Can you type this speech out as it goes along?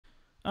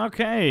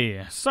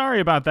Okay, sorry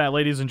about that,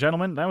 ladies and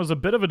gentlemen. That was a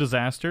bit of a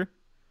disaster.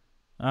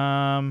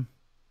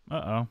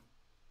 Uh-oh.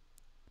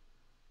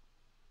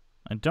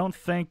 I don't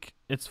think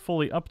it's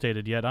fully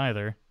updated yet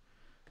either.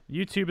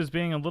 YouTube is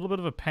being a little bit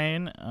of a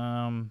pain.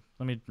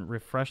 Let me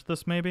refresh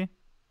this maybe.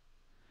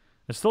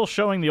 It's still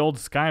showing the old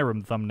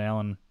Skyrim thumbnail,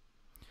 and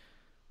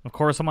of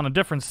course I'm on a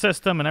different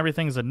system and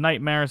everything's a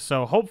nightmare,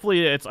 so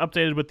hopefully it's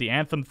updated with the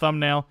Anthem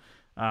thumbnail.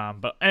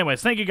 But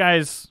anyways, thank you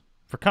guys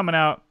for coming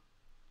out.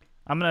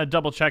 I'm going to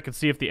double check and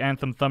see if the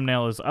Anthem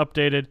thumbnail is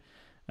updated.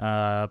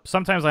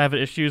 Sometimes I have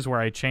issues where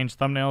I change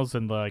thumbnails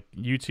and the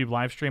YouTube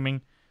live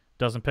streaming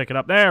doesn't pick it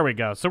up. There we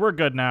go. So we're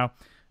good now.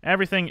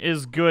 Everything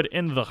is good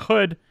in the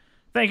hood.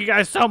 Thank you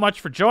guys so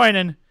much for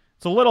joining.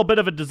 It's a little bit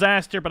of a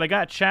disaster, but I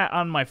got chat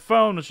on my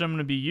phone, which I'm going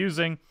to be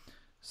using.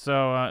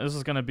 So this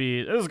is going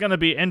to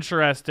be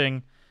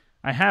interesting.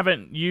 I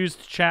haven't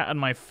used chat on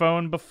my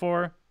phone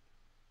before,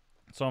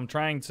 so I'm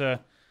trying to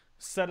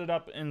set it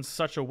up in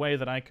such a way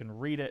that I can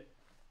read it.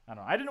 I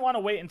don't know. I didn't want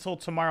to wait until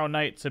tomorrow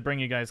night to bring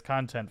you guys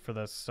content for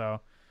this, so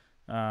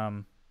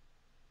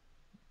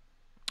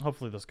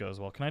hopefully this goes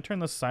well. Can I turn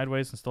this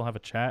sideways and still have a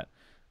chat?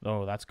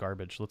 Oh, that's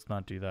garbage. Let's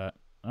not do that.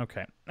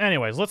 Okay.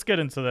 Anyways, let's get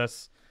into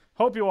this.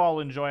 Hope you all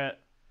enjoy it.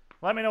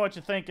 Let me know what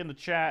you think in the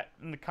chat,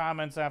 in the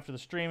comments after the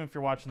stream if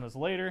you're watching this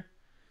later.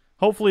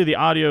 Hopefully the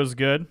audio is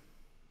good.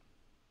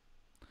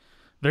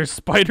 There's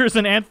spiders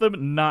in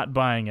Anthem, not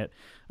buying it.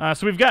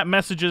 So we've got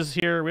messages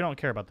here. We don't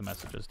care about the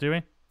messages, do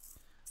we?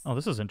 Oh,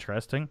 this is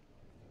interesting.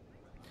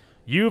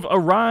 You've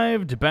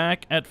arrived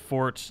back at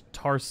Fort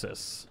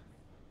Tarsis,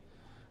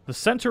 the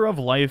center of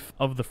life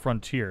of the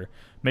frontier.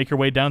 Make your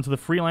way down to the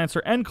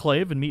Freelancer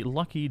Enclave and meet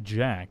Lucky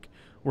Jack,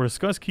 or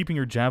discuss keeping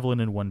your javelin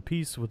in one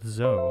piece with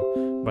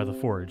Zoe by the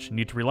forge.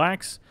 Need to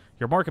relax?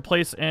 Your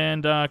marketplace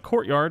and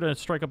courtyard and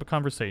strike up a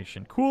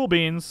conversation. Cool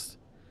beans.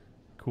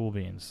 Cool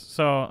beans.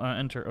 So,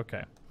 enter.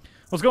 Okay.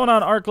 What's going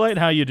on, Arclight?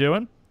 How you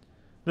doing?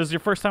 This is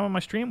your first time on my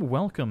stream?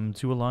 Welcome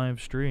to a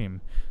live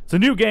stream. It's a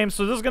new game,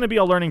 so this is going to be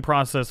a learning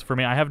process for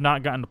me. I have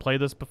not gotten to play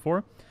this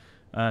before.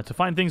 To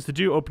find things to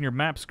do, open your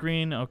map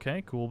screen.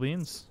 Okay, cool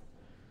beans.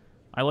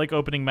 I like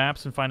opening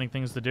maps and finding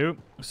things to do.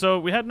 So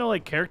we had no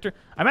like character.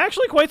 I'm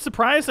actually quite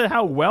surprised at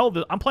how well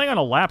I'm playing on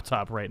a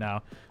laptop right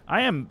now.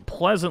 I am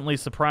pleasantly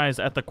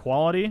surprised at the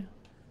quality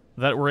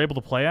that we're able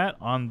to play at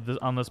on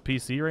this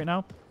PC right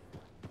now.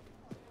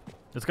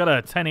 It's got a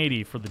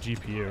 1080 for the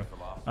GPU.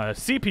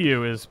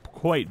 CPU is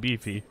quite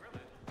beefy.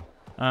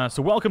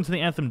 So welcome to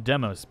the Anthem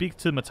demo. Speak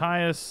to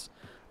Matthias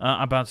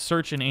about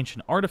search an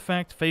ancient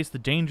artifact, face the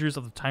dangers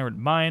of the Tyrant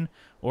Mine,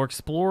 or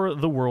explore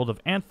the world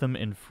of Anthem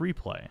in free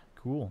play.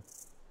 Cool.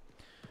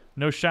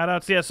 No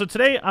shoutouts. Yeah, so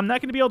today I'm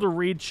not going to be able to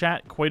read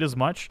chat quite as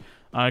much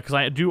because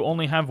I do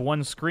only have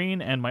one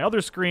screen, and my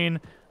other screen,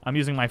 I'm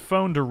using my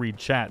phone to read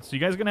chat. So you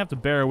guys are going to have to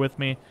bear with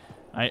me.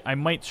 I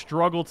might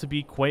struggle to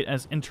be quite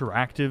as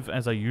interactive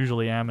as I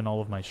usually am in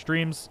all of my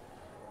streams,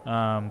 but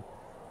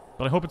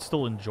I hope it's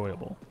still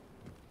enjoyable.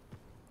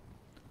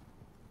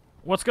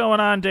 What's going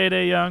on, Day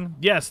Day Young?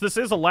 Yes, this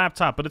is a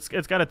laptop, but it's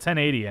got a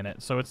 1080 in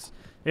it, so it's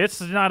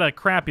not a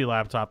crappy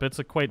laptop. It's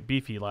a quite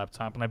beefy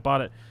laptop, and I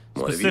bought it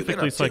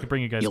specifically so I could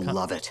bring you guys. You'll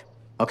love it.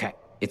 Okay,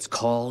 it's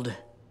called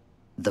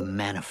the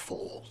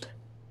Manifold.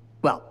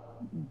 Well,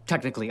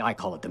 technically, I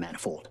call it the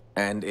Manifold.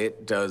 And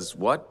it does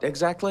what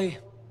exactly?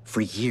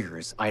 For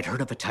years, I'd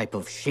heard of a type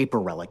of shaper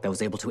relic that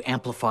was able to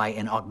amplify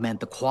and augment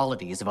the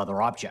qualities of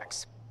other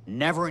objects.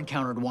 Never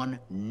encountered one,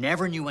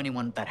 never knew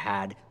anyone that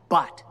had,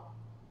 but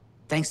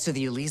thanks to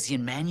the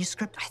Elysian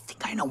manuscript, I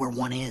think I know where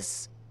one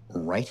is.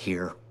 Right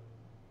here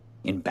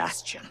in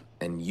Bastion.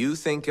 And you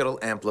think it'll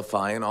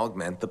amplify and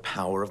augment the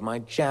power of my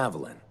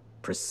javelin?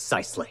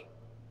 Precisely.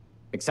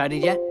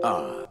 Excited yet?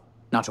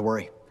 Not to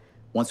worry.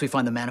 Once we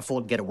find the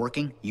Manifold and get it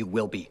working, you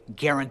will be.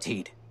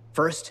 Guaranteed.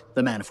 First,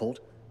 the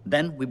Manifold.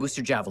 Then we boost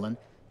your javelin,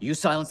 you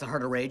silence the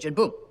Heart of Rage, and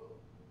boom.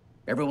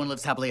 Everyone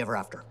lives happily ever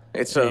after.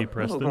 It's a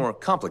little more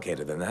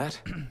complicated than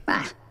that.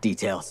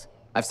 Details.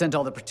 I've sent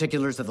all the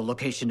particulars of the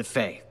location to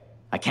Faye.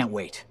 I can't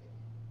wait.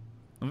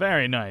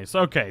 Very nice.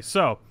 Okay,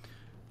 so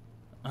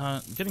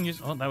getting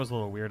used. Oh, that was a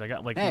little weird. I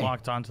got like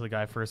locked onto the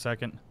guy for a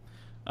second.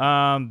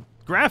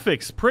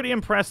 Graphics pretty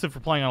impressive for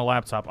playing on a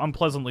laptop. I'm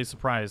pleasantly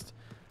surprised.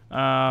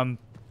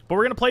 But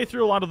we're going to play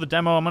through a lot of the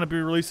demo. I'm going to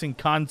be releasing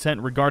content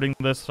regarding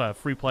this,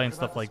 free play and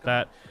stuff like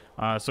that.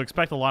 So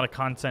expect a lot of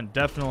content,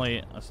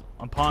 definitely,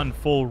 upon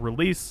full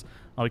release.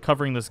 I'll be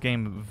covering this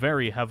game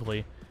very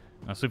heavily.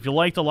 So if you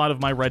liked a lot of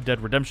my Red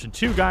Dead Redemption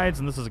 2 guides,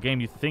 and this is a game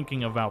you're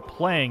thinking about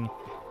playing,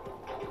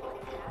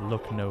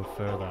 look no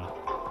further.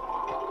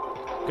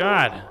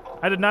 God,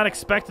 I did not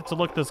expect it to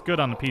look this good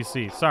on the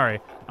PC.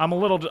 Sorry. I'm a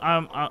little,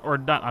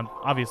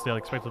 obviously I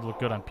expect it to look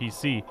good on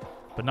PC,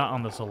 but not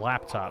on this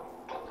laptop.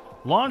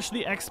 Launch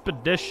the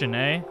expedition,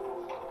 eh?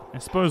 I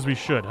suppose we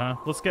should, huh?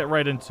 Let's get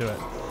right into it.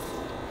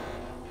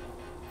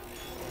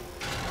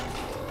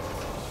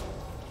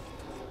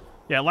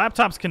 Yeah,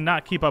 laptops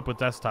cannot keep up with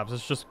desktops.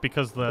 It's just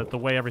because the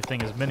way everything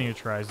is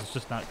miniaturized, it's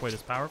just not quite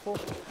as powerful.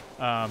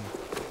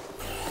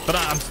 But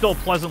I'm still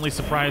pleasantly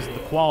surprised at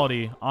the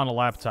quality on a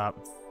laptop.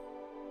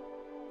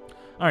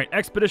 All right,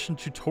 Expedition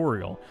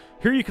Tutorial.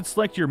 Here you can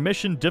select your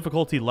mission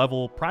difficulty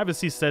level,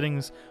 privacy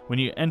settings when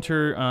you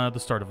enter the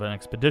start of an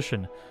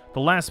expedition.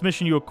 The last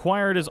mission you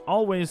acquired is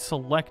always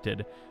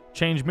selected.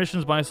 Change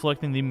missions by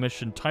selecting the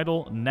mission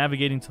title,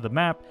 navigating to the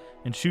map,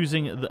 and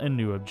choosing a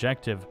new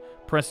objective.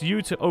 Press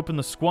U to open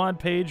the squad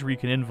page where you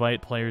can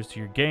invite players to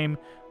your game.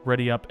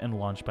 Ready up and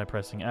launch by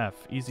pressing F.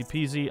 Easy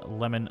peasy,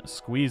 lemon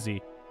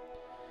squeezy.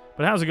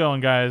 But how's it going,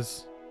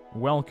 guys?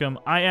 Welcome.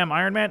 I am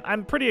Iron Man.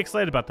 I'm pretty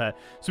excited about that.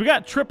 So we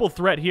got triple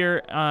threat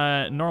here,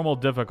 normal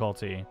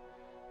difficulty.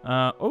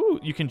 Oh,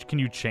 can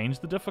you change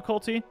the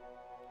difficulty?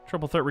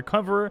 Triple threat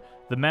recover,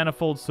 the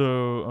manifold, so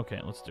okay,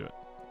 let's do it.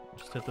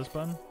 Just hit this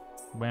button.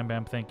 Wham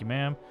bam, thank you,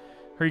 ma'am.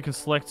 Here you can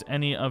select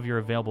any of your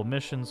available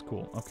missions.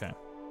 Cool, okay.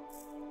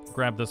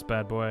 Grab this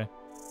bad boy.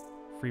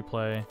 Free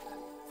play.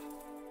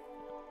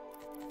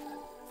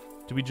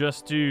 Do we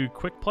just do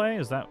quick play?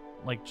 Is that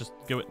like just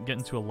get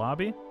into a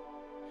lobby?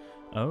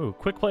 Oh,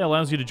 quick play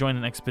allows you to join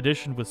an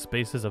expedition with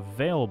spaces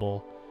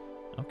available.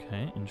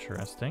 Okay,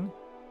 interesting.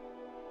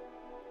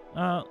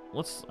 I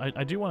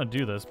do want to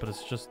do this, but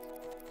it's just...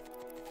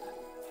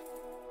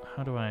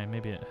 How do I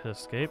maybe hit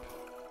escape?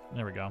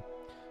 There we go.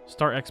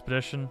 Start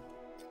expedition.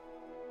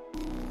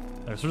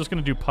 There, so we're just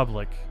going to do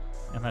public,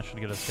 and that should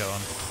get us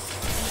going.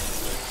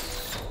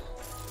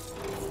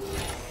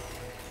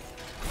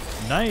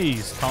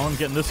 Nice! Colin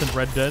getting this in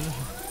Red Dead.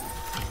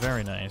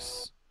 Very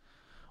nice.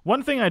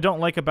 One thing I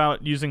don't like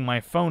about using my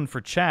phone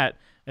for chat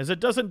is it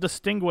doesn't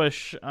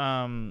distinguish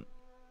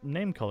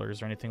name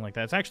colors or anything like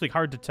that. It's actually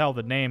hard to tell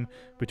the name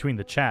between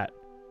the chat.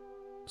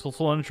 So it's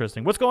a little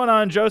interesting. What's going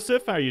on,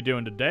 Joseph? How are you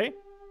doing today?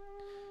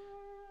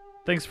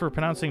 Thanks for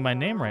pronouncing my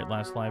name right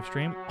last live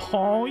stream.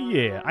 Oh,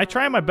 yeah. I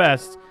try my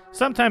best.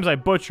 Sometimes I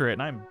butcher it,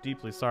 and I'm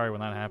deeply sorry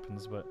when that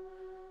happens, but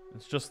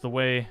it's just the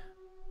way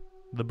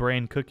the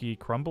brain cookie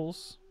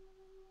crumbles.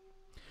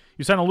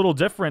 You sound a little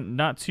different,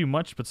 not too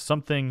much, but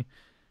something...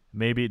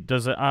 Maybe it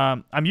does it.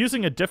 I'm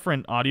using a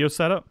different audio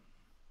setup,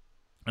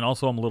 and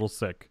also I'm a little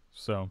sick,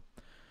 so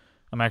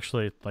I'm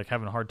actually like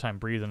having a hard time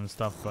breathing and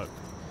stuff. But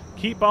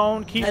keep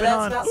on keeping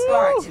on. Alerts about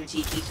scar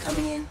activity keep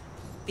coming in.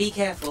 Be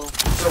careful.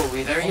 So are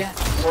we there yet?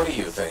 What do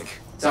you think?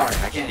 Sorry,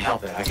 I can't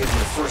help it. I could be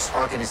the first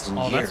Arcanist in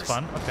years. Oh, that's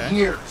fun. Okay.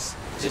 Years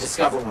to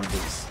discover one of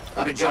these.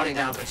 I've been jotting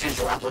down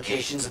potential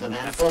applications of the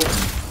manifold.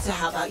 So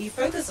how about you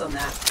focus on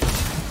that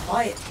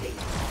quietly?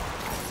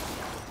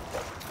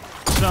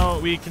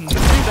 So we can do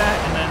that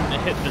and then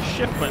hit the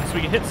shift button. So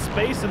we can hit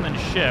space and then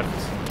shift.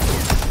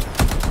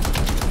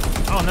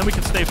 Oh, and then we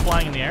can stay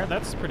flying in the air.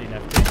 That's pretty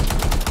nifty.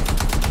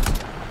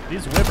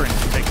 These wyverns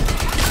take a bit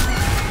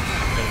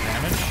of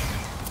damage.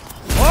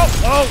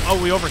 Oh,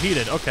 we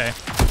overheated. Okay.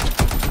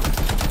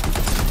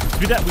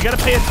 We got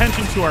to pay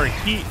attention to our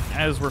heat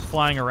as we're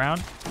flying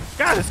around.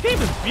 God, this game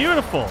is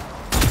beautiful.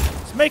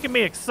 It's making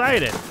me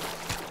excited.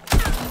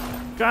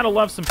 Gotta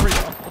love some pretty...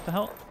 Oh, what the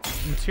hell?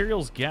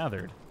 Materials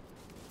gathered.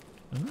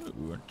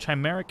 Ooh,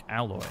 chimeric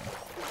alloy.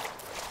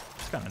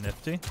 It's kind of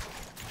nifty.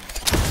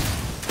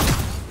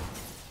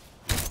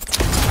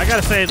 I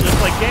gotta say,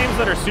 just like games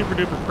that are super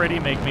duper pretty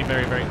make me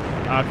very, very...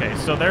 Okay,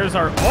 so there's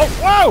our... Oh,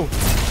 whoa!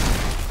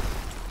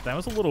 That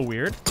was a little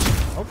weird.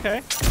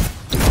 Okay.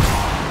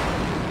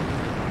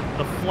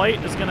 The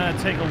flight is gonna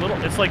take a little...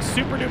 It's like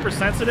super duper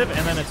sensitive,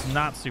 and then it's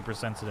not super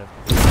sensitive.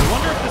 I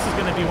wonder if this is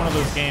gonna be one of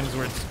those games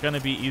where it's gonna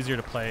be easier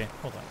to play.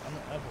 Hold on.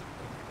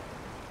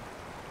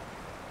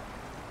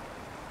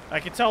 I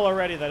can tell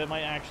already that it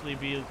might actually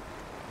be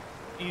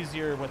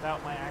easier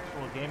without my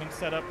actual gaming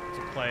setup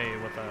to play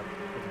with a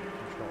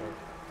controller.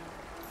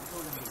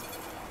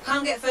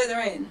 Can't get further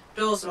in.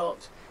 Door's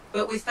locked.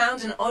 But we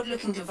found an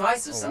odd-looking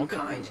device of some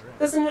kind.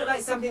 Doesn't look like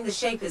something the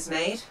Shaper's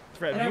made.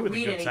 I don't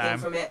read anything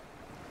from it.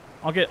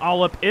 I'll get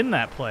all up in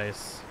that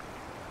place.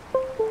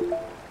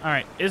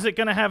 Alright, is it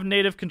going to have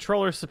native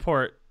controller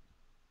support?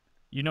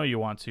 You know you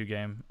want to,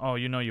 game. Oh,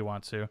 you know you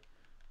want to.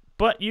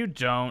 But you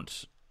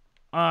don't.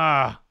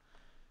 Ah.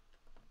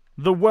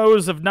 The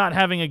woes of not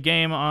having a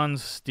game on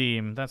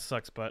Steam. That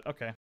sucks, but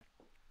okay.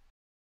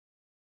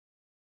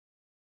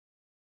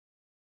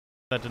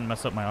 That didn't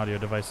mess up my audio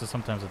devices.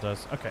 Sometimes it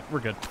does. Okay, we're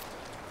good.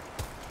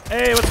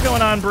 Hey, what's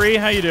going on, Bree?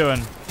 How you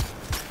doing?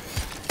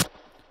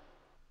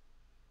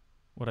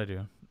 What'd I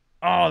do?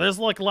 Oh, there's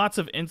like lots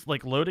of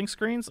loading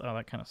screens. Oh,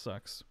 that kind of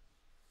sucks.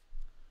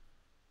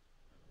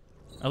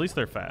 At least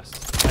they're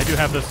fast. I do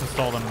have this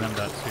installed on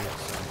M.2,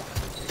 so.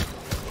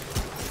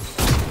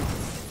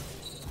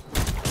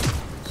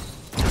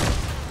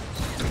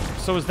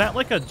 So is that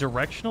like a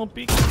directional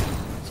beacon?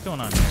 What's going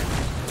on here?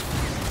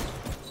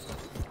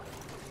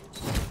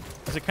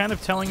 Is it kind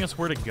of telling us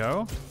where to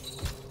go?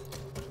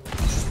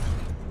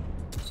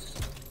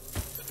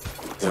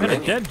 We got a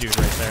dead dude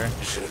right there.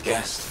 I should have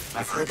guessed.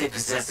 I've heard they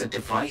possess a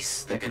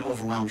device that can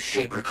overwhelm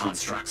Shaper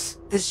constructs.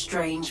 The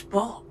strange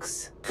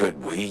box.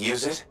 Could we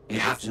use it? You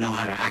have to know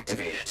how to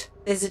activate it.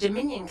 There's a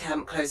Dominion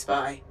camp close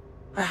by.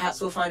 Perhaps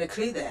we'll find a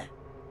clue there.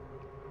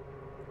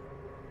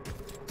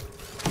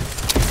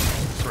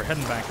 So we're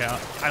heading back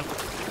out. I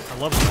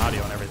love the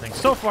audio and everything.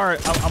 So far,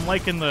 I'm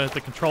liking the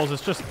controls.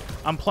 It's just,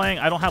 I'm playing,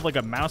 I don't have like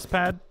a mouse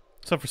pad,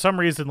 So for some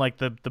reason, like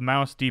the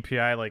mouse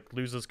DPI like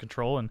loses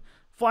control and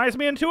flies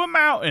me into a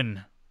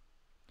mountain.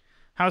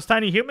 How's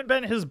Tiny Human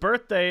been? His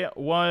birthday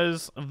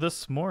was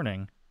this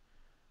morning.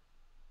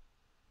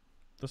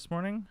 This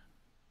morning?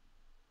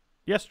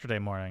 Yesterday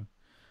morning.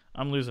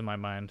 I'm losing my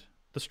mind.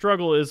 The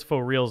struggle is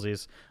for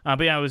realsies.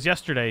 But yeah, it was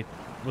yesterday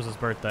was his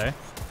birthday.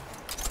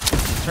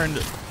 He turned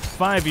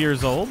 5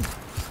 years old.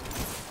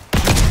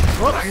 Woops.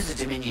 Why is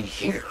the Dominion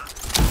here?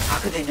 How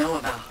could they know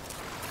about...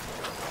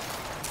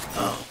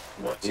 Oh.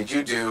 What did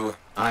you do?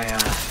 I,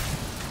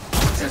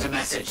 sent a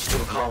message to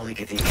a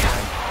colleague at the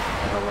Academy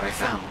about what I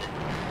found.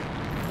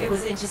 It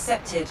was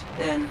intercepted,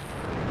 then.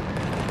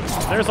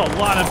 There's a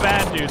lot of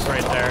bad news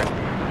right there.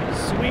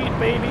 Sweet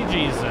baby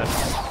Jesus.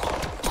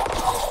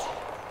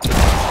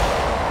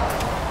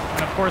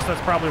 And of course,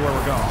 that's probably where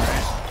we're going,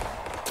 right?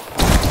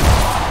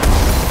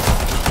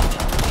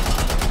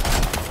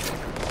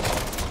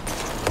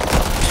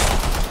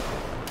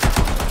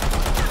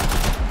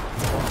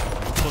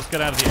 So let's get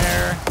out of the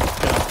air.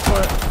 Get a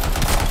foot.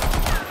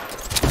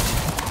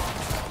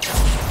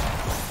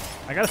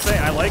 I gotta say,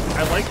 I like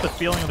the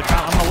feeling of the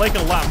I'm gonna like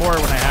it a lot more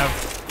when I have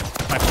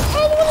my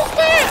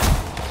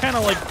kind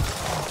of like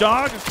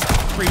dog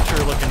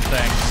creature looking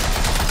thing.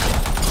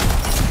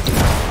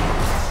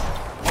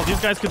 Oh, these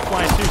guys could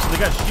fly too, so they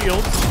got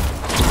shields.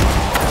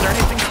 Is there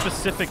anything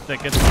specific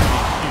that gets through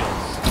these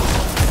shields?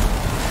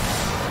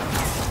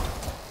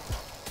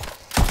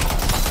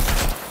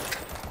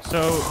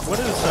 So, what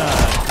is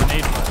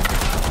grenade mode?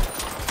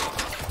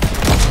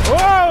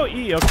 Whoa!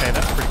 E! Okay,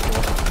 that's pretty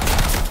cool.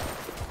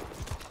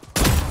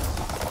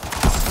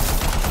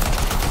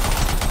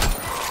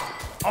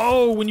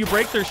 Oh, when you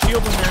break their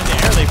shield when they're in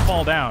the air, they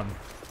fall down.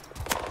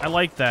 I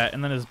like that,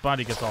 and then his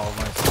body gets all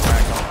nice and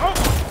back on. Oh!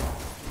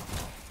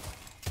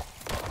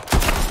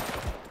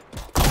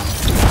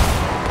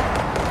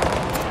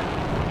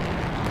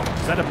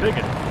 Is that a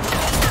bigot?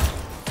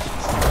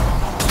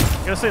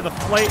 I gotta say, the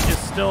flight is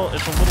still,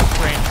 it's a little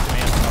strange to me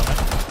at the moment.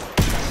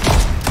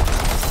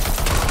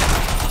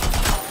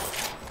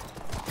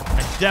 I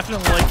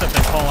definitely like that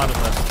they fall out of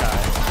the sky.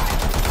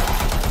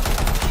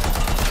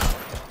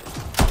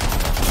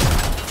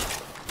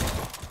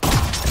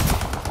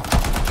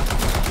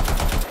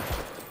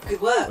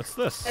 Good work. What's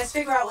this? Let's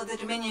figure out what the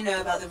Dominion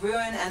know about the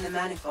ruin and the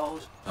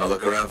manifold. I'll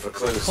look around for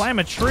clues. Climb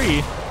a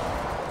tree.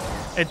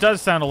 It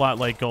does sound a lot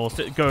like Ghost.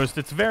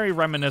 It's very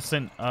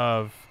reminiscent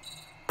of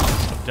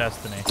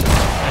Destiny.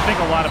 I think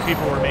a lot of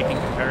people were making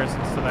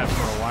comparisons to that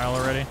for a while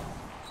already.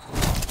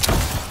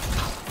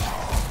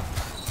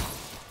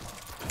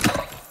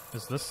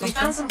 Is this something? We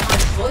found some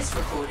kind of voice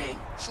recording.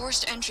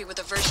 Forced entry with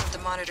a version of the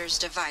monitor's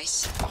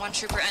device. One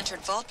trooper entered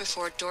vault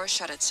before door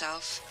shut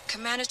itself.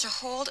 Commanded to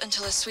hold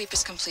until a sweep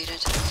is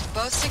completed.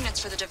 Both signets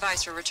for the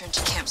device were returned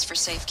to camps for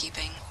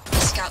safekeeping.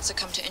 The scout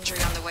succumbed to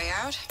injury on the way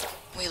out.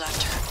 We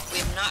left her. We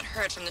have not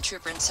heard from the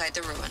trooper inside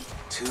the ruin.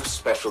 2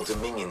 special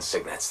Dominion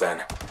signets,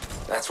 then.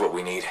 That's what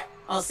we need.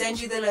 I'll send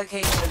you the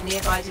location of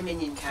nearby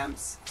Dominion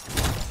camps.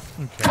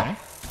 Okay.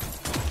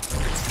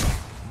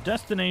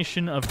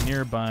 Destination of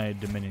nearby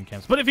Dominion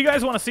camps. But if you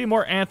guys want to see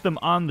more Anthem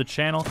on the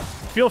channel,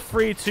 feel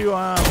free to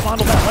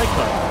fondle that like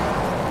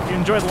button. If you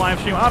enjoyed the live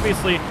stream,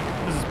 obviously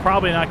this is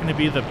probably not going to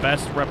be the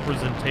best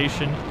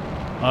representation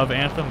of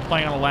Anthem.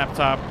 Playing on a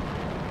laptop,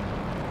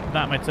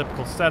 not my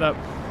typical setup.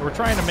 But we're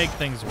trying to make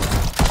things work.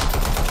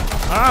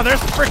 Ah,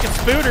 there's frickin'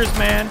 spooters,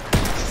 man.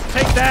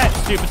 Take that,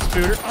 stupid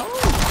spooter. Oh,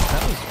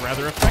 that was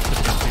rather effective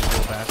against these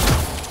little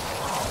bastards.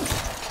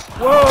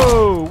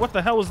 Whoa, what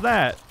the hell was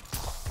that?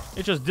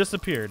 It just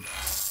disappeared.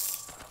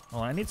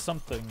 Well, I need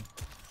something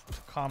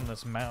to calm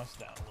this mouse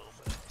down a little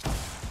bit.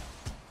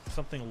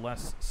 Something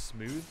less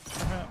smooth,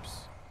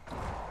 perhaps?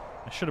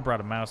 I should have brought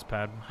a mouse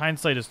pad.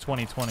 Hindsight is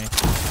 20/20.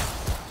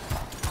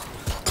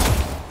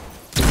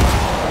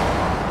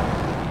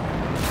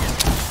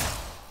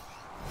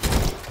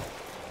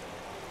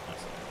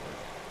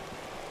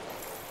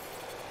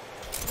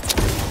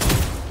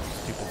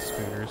 Stupid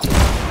scooters.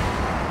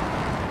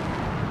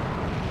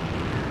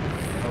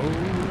 Oh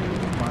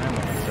my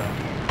Lanza.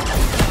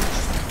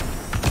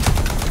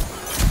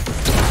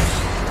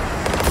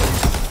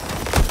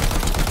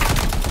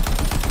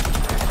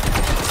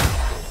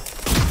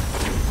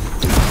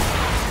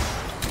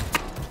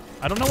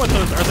 I don't know what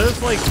those are. Those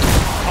like,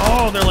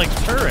 oh, they're like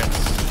turrets.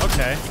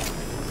 Okay.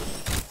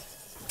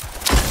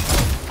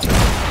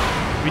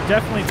 We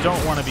definitely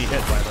don't want to be hit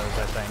by those,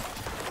 I think.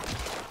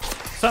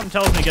 Something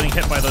tells me getting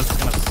hit by those is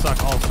going to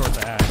suck all sorts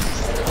of ass.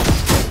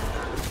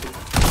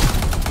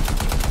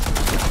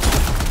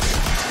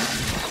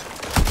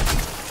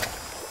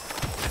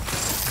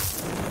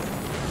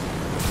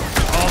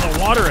 Oh, the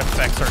water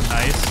effects are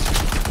nice.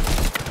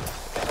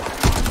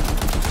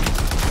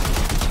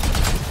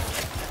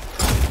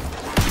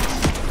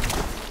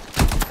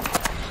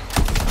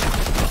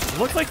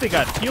 Looks like they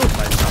got healed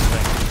by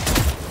something.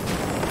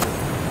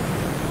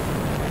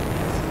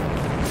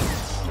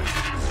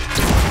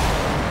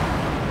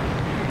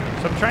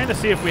 So I'm trying to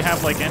see if we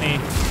have like any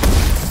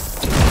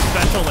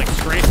special like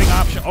strafing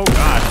option. Oh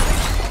god.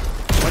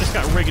 Oh, I just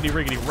got riggedy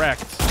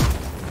wrecked.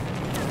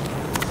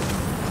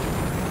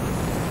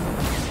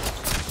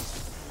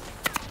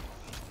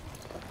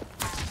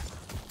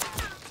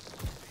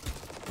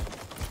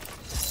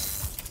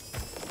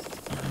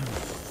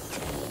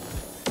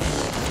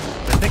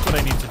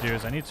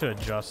 Anyways, I need to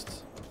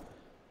adjust.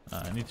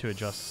 I need to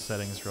adjust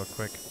settings real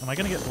quick. Am I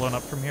gonna get blown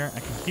up from here? I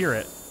can hear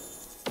it.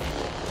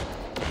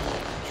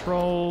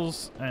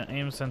 Controls,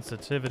 aim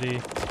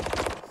sensitivity.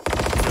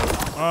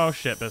 Oh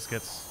shit,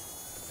 biscuits.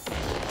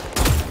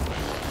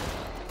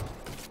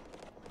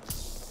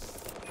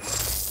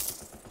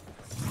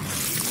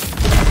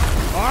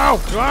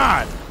 Oh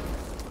god!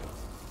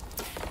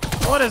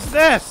 What is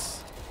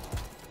this?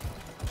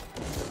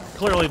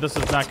 Clearly this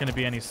is not going to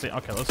be any okay,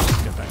 let's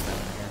just get back down in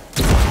here.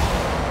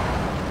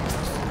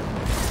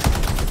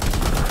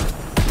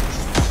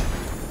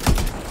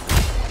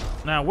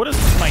 Now, what does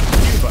my Q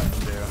button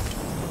do?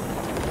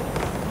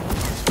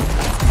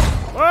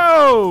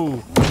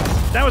 Whoa!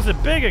 That was a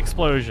big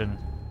explosion.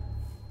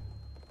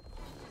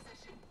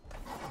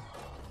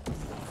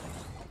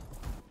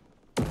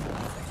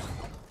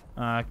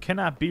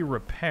 Cannot be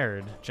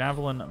repaired.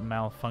 Javelin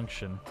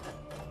malfunction.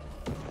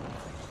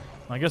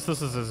 I guess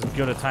this is as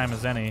good a time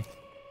as any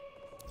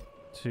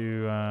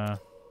to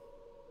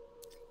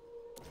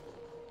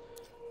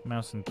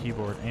mouse and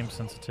keyboard, aim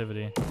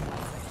sensitivity.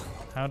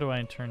 How do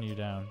I turn you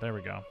down? There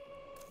we go.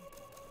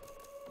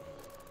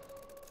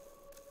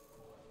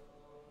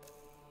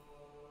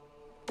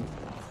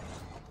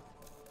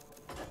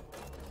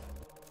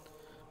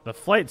 The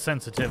flight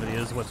sensitivity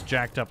is what's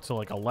jacked up to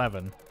like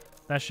 11.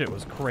 That shit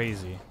was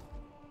crazy.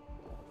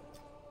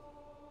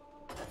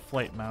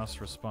 Flight mouse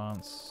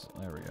response.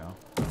 There we go.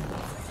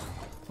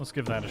 Let's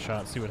give that a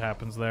shot, see what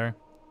happens there.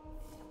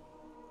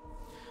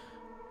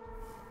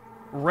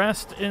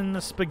 Rest in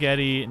the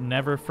spaghetti,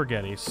 never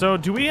forgetty. So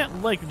do we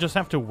like just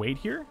have to wait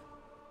here?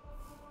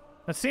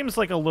 That seems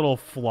like a little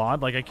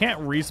flawed. Like I can't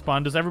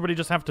respawn. Does everybody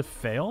just have to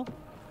fail?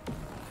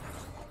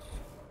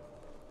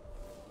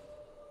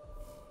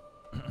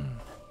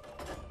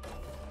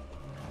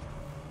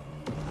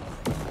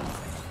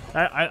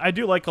 I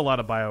do like a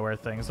lot of BioWare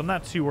things. I'm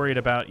not too worried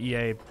about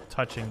EA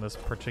touching this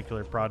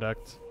particular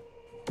product.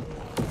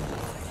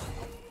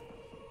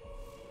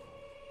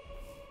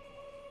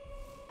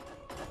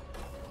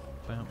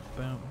 Bow,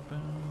 bow, bow.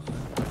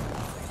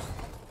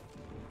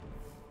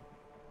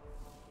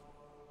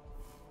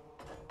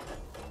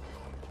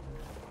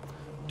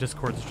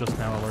 Discord's just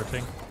now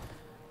alerting.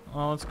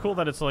 Oh, it's cool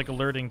that it's like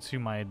alerting to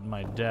my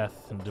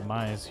death and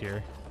demise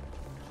here.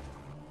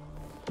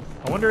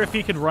 I wonder if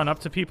he could run up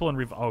to people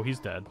and oh, he's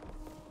dead.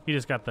 He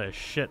just got the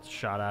shit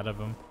shot out of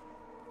him.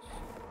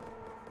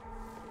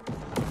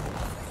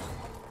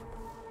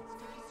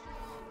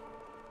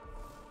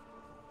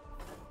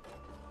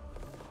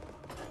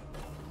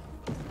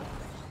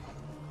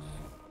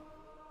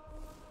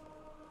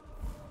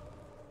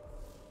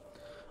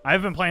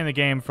 I've been playing the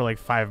game for like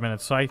 5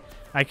 minutes, so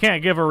I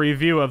can't give a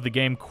review of the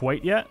game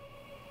quite yet.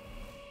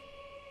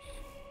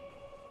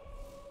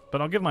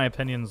 But I'll give my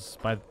opinions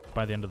by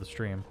the end of the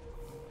stream.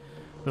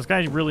 This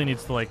guy really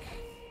needs to, like...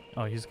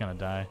 Oh, he's gonna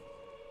die.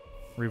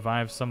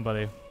 Revive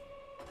somebody.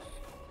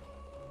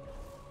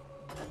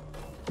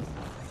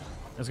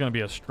 It's gonna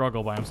be a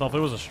struggle by himself. It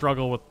was a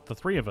struggle with the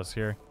three of us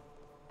here.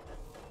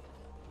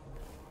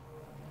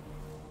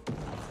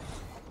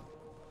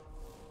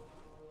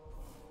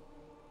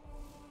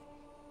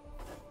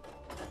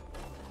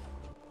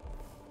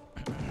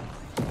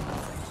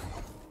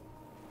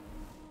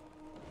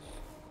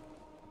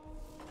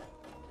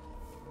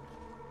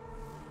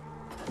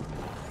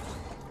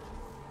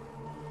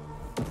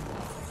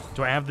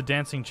 Do I have the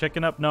dancing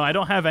chicken up? No, I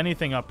don't have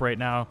anything up right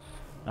now,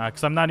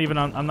 because I'm not even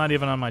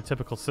on my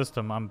typical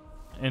system. I'm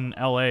in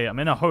LA. I'm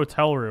in a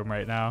hotel room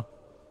right now.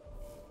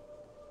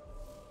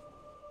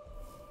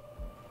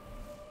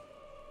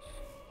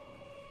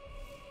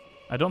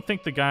 I don't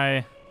think the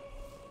guy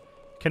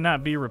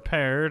cannot be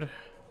repaired.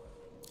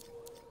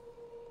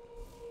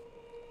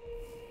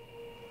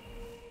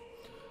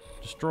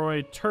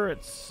 Destroy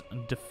turrets,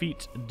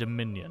 defeat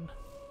Dominion.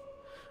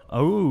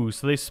 Oh,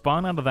 so they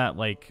spawn out of that,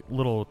 like,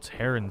 little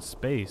tear in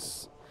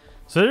space.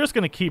 So they're just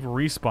going to keep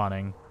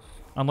respawning.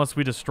 Unless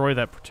we destroy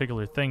that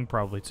particular thing,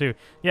 probably, too.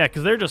 Yeah,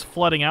 because they're just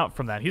flooding out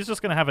from that. He's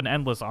just going to have an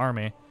endless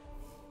army.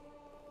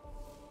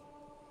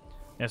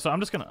 Yeah, so I'm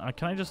just going to...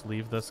 can I just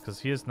leave this? Because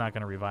he is not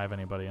going to revive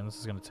anybody, and this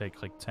is going to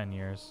take, like, 10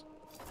 years.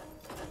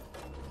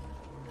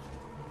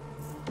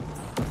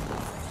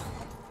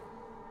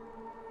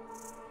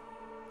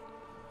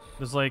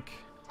 There's, like...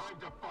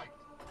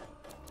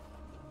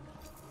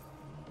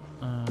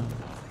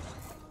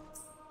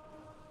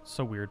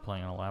 so weird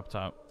playing on a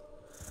laptop.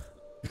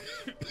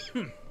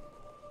 The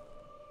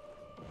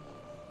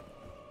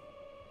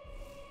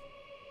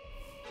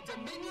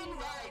Dominion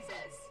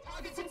rises.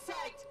 Targets in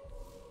sight.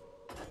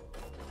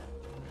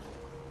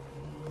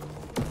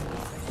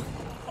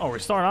 Oh, we're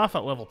starting off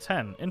at level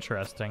 10.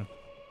 Interesting.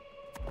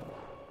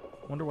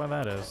 Wonder why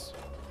that is.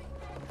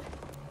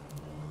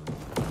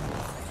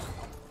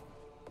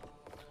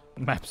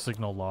 Map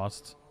signal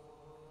lost.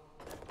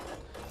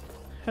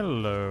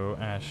 Hello,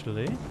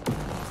 Ashley.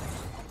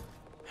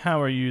 How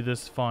are you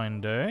this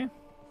fine day?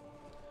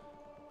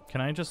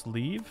 Can I just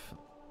leave?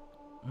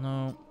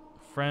 No.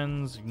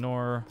 Friends,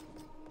 ignore.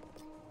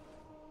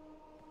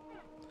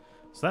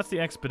 So that's the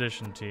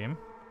expedition team.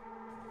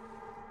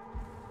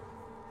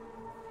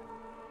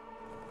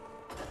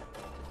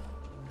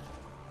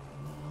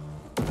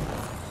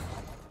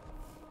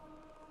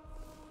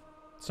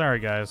 Sorry,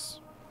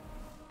 guys.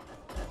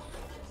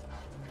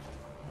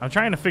 I'm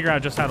trying to figure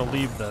out just how to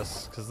leave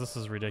this, because this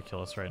is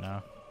ridiculous right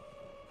now.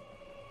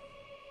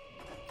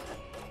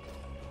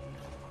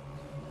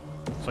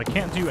 So I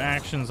can't do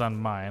actions on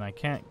mine. I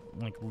can't,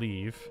 like,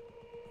 leave.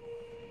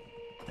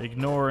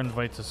 Ignore,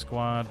 invite to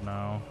squad,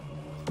 no.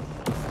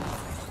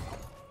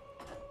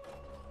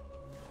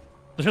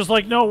 There's,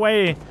 like, no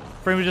way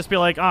for him to just be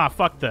like, ah,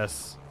 fuck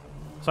this.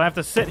 So I have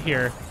to sit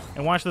here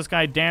and watch this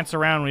guy dance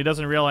around when he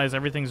doesn't realize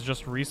everything's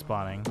just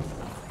respawning.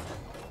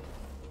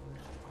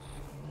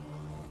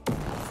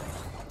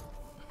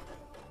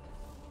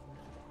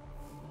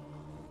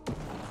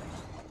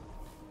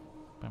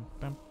 Bum,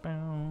 bum,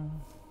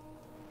 bum.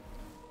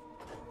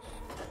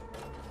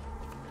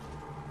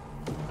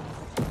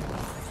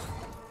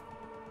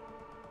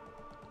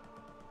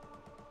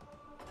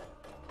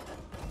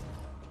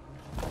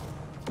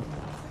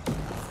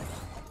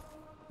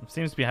 It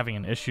seems to be having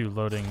an issue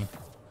loading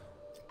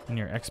in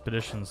your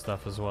expedition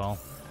stuff as well.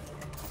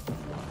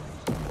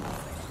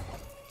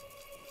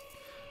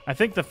 I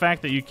think the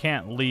fact that you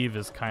can't leave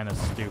is kind of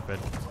stupid.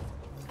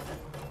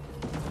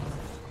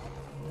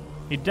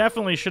 He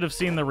definitely should have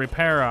seen the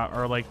repair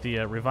or like the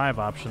revive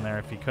option there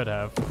if he could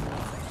have.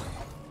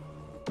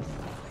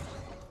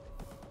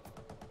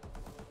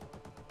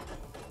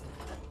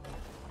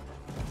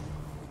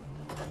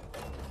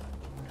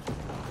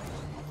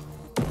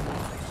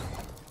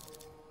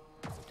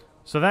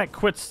 So that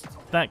quits,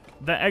 that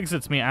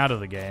exits me out of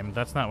the game.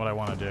 That's not what I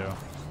want to do.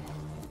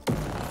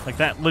 Like,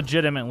 that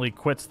legitimately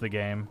quits the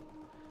game.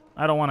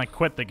 I don't want to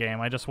quit the game,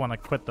 I just want to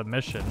quit the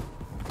mission.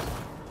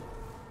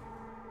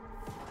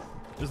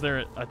 Is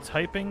there a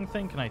typing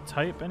thing? Can I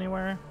type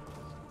anywhere?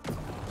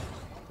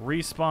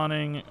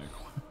 Respawning.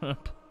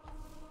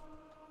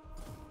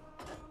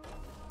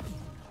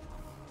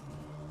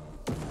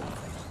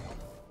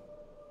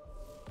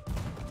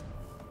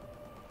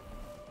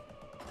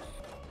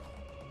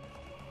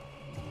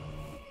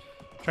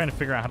 Trying to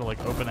figure out how to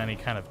like open any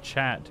kind of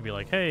chat to be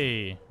like,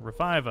 hey,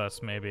 revive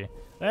us maybe.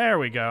 There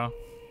we go.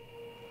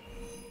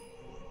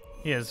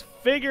 He has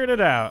figured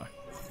it out.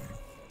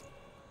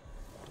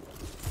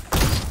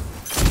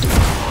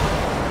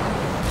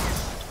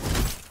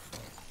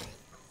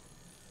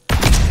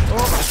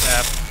 Oh, it's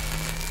F.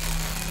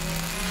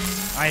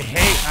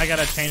 I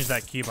gotta change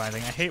that key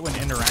binding. I hate when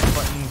interact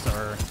buttons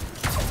are...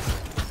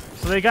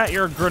 So they got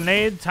your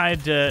grenade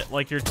tied to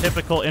like your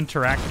typical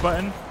interact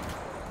button.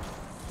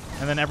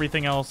 And then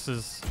everything else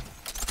is,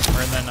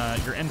 and then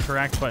your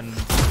interact button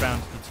is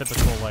bound to the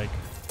typical, like,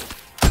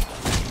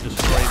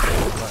 destroy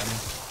things button.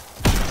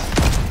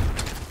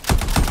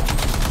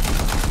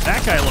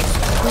 That guy looks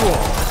cool.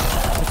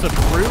 It's a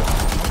brute?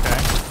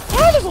 Okay.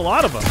 Oh, there's a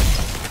lot of them.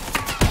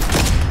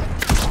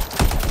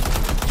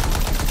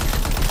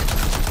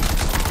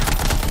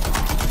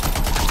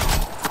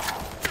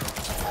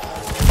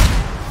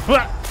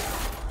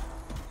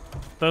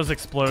 Those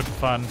explode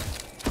fun.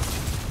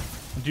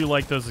 I do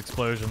like those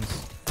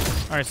explosions.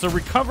 Alright, so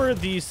recover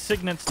the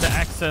signets to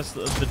access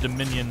the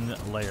Dominion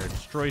layer.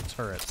 Destroy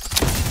turrets.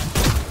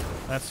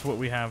 That's what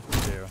we have to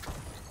do.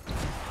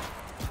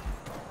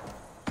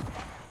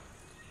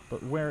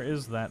 But where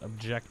is that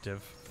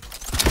objective?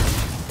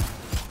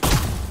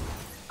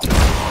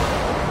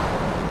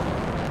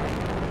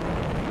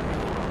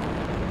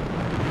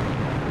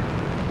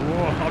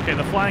 Whoa, okay,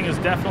 the flying is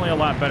definitely a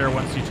lot better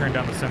once you turn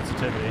down the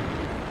sensitivity.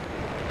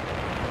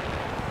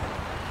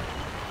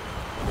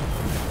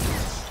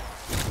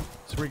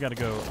 We gotta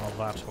go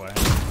that way.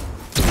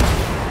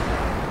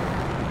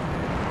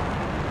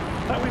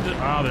 Thought we did.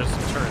 Oh, there's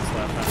some turrets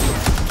left.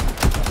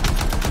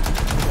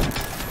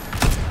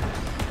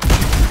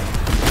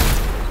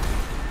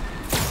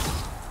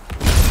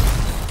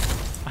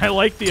 I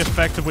like the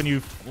effect of when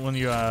you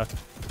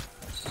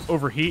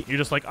overheat. You're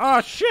just like,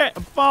 oh shit,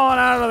 I'm falling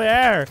out of the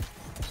air.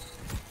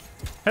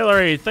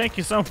 Hillary, thank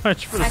you so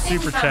much for the super chat. I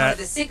think we found one of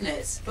the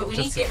signets, but we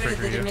need to get rid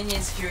of the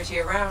Dominion security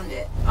around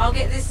it. I'll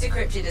get this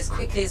decrypted as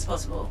quickly as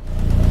possible.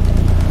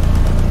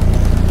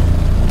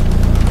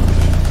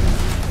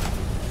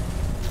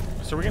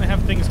 So we're gonna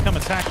have things come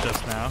attack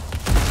us now.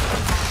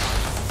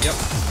 Yep.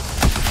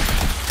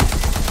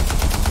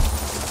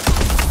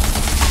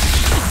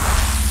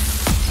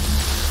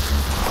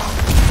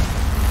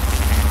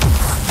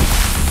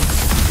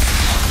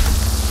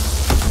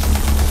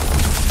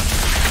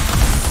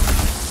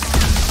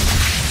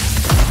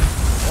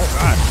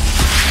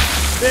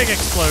 Big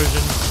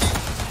explosion.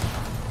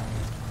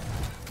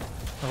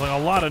 There's like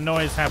a lot of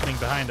noise happening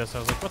behind us. I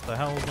was like, what the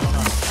hell is going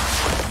on?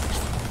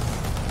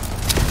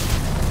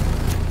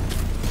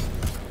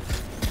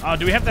 Oh,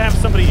 do we have to have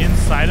somebody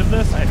inside of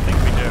this? I think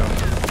we do.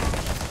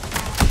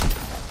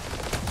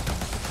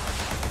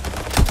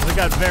 It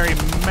got very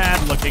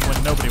mad looking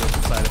when nobody was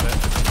inside of it.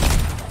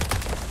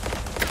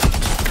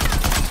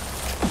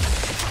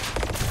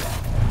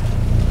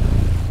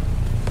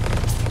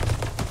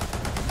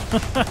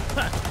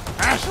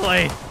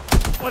 Ashley,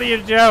 what are you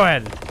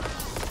doing?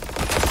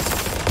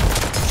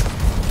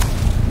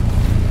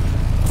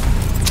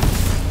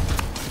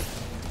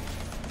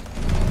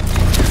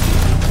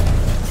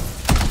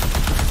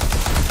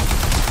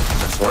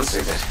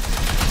 save it.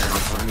 Now I'll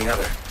find the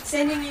other.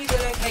 Sending you the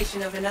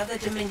location of another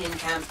Dominion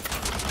camp.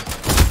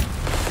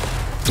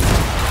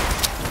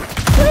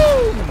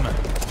 Boom!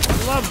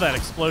 Love that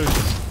explosion.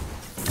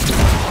 Makes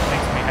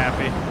me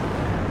happy.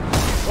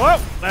 Whoa!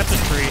 That's a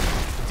tree.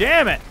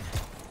 Damn it!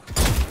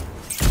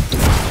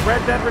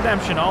 Red Dead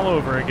Redemption all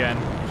over again.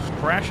 Just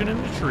crashing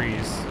into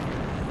trees.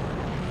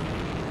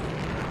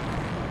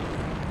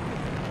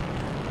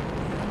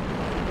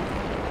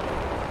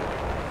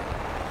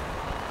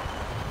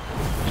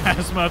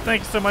 Asmo,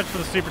 thanks so much for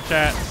the super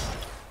chat.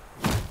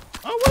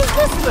 Oh, what is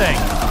this thing?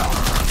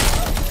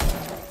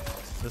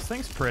 This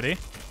thing's pretty.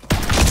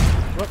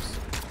 Whoops.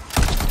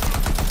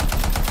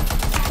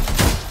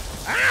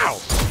 Ow!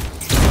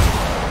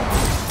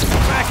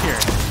 Get back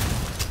here.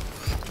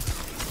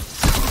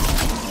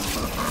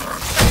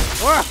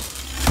 Whoa!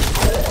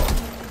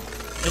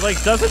 It,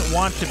 like, doesn't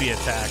want to be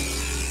attacked.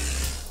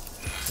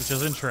 Which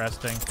is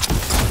interesting.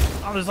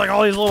 Oh, there's, like,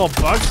 all these little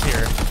bugs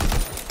here.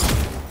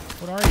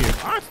 What are you?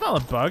 Oh, it's not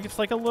a bug. It's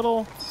like a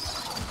little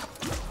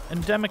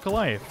endemic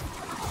life.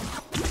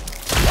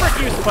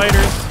 Frick you,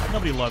 spiders.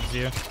 Nobody loves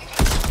you.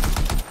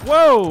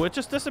 Whoa! It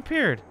just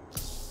disappeared.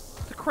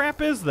 What the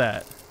crap is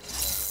that?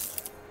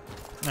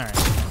 Alright.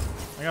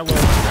 I got a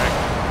little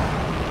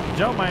distracted.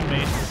 Don't mind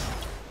me.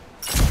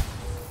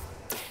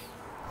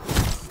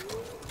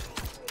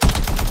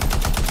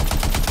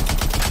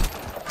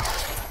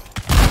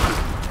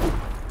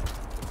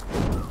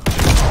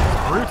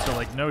 Brutes are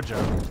like no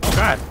joke. Oh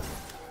god.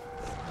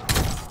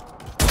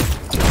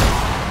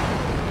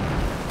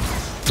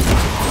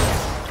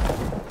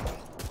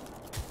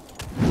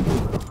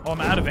 Oh,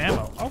 I'm out of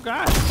ammo. Oh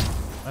god.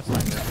 That's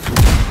not good.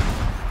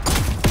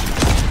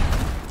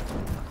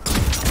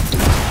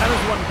 How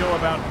does one go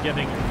about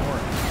getting more?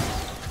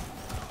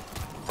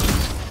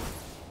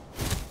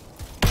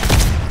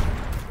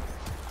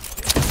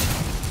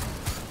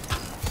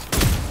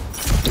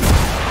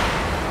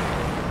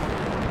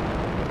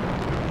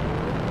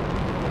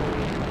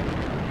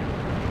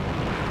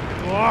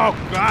 Oh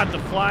god, the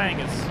flying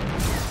is a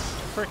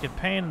frickin'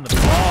 pain in the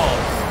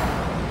balls.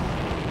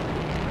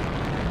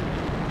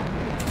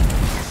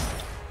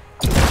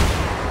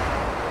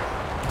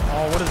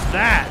 Oh, what is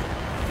that?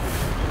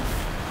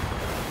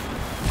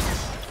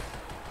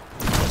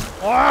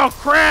 Oh,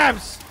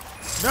 crabs!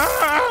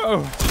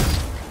 No!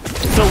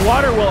 So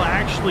water will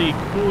actually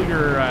cool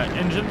your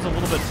engines a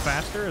little bit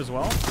faster as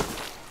well.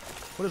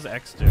 What does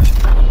X do?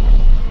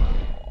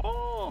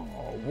 Oh,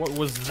 what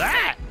was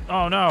that?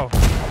 Oh no.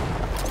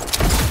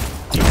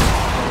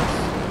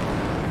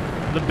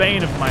 The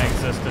bane of my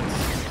existence.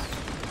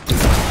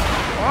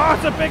 Oh,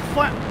 it's a big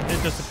flap.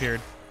 It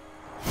disappeared.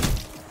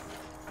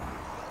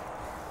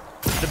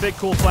 The big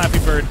cool Flappy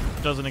Bird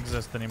doesn't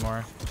exist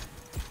anymore.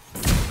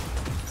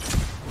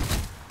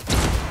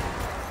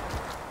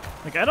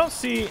 Like, I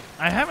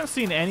haven't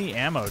seen any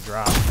ammo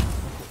drop.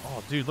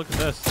 Oh, dude, look at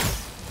this.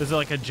 There's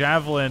like a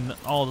javelin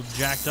all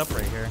jacked up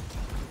right here.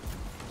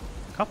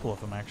 A couple of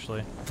them,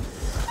 actually.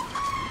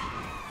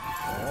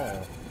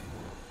 Oh.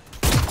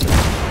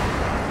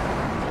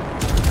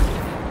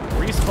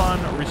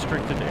 Respawn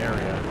restricted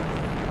area.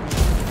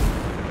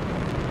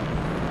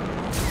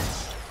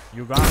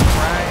 You got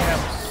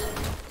crabs.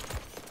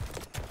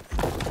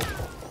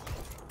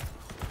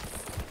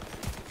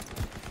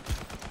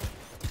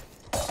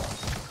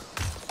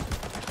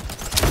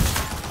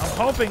 I'm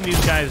hoping these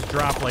guys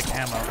drop like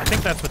ammo. I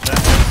think that's what that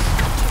is.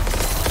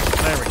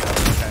 There we go.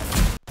 Okay.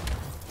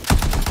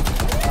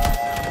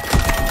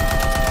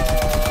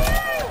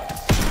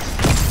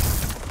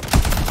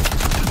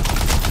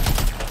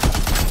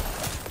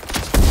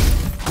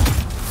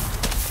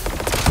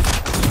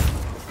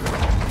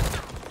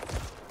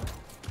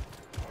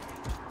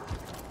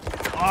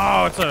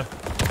 Oh, it's a... Oh,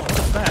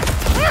 what's that?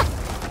 Ah!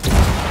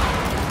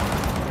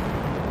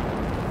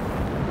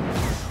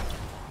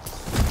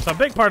 So a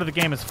big part of the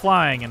game is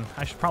flying, and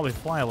I should probably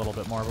fly a little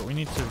bit more, but we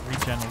need to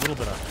regen a little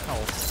bit of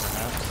health,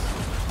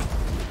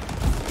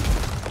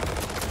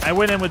 perhaps. I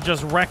went in with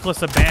just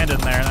reckless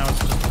abandon there, and that was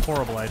just a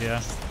horrible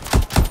idea.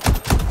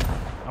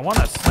 I want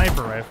that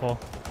sniper rifle.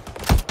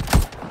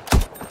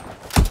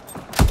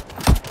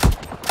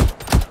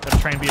 Gotta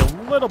try and be a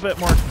little bit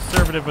more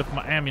conservative with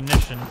my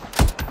ammunition.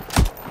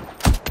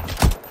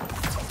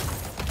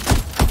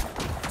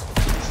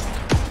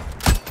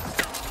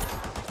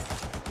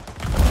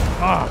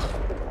 Ah.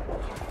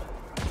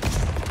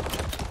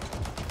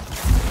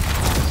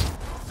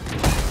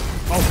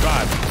 Oh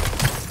god.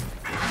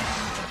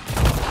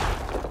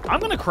 I'm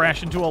gonna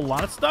crash into a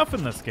lot of stuff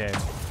in this game.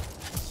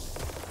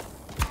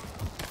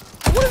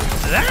 What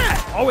is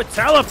that? Oh, it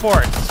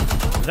teleports.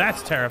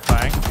 That's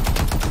terrifying.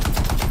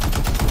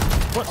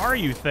 What are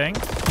you, thing?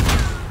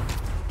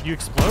 You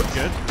explode?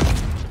 Good.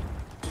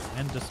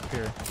 And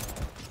disappear.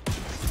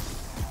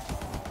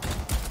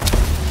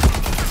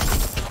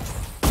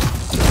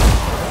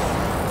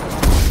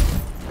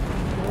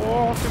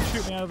 Oh, it's gonna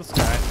shoot me out of the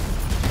sky.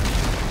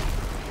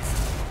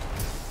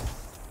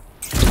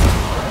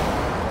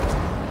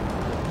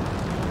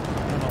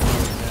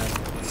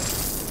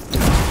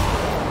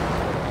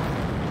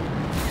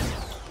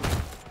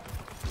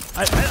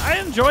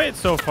 enjoy it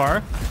so far.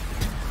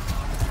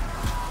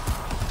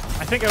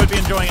 I think I would be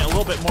enjoying it a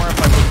little bit more if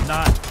I was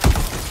not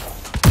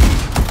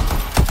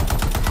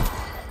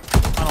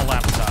on a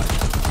laptop.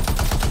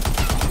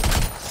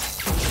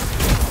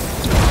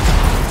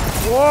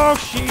 Whoa,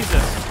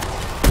 Jesus.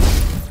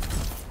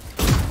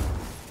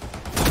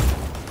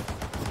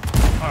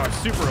 Oh, it's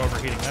super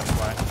overheating, that's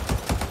why.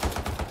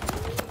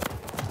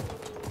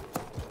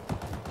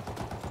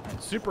 And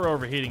super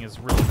overheating is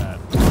really bad.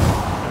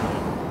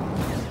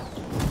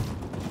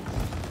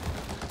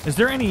 Is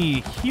there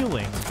any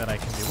healing that I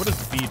can do? What does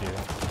V do?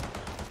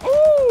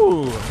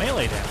 Ooh,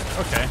 melee damage.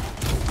 Okay.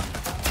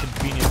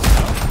 Convenient to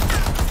know.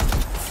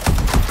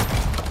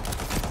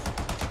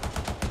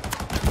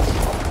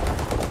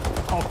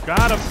 Oh,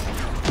 got him.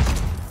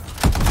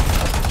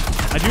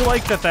 I do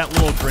like that that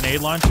little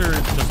grenade launcher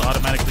just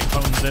automatically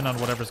hones in on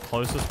whatever's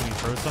closest when you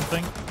throw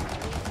something.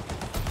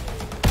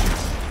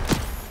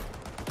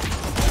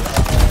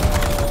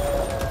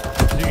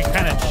 You can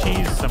kind of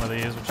cheese some of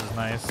these, which is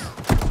nice.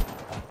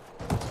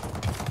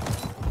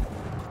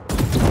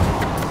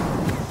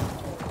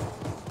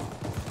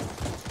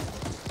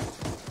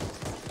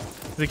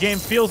 The game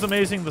feels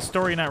amazing, the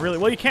story not really.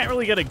 Well, you can't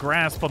really get a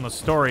grasp on the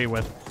story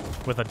with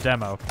a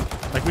demo.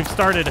 Like, we've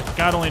started,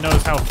 God only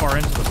knows how far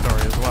into the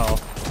story as well.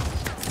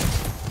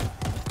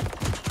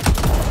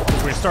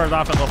 We started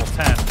off at level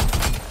 10.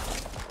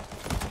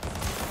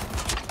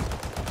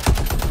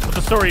 But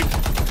the story,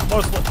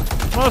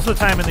 most of the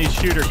time in these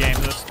shooter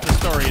games, the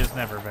story is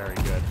never very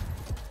good.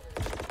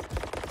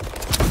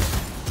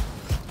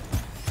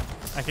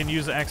 I can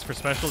use the X for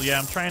special. Yeah,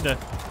 I'm trying to...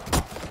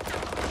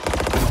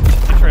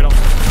 Make sure I don't...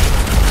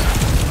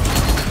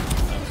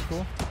 That was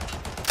cool.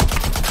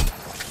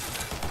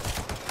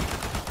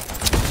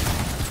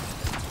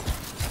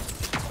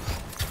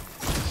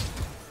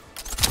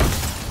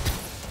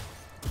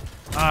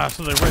 Ah,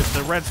 so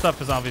the red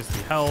stuff is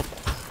obviously health.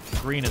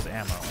 Green is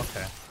ammo.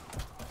 Okay.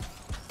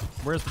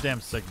 Where's the damn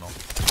signal? It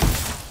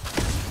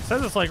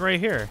says it's like right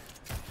here.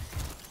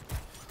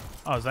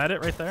 Oh, is that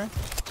it right there?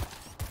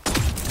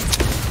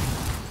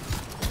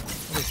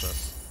 What is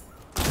this?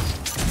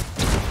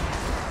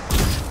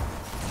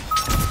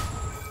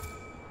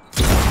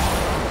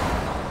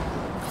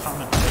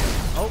 Comment.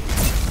 Oh.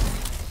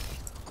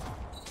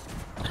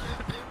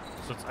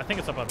 So I think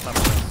it's up on top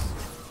of this.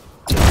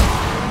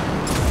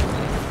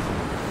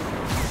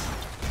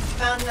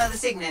 Found another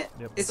signet.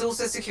 Yep. It's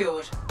also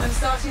secured. I'm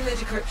starting the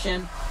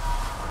decryption.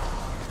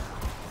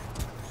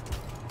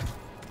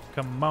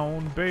 Come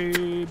on,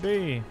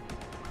 baby.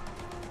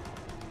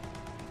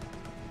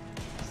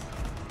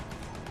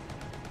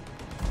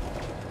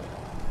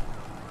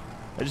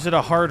 I just did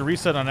a hard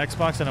reset on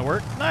Xbox and it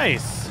worked.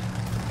 Nice.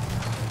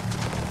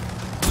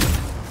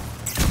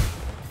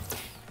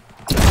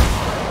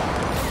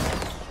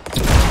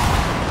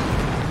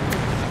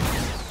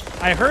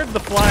 I heard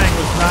the flying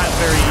was not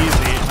very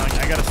easy.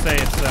 I gotta say,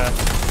 it's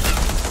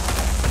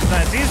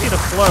easy to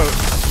float.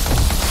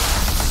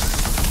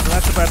 So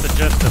that's about the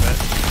gist of it.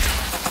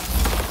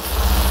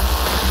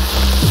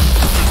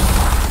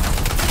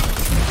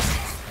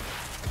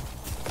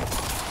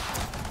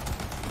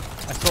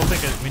 I still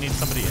think we need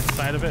somebody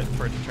inside of it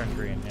for it to turn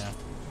green, yeah.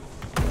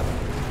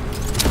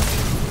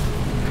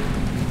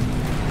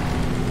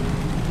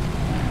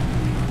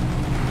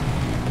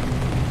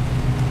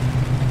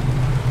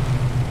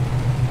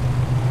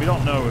 We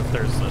don't know if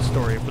there's a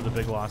story for the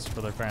Big Lost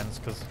for their fans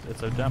because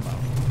it's a demo.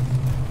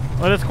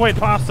 But it's quite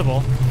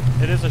possible.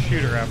 It is a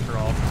shooter after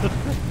all.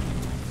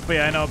 But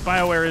yeah, I know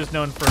BioWare is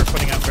known for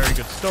putting out very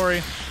good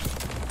story.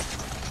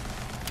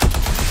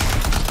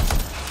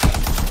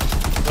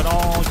 But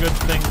all good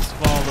things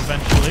fall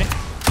eventually.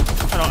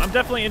 I don't know, I'm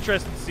definitely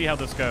interested to see how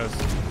this goes.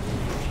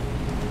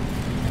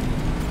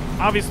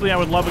 Obviously, I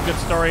would love a good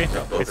story.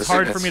 It's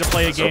hard for me to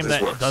play a game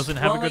that doesn't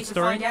have a good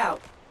story.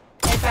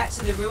 Head back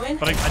to the ruin.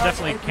 But I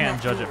definitely can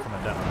judge it from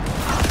a demo.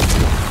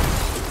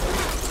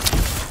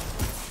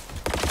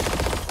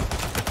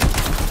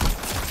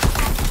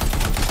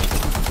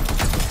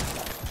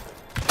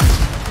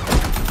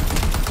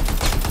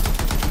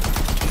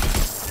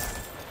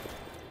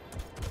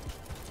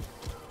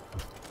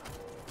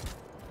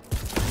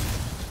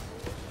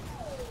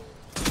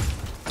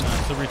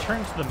 So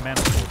return to the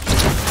manifold.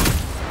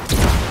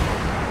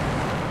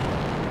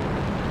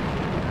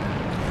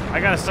 I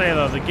gotta say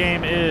though, the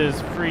game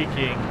is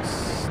freaking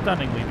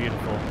stunningly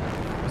beautiful.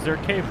 Is there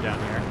a cave down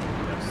here?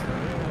 Yes, there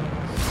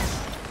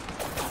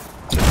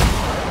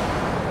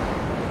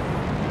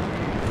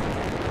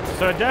is.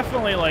 So it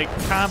definitely, like,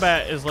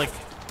 combat is like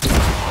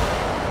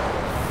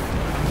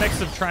a mix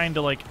of trying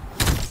to, like,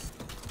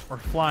 or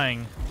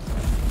flying.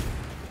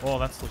 Oh,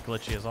 that's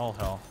glitchy as all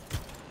hell.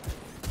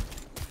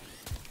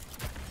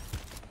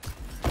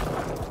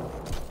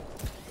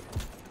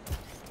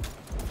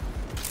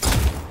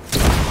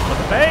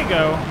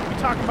 Lumbago? We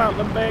talking about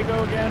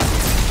lumbago again?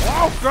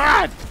 Oh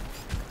God!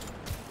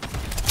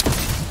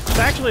 It's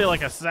actually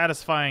like a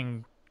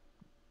satisfying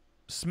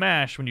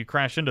smash when you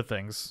crash into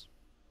things.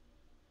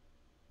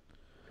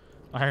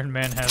 Iron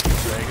Man has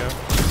lumbago.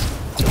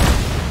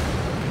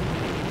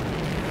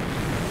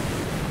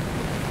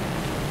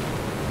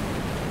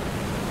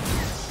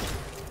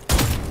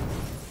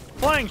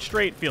 Flying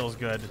straight feels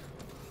good.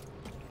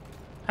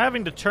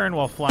 Having to turn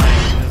while flying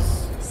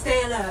is...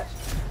 Stay alert.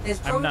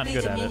 There's I'm not probably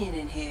good at it. Dominion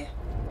in here.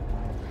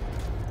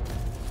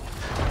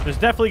 There's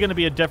definitely going to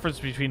be a difference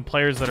between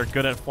players that are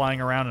good at flying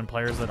around and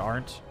players that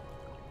aren't.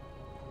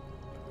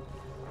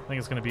 I think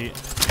it's going to be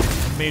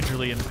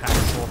majorly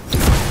impactful.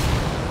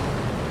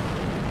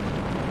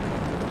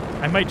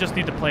 I might just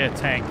need to play a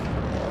tank.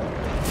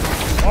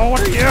 Oh, what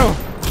are you?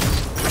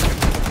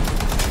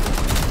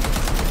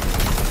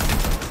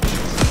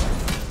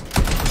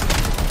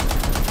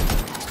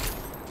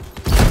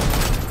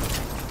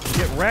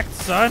 Get wrecked,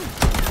 son.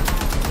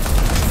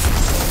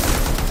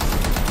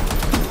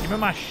 Give me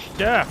my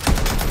stuff.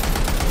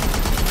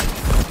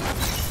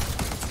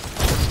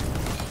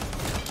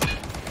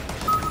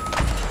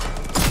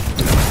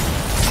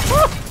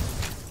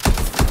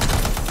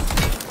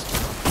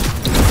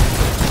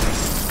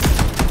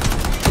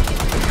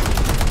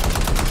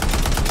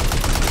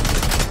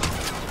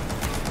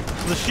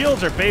 The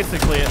shields are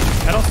basically,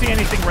 I don't see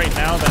anything right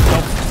now that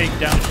helps take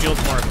down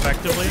shields more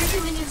effectively. The 2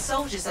 Dominion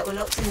soldiers that were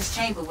locked in this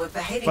chamber were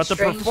behaving But the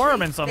strangely.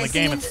 performance on They the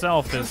game seemed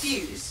itself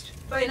confused.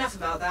 But enough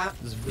about that.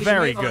 is We should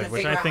very move on good, and which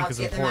figure I out think how is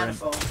to get the important.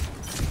 manifold.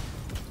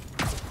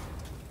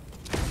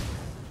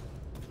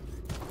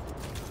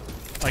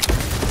 Like,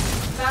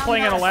 Found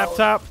playing on a manifold,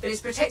 laptop. but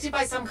it's protected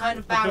by some kind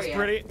of Look this barrier.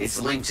 pretty. It's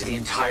linked to the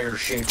entire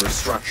Shaper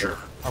structure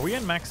Are we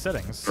in max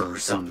settings? for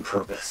some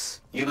purpose.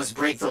 You must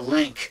break the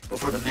link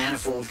before the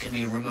manifold can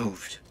be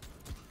removed.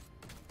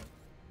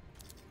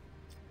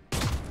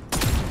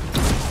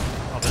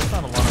 Oh, there's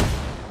not a lot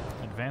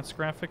of advanced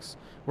graphics.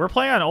 We're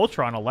playing on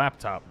Ultra on a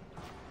laptop.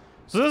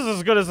 So this is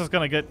as good as it's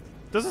gonna get.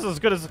 This is as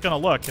good as it's gonna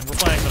look, and we're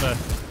playing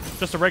with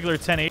just a regular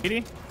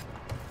 1080.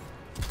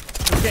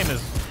 This game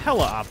is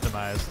hella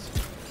optimized.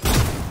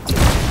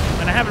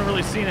 And I haven't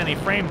really seen any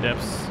frame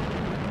dips.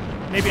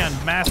 Maybe on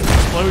massive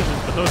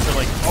explosions, but those are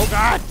like, oh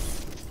god!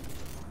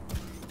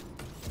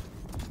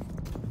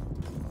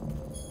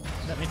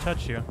 Let me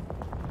touch you.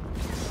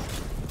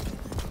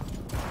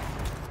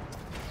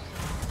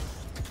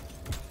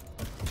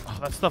 Oh,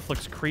 that stuff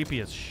looks creepy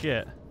as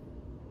shit.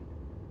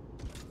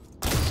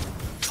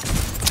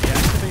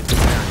 Deactivate the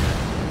barrier.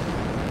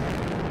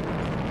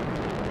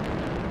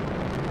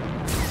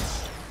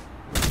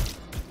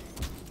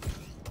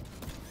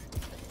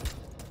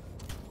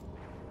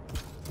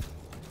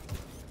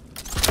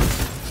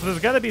 So there's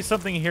got to be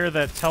something here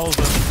that tells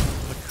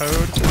us the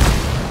code.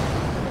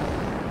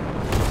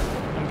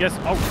 I'm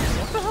guessing. Oh,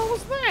 what the hell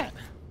was that?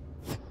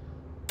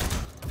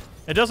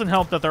 It doesn't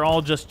help that they're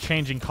all just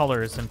changing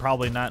colors and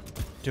probably not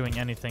doing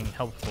anything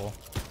helpful.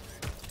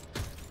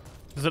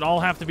 Does it all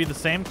have to be the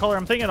same color?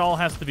 I'm thinking it all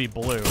has to be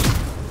blue.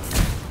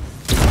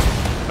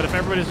 But if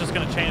everybody's just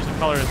going to change the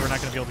colors, we're not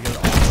going to be able to get it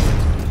all.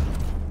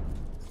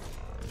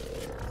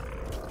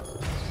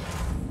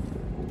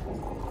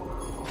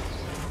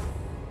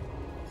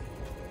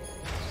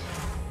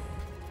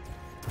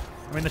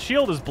 I mean, the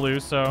shield is blue,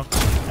 so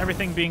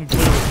everything being blue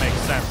would make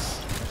sense.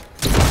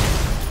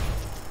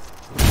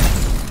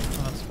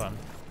 Oh, that's fun.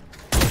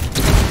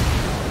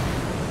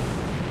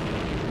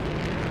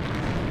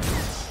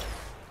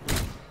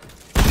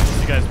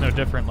 You guys know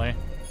differently.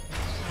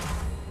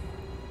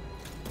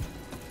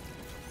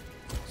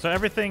 So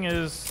everything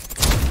is...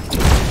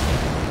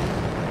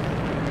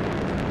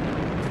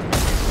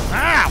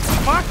 Ah!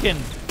 Fucking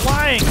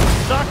flying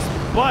sucks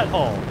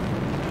butthole!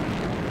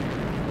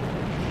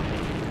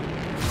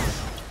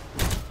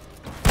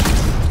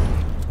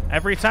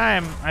 Every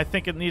time, I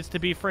think it needs to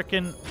be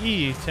frickin'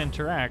 E to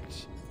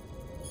interact.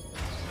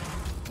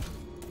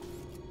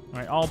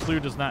 Alright, all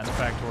blue does not in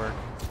fact work.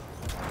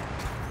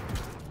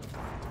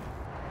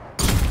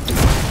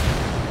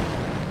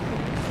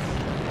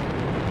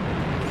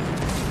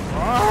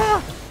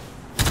 Ah!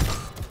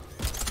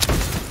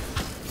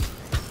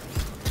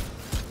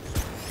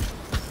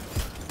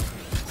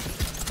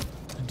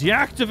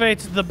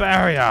 Deactivate the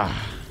barrier.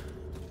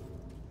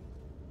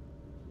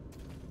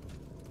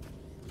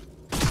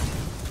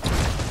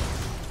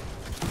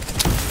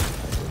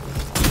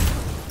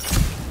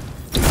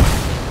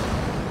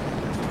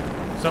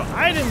 So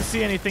I didn't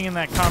see anything in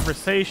that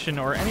conversation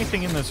or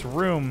anything in this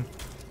room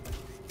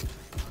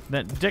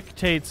that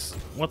dictates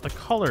what the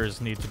colors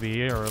need to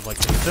be, or like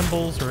the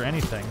symbols or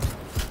anything.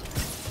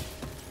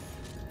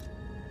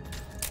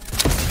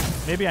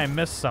 Maybe I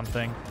missed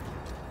something.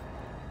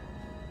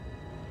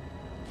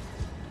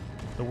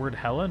 The word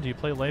hella? Do you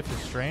play Life is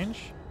Strange?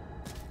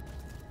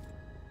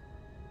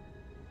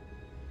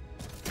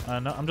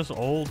 No, I'm just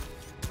old.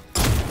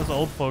 As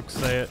old folks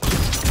say it.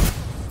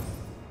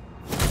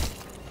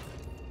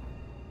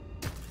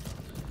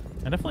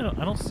 I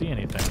definitely don't see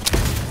anything.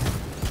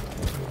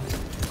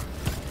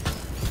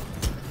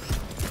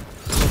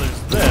 So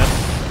there's this.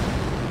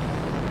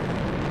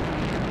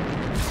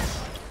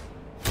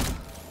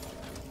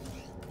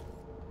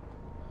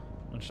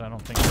 Which I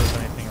don't think there's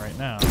anything right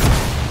now.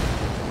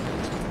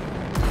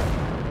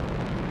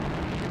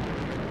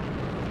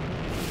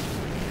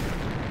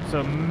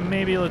 So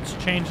maybe let's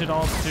change it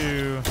all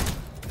to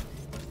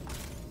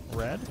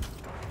red.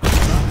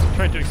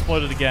 Try to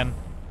explode it again.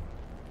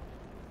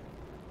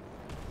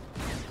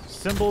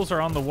 symbols are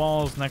on the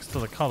walls next to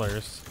the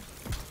colors.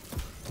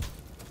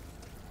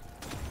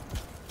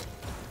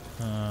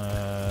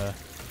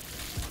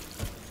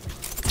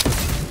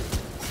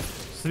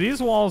 So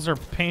these walls are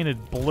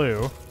painted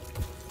blue.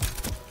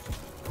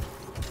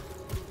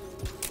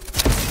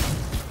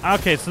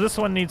 Okay, so this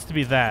one needs to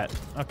be that.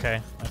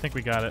 Okay, I think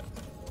we got it.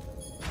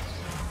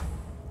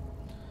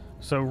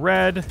 So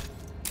red.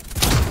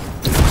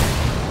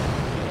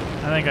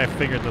 I think I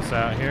figured this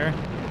out here.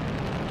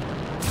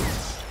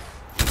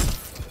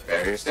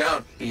 Barriers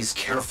down. Be as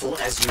careful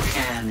as you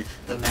can.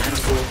 The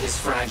manifold is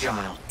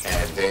fragile.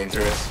 And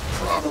dangerous.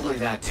 Probably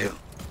that too.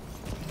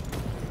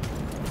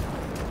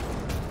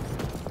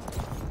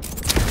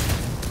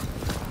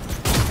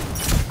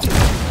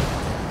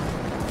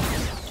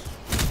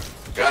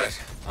 Got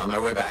it. On my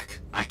way back.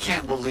 I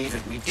can't believe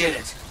it. We did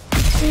it.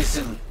 See you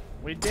soon.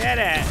 We did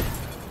it!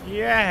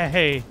 Yay!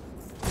 Hey!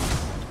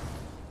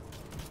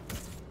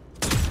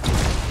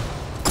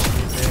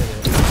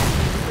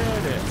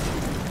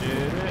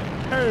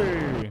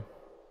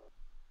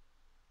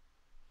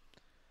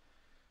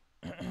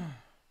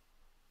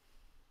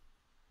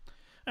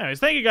 Anyways,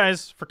 thank you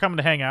guys for coming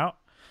to hang out.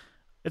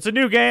 It's a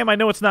new game. I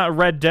know it's not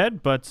Red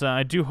Dead, but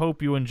I do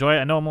hope you enjoy it.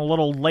 I know I'm a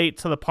little late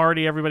to the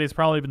party. Everybody's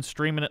probably been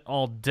streaming it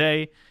all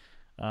day.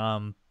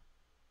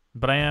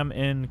 But I am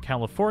in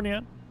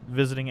California,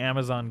 visiting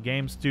Amazon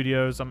Game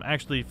Studios. I'm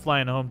actually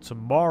flying home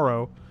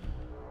tomorrow.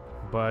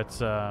 But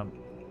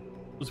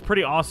it was a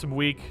pretty awesome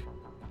week.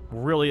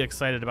 Really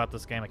excited about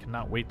this game. I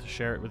cannot wait to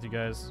share it with you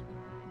guys.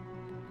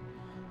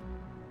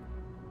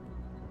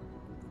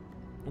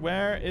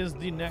 Where is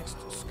the next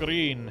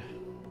screen?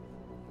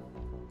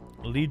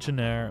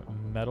 Legionnaire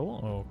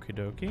medal. Okie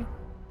dokie.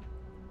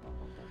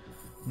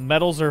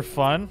 Medals are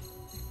fun.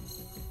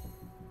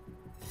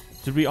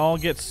 Did we all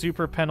get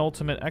super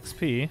penultimate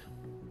XP?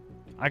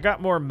 I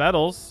got more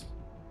medals.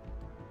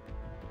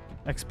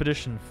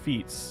 Expedition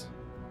feats.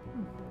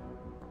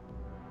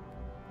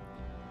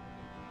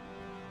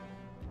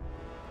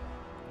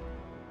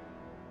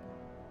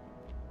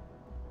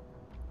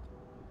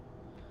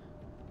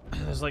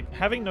 There's like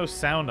having no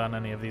sound on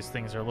any of these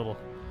things are a little.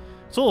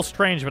 It's a little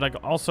strange, but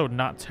also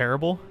not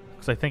terrible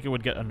because I think it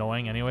would get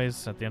annoying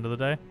anyways at the end of the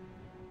day.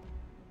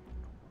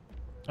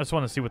 I just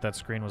want to see what that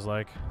screen was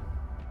like.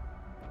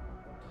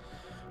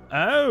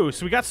 Oh,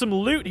 so we got some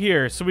loot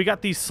here. So we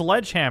got the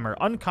sledgehammer,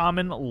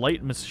 uncommon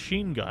light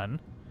machine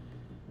gun,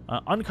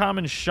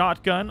 uncommon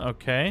shotgun,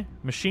 okay,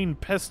 machine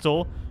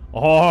pistol,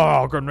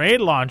 oh,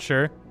 grenade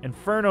launcher,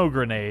 inferno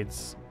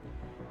grenades.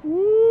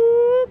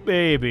 Woo,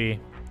 baby.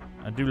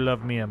 I do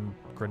love me a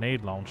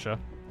grenade launcher.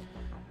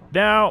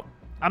 Now,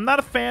 I'm not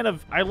a fan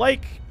of, I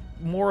like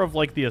more of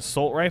like the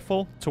assault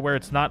rifle to where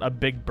it's not a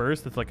big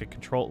burst. It's like a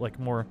control, like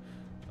more,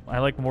 I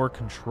like more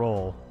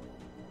control.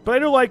 But I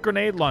do like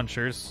grenade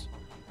launchers.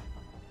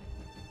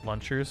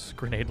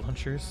 Grenade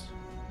launchers.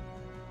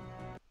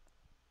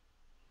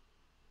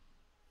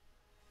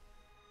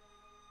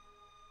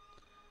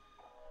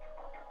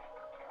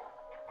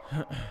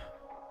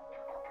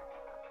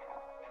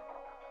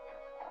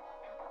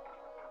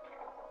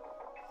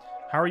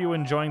 How are you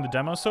enjoying the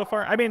demo so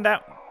far? I mean,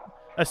 that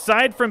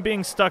aside from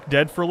being stuck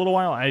dead for a little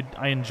while,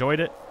 I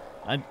enjoyed it.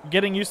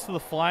 Getting used to the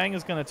flying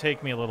is going to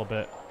take me a little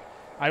bit.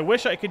 I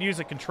wish I could use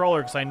a controller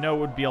because I know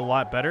it would be a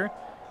lot better.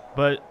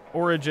 But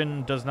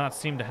Origin does not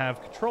seem to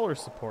have controller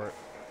support,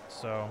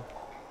 so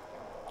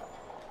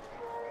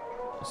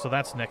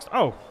that's next.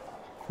 Oh,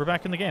 we're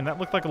back in the game. That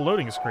looked like a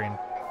loading screen.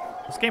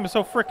 This game is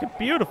so freaking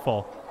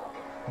beautiful.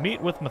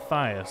 Meet with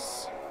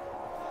Matthias.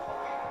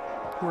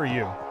 Who are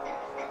you?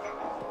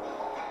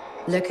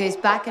 Look who's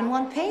back in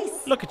one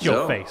piece. Look at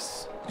your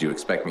face. Did you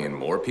expect me in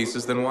more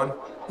pieces than one?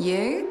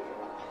 You?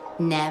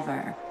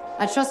 Never.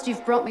 I trust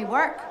you've brought me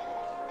work.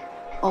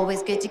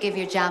 Always good to give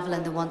your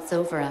javelin the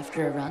once-over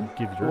after a run.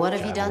 What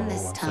have you done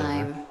this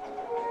time?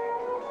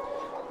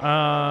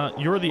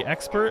 You're the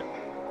expert?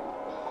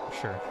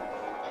 Sure.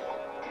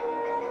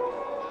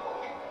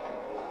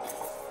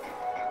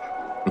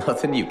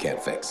 Nothing you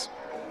can't fix.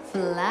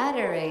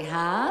 Flattery,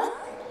 huh?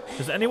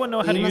 Does anyone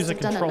know how to use a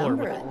controller? You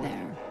must have done a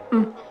number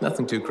out there.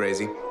 Nothing too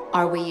crazy.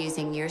 Are we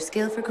using your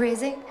skill for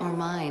crazy or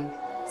mine?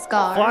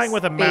 Scars, flying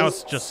with a mouse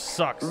beasts, just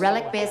sucks.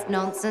 Relic-based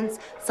nonsense.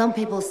 Some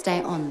people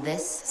stay on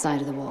this side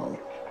of the wall.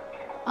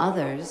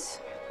 Others,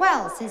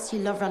 well, since you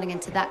love running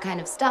into that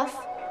kind of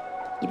stuff,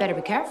 you better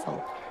be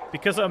careful.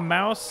 Because a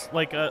mouse,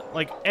 like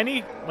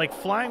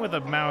flying with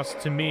a mouse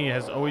to me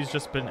has always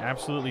just been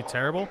absolutely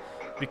terrible.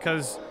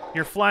 Because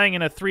you're flying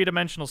in a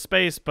three-dimensional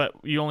space, but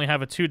you only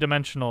have a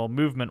two-dimensional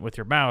movement with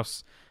your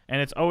mouse, and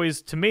it's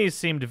always, to me,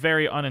 seemed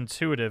very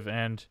unintuitive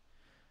and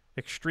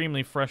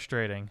extremely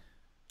frustrating.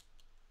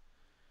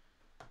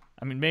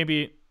 I mean,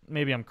 maybe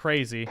I'm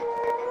crazy.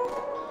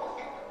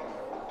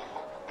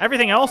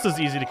 Everything else is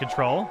easy to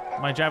control.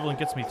 My javelin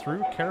gets me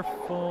through.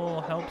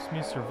 Careful helps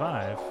me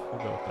survive.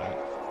 We'll go with that.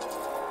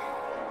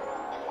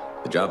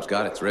 The job's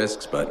got its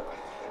risks, but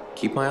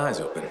keep my eyes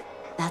open.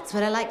 That's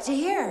what I like to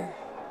hear.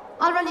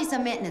 I'll run you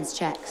some maintenance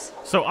checks.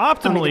 So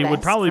optimally,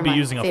 would probably be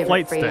using a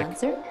flight stick.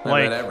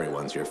 Like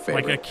everyone's your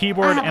favorite. Like a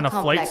keyboard and a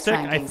flight stick,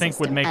 I think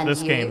would make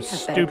this game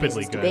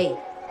stupidly good.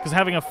 Because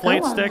having a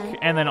flight stick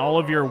and then all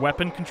of your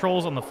weapon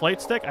controls on the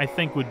flight stick, I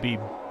think would be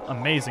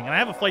amazing. And I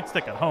have a flight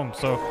stick at home,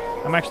 so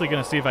I'm actually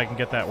going to see if I can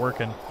get that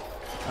working.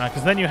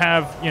 Because then you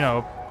have, you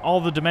know, all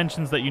the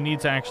dimensions that you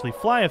need to actually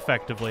fly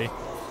effectively,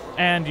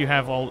 and you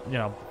have all, you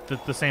know,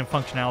 the same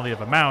functionality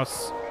of a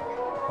mouse,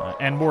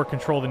 and more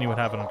control than you would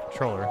have in a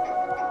controller.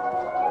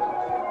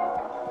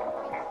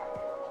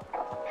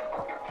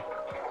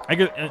 I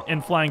get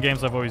in flying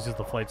games, I've always used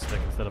the flight stick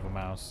instead of a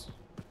mouse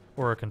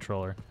or a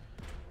controller.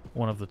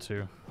 One of the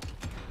two.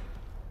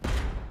 There's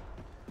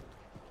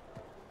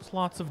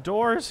lots of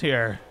doors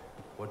here.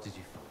 What did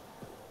you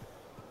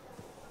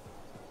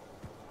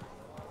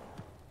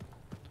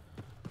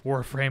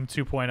find? Warframe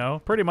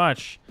 2.0, pretty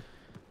much.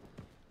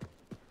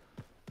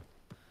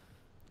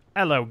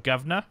 Hello,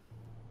 governor.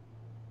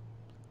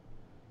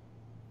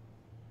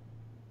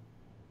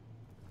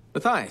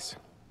 Matthias.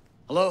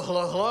 Hello,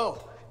 hello,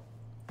 hello.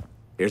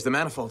 Here's the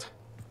manifold.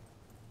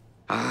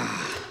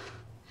 Ah,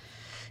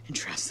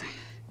 interesting.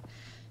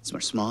 It's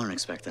much smaller than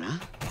expected, huh?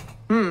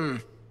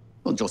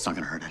 Well, Joel's not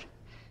gonna hurt it.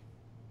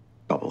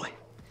 Probably.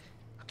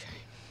 Okay.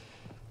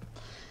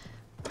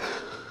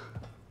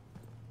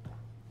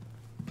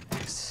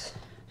 This.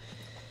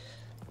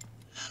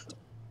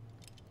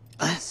 And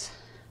this.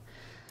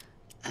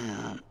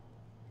 And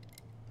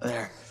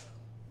there.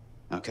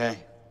 Okay.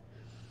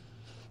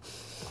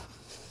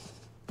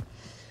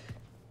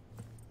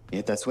 You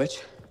hit that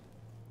switch?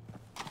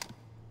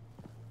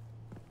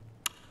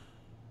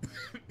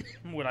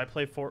 Would I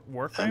play for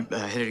Warframe?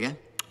 Hit it again.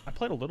 I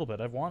played a little bit.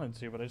 I've wanted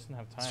to, but I just didn't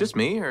have time. It's just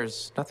me, or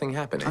is nothing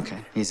happening? Okay,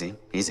 easy,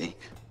 easy.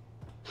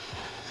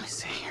 Let me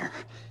see here.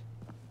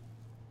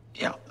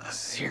 Yeah,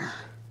 this is here.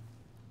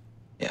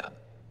 Yeah,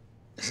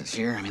 this is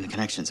here. I mean, the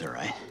connections are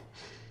right.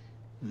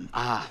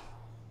 I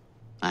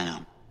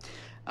know.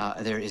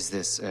 There is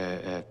this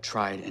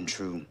tried and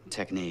true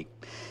technique.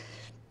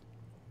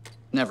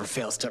 Never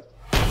fails to...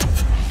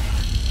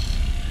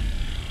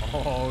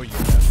 Oh,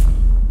 yeah.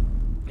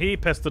 He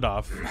pissed it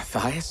off.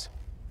 Matthias?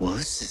 Well,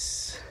 this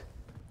is...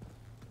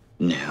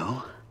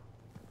 new.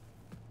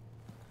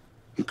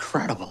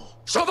 Incredible.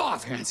 Shove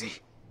off, Hansi!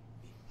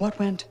 What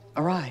went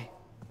awry?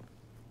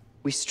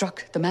 We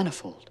struck the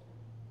manifold.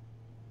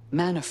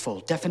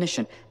 Manifold,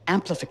 definition,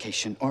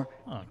 amplification, or...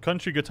 Oh,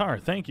 country guitar,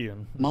 thank you.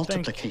 And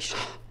multiplication.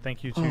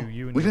 Thank you to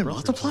you and we've your been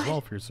brothers multiplied? as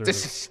well for your service.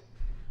 This is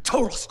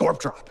total scorp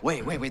drop.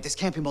 Wait, this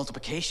can't be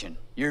multiplication.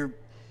 You're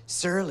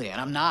surly,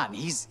 and I'm not, and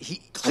he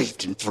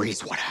cleaved in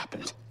threes. What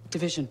happened?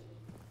 Division.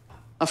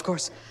 Of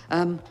course.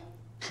 An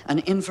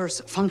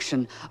inverse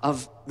function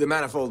of... The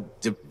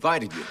manifold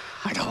divided you.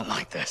 I don't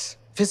like this.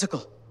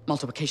 Physical.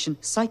 Multiplication.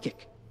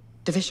 Psychic.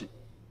 Division.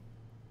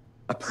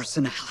 A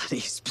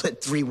personality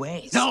split three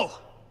ways. No!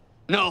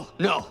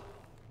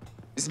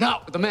 It's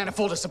not what the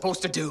manifold is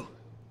supposed to do.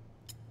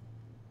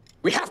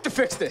 We have to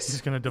fix this.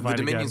 He's gonna divide the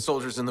Dominion again.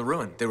 soldiers in the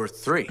ruin. There were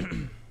 3.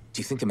 Do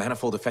you think the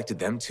manifold affected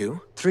them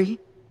too? 3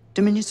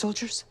 Dominion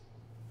soldiers?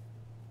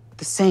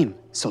 The same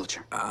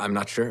soldier. I'm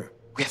not sure.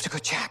 We have to go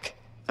check.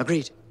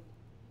 Agreed.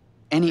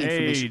 Any Hey,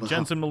 information will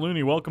Jensen help.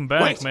 Maloney, welcome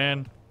back, Wait.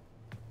 man.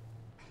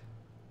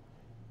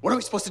 What are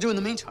we supposed to do in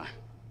the meantime?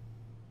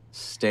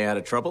 Stay out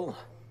of trouble?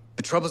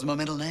 But Trouble's my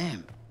middle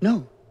name.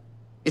 No,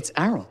 it's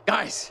Arrow.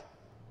 Guys,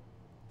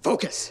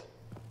 focus.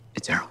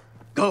 It's Arrow.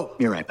 Go.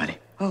 You're right, buddy.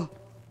 Oh.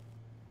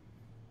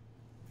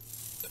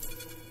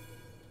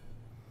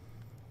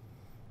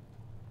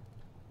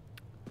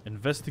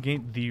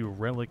 Investigate the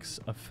relic's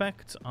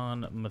effect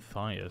on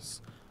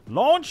Matthias.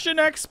 Launch an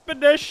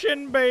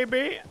expedition,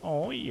 baby!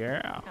 Oh,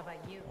 yeah. How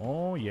about you?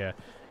 Oh, yeah.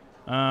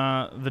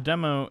 The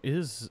demo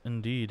is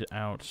indeed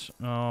out.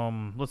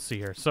 Let's see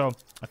here. So,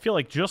 I feel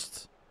like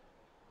just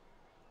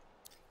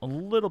a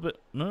little bit...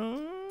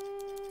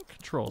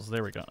 controls,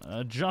 there we go.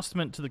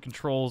 Adjustment to the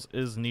controls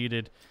is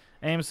needed.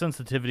 Aim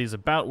sensitivity is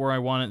about where I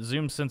want it.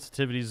 Zoom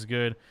sensitivity is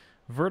good.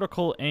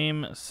 Vertical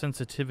aim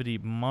sensitivity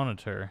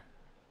modifier.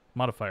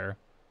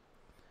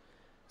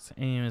 So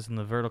aim is in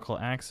the vertical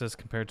axis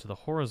compared to the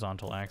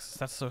horizontal axis.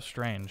 That's so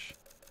strange.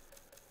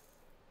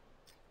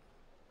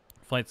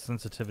 Flight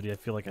sensitivity, I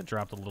feel like I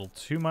dropped a little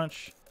too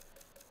much.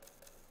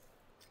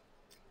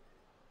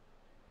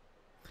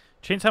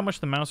 Change how much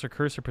the mouse or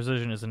cursor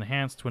precision is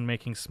enhanced when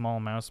making small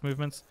mouse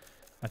movements.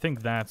 I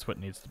think that's what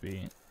needs to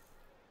be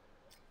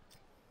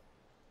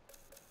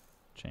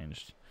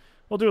changed.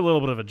 We'll do a little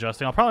bit of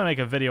adjusting. I'll probably make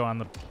a video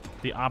on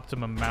the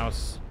optimum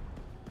mouse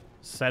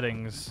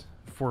settings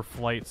for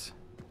flight.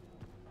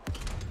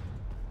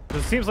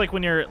 It seems like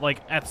when you're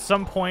like at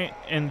some point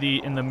in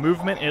the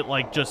movement, it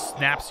like just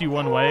snaps you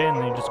one way and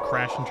then you just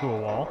crash into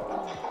a wall.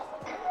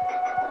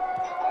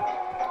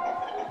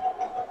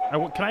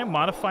 Can I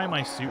modify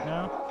my suit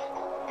now?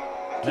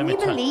 Can you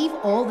believe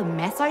all the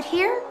mess out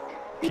here?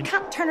 You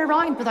can't turn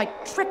around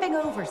without tripping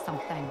over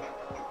something.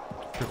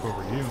 Trip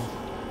over you.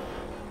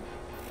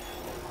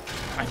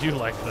 I do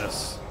like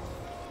this.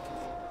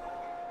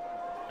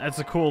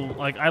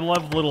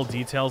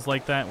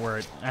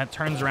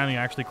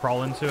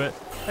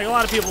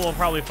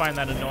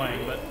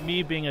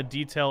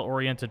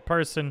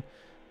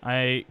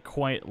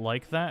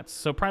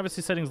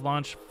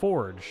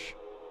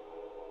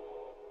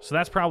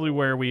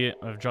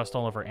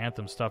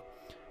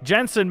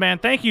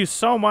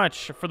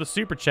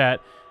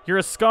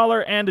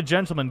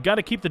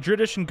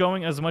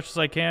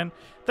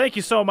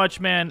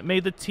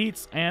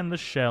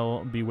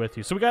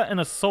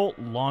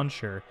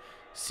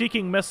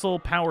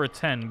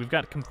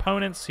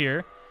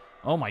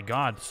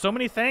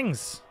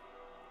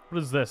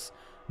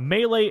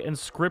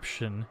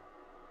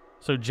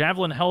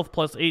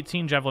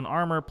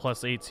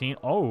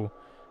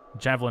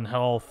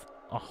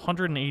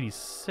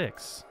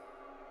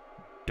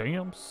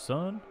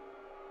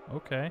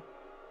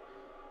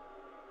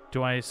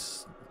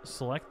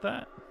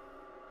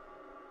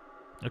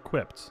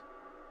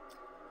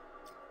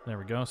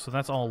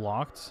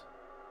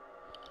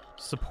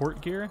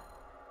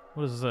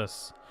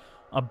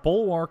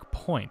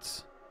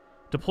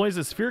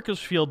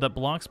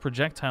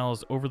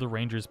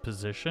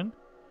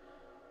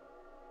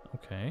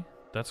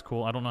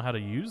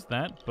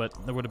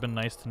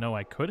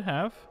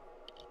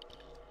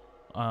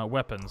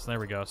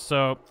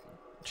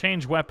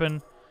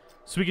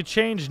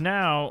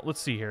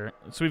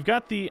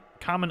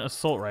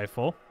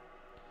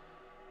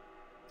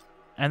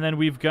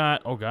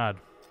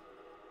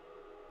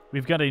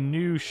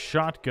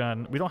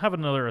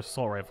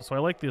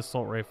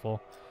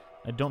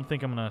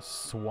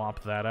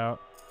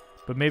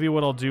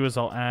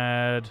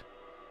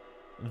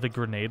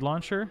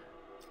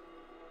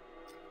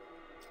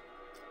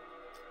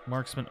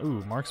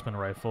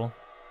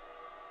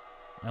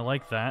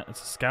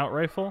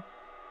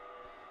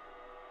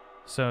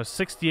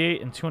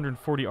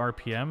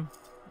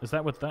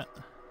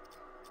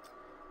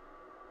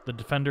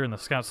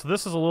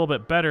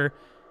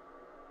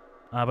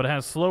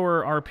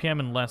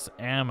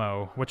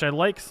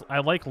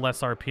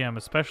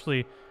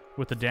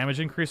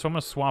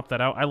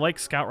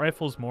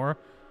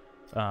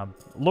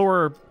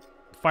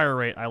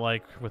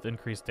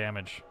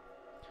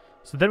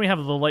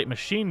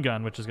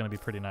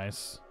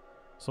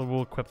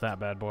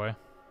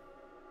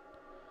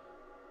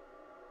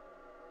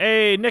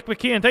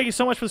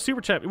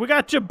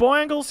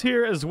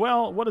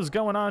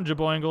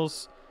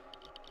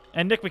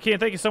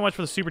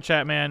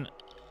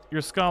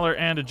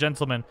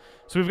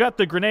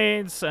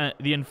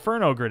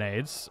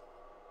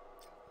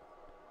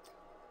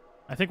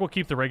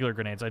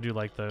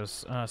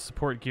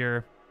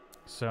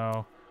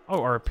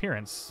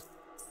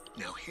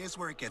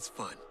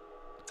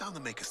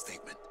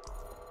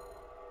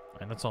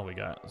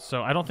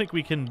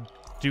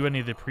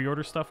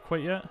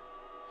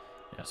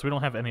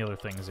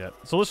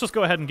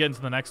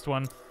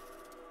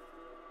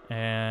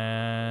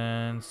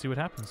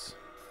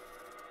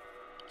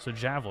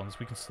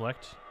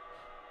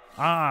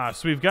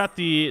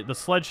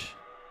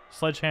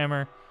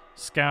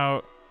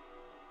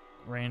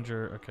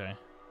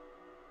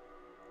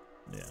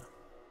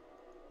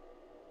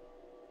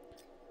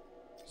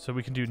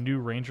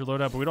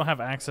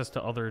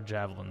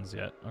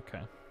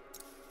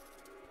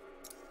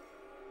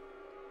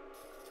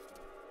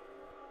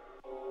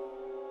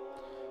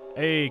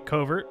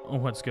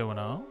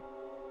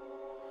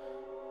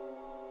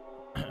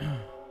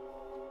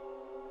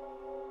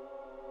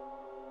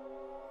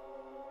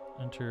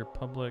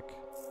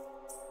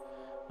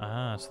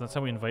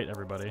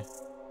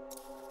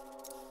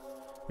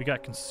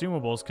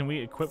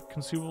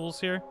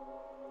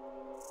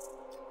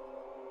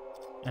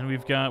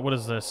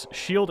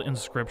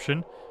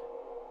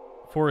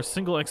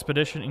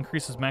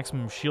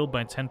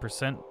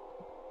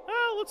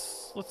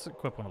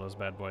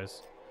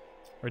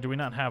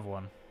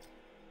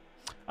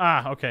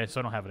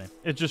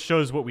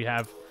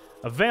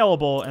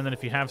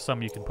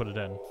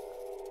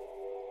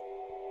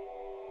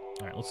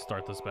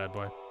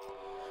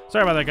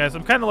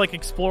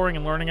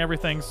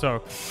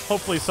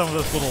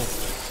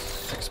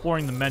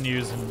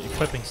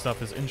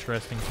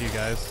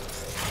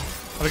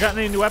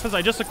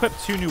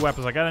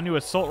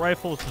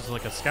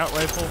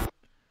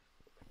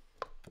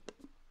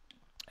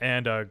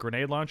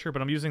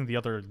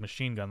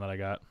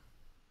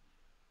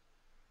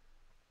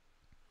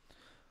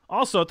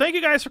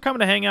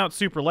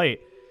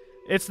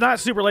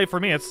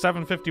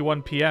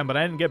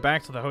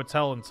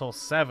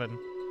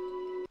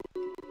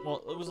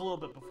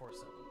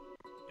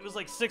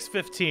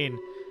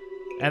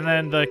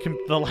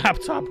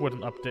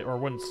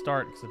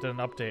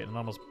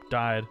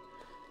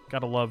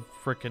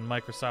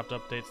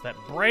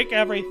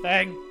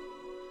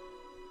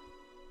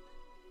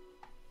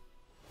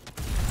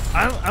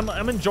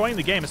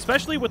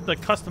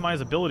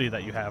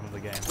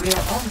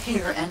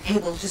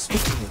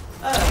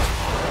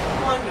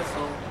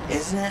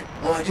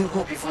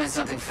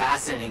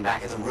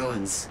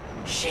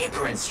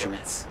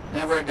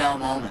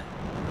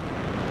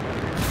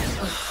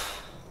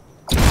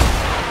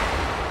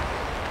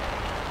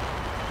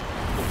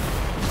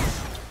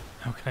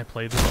 Can I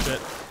play this shit?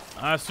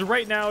 So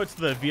right now it's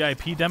the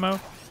VIP demo.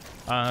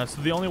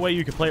 So the only way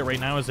you can play it right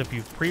now is if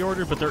you've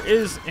pre-ordered, but there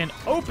is an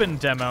open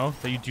demo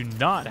that you do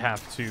not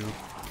have to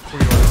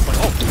pre-order. Like,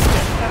 oh, shit, what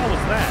the hell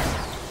was that?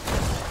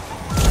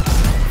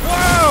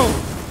 Whoa!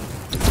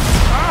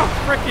 Oh,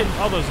 frickin'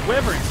 all those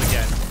wyverns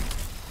again.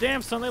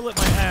 Damn, son, they lit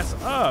my ass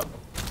up.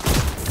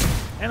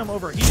 And I'm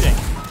overheating.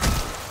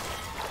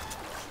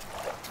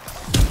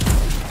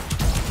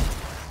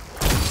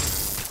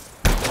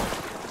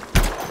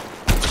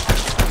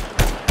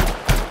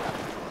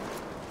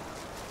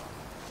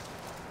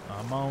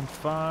 I'm on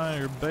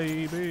fire,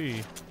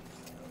 baby.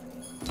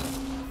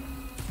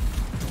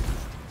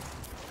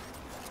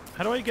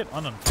 How do I get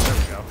on? There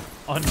we go.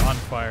 On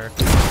fire.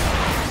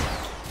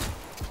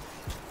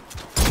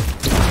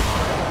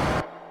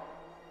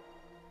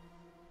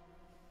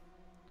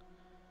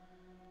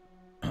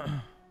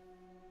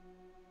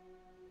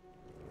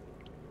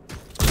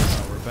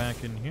 We're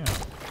back in here.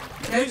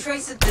 No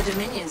trace of the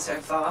Dominion so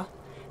far.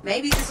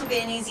 Maybe this will be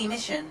an easy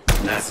mission.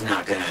 That's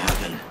not gonna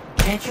happen.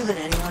 Can't you let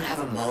anyone have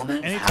a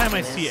moment? Anytime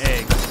I see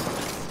eggs,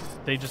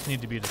 they just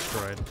need to be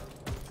destroyed.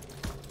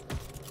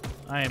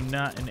 I am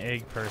not an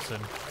egg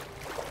person.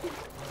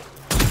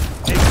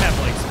 Eggs have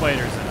like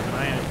spiders in them, and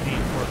I am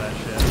meat for that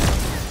shit.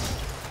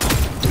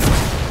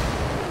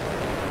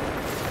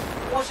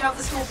 Watch out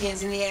for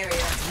scorpions in the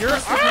area.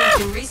 Must have met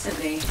them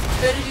recently.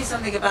 Better do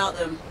something about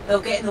them.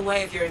 They'll get in the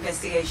way of your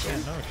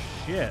investigation.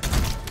 Yeah, no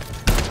shit.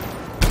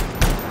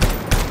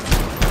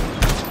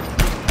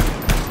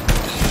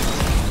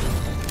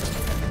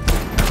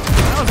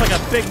 Like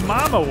a big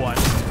mama one.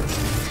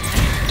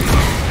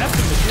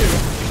 Nothing to do.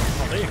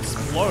 Oh, they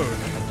explode.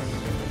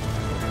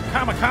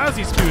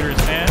 Kamikaze scooters,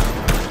 man.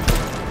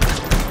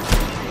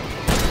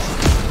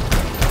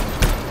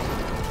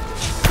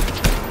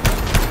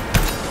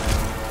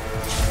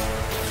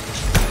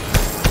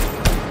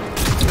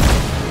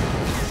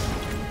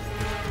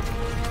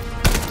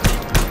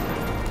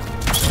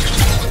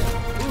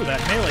 Ooh,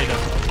 that melee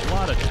does a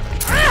lot of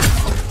damage. Ah!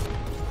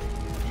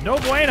 No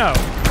bueno.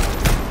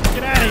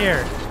 Get out of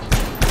here.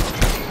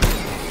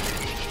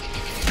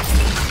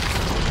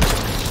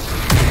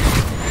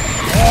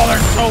 Oh,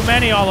 there's so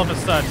many all of a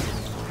sudden.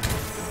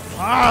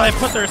 Ah, they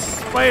put their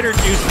spider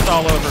juices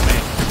all over me.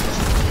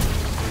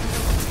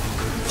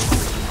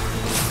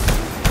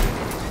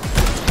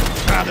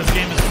 God, this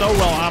game is so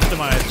well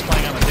optimized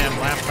playing on a damn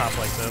laptop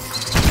like this.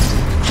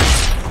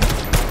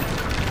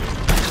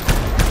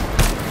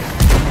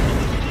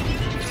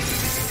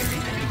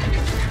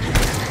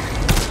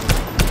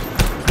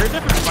 Is there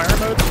different fire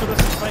modes for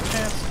this by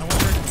chance? I wonder.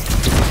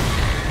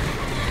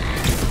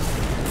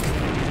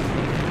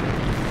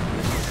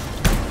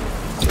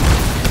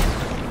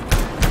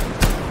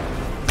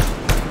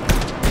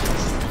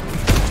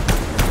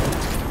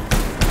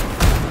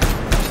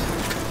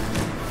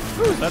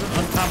 Is that an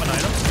uncommon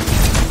item?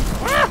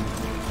 Ah!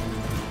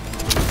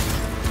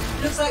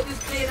 Looks like we've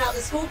cleared out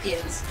the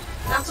scorpions.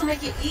 That'll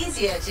make it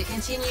easier to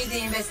continue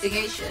the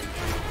investigation.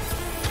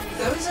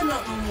 Those are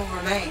not normal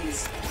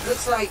remains.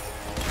 Looks like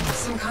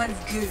some kind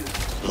of goo.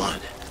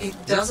 Blood. It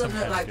doesn't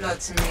look like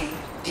blood to me.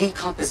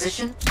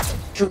 Decomposition?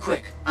 Too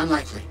quick.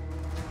 Unlikely.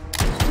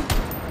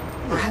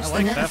 Perhaps I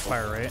like that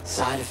fire rate.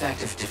 Side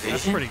effect of division?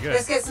 That's pretty good.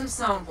 Let's get some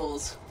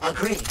samples.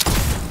 Agreed.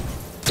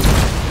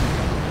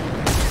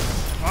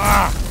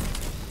 Ah!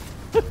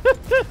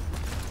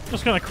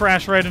 Just gonna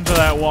crash right into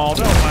that wall.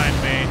 Don't mind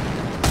me.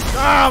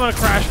 Ah, I'm gonna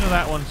crash into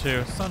that one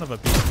too. Son of a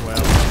beast whale.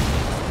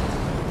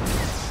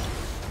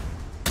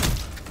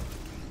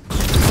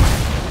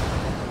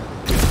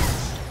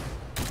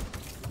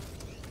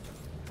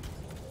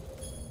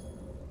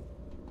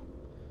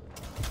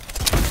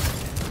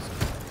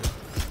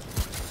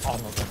 All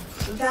of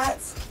them.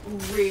 That's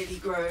really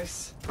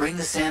gross. Bring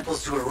the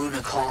samples to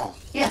Aruna Call.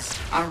 Yes,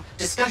 our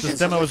discussions. This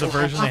demo was a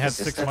version they had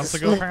 6 months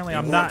ago. Apparently,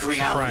 I'm not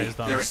surprised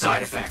on There are it.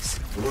 side effects.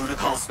 Aruna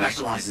Call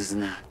specializes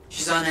in that.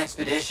 She's on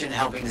expedition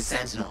helping the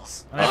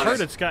Sentinels. And I've heard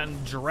it's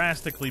gotten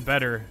drastically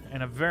better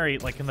in a very,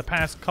 like in the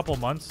past couple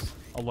months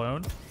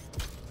alone.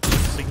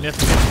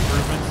 Significant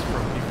improvements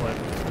from people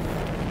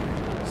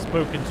I've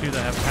spoken to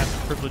that have had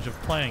the privilege of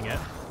playing it.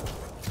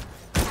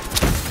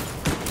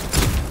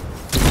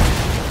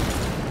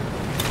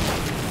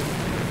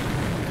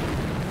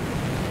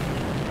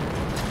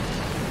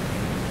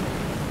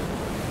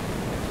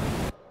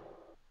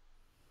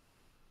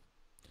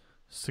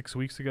 Six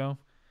weeks ago.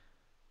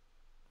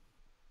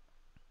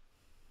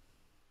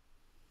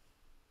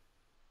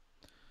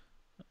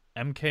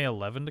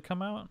 MK11 to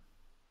come out?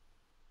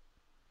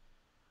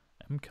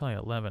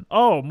 MK11.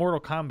 Oh, Mortal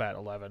Kombat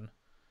 11.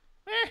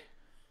 Meh.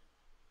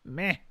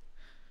 Meh.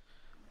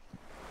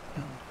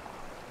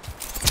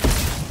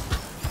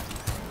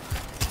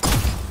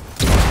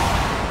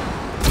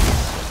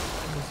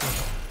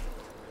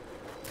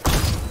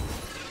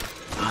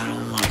 I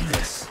don't like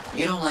this.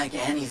 You don't like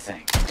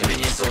anything.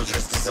 Dominion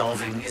soldiers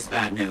dissolving is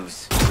bad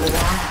news.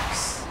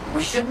 Relax.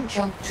 We shouldn't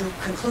jump to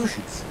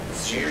conclusions.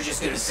 So you're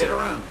just gonna sit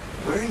around.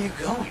 Where are you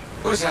going?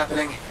 What is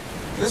happening?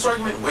 Can this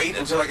argument wait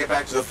until I get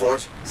back to the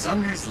fort?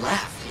 Sumner's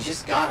left. He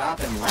just got up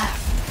and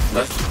left.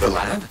 Left the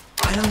lab?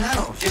 I don't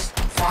know. Just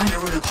find a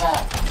route to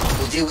call.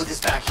 We'll deal with this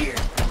back here.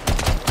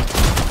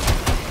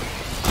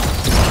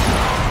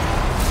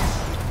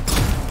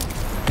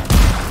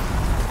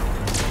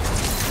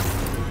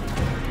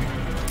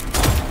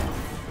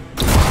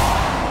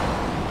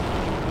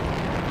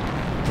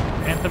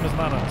 Anthem is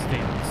not on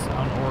Steam. It's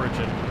on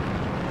Origin.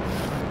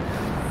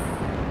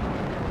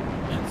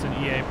 It's an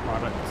EA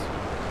product.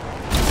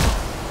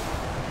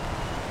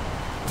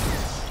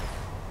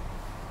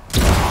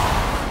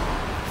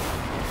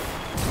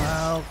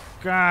 Oh,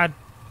 God.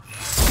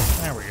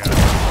 There we go.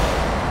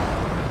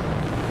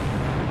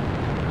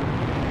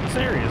 This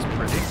area is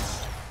pretty.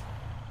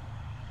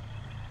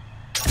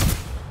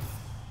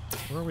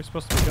 Where are we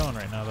supposed to be going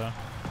right now, though?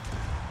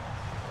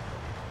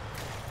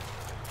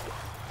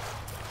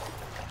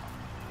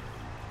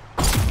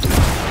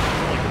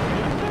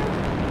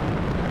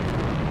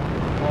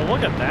 Well,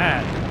 look at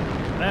that.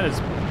 That is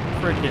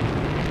freaking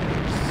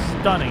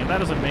stunning. If that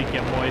doesn't make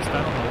it moist,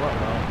 I don't know what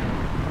will.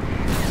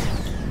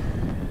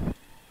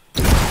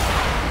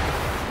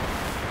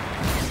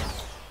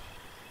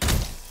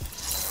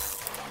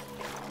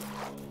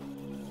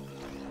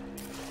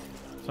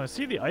 So I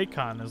see the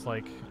icon is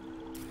like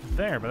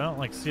there, but I don't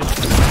like see it on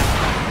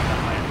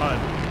my HUD.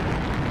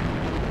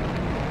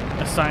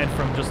 Aside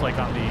from just like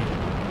on the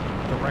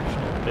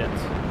directional bit.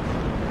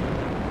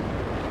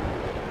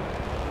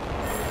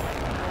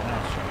 Now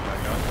it's showing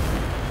back up.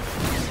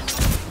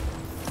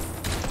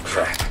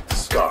 Crack.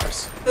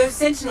 Scars. Those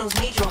sentinels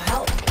need your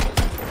help.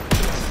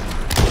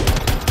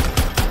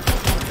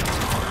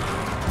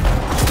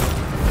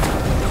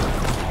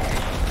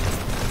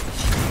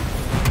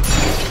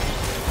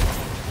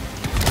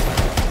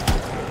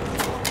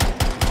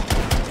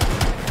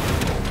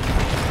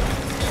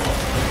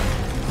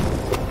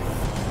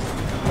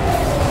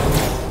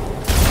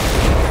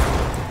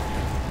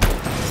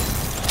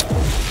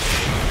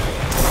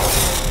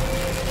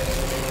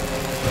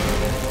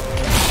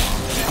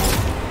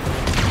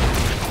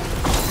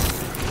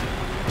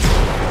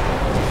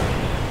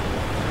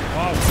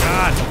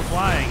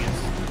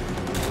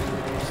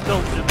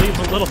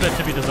 A little bit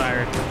to be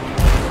desired.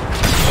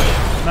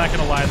 I'm not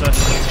gonna lie, though. It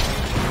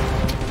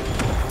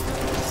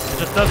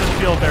just doesn't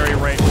feel very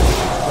right with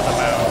the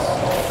mouse.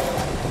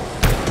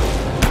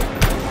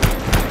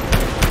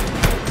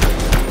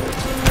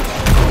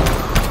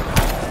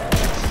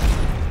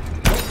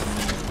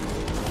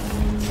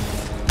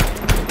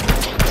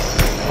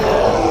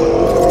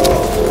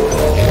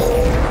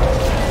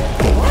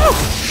 Whoa!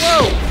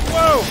 Whoa!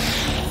 Whoa!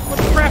 What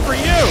the crap are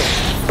you?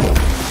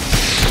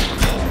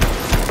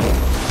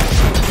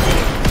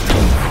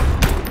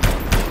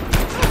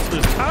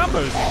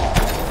 Combos.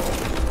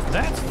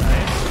 That's nice.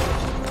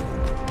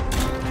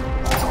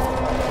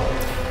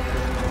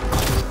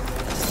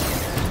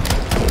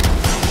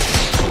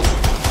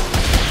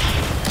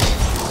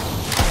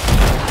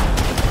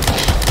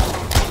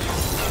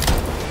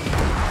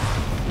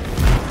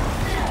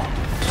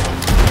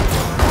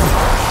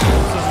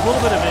 There's a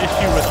little bit of an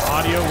issue with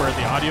audio where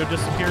the audio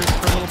disappears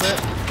for a little bit.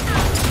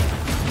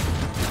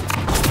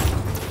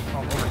 Oh,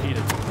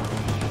 overheated.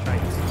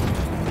 Nice.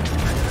 I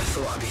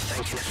thought I'd be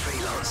thanking a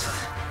freelancer.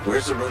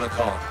 Where's the runa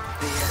call?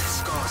 The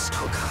Scars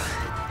took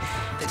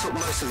her. They took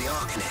most of the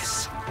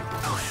Arcanists.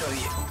 I'll show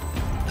you.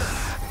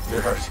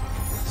 You're hurt.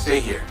 Stay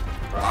here,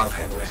 or I'll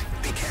handle it.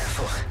 Be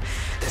careful.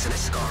 There's an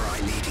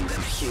Ascarai leading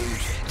them.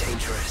 Huge,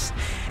 dangerous.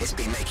 It's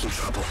been making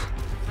trouble.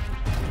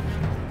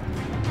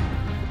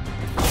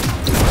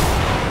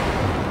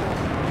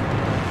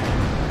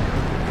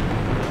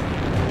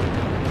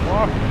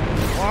 Oh,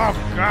 oh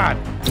God.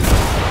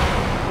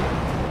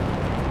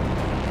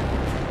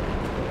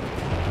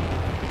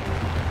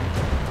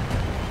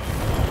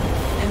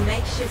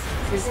 Makeshift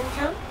prison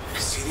camp? I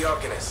see the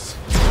Arcanists.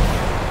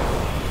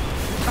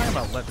 I'm talking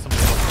about let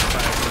somebody else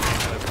decide the game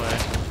that I play.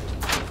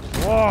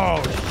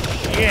 Whoa,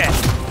 shit!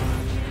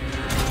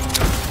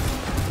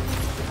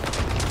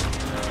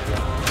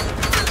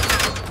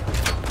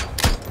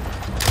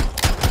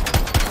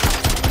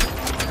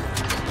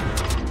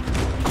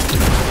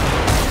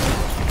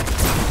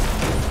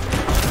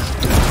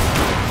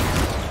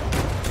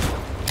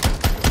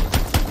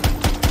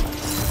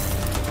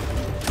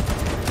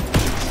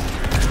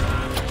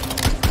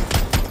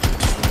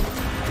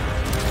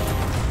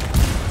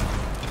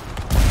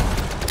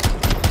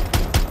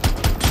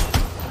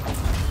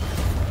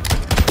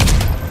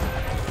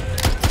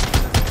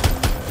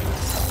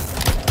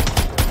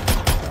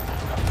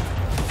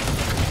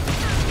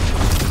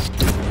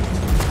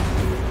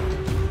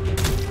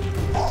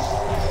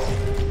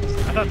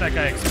 I thought that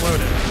guy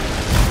exploded.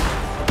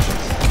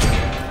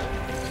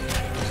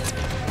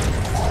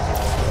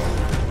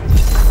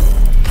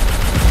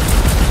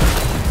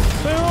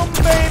 Boom,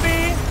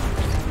 baby!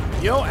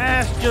 Your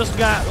ass just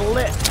got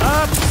lit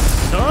up,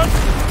 son!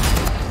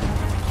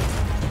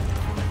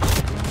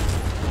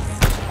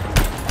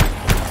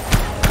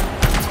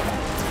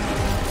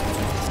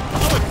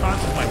 Oh, it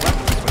causes my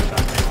weapon to switch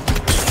on me.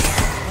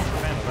 I'm a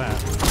fan of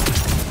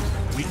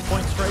that. Weak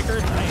point striker?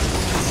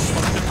 Nice.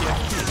 150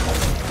 XP.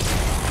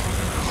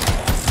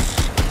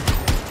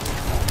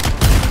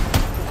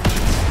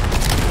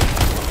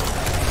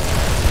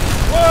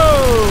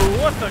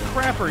 the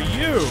crap are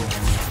you?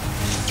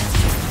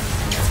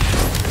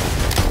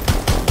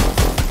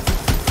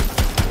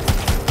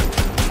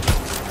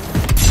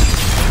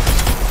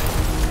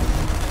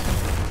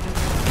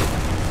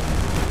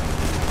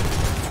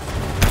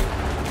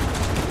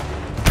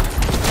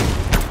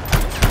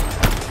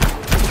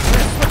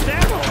 Switch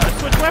ammo. I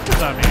switched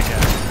weapons on me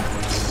again.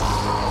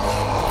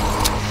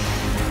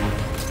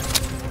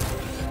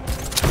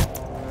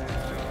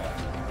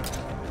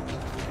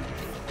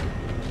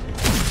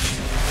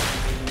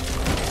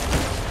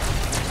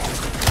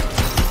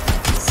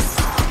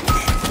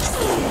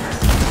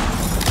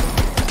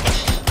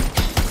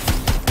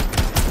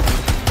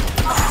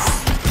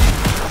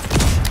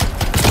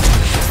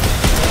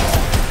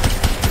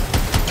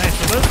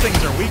 Those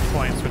things are weak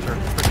points, which are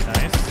pretty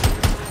nice.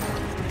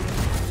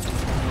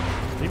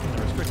 Leaving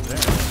the restricted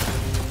area.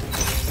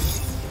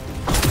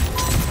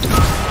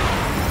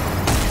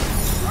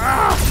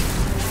 Ah!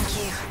 Thank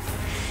you.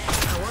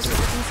 I wasn't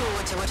looking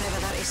forward to whatever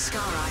that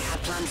Iskari had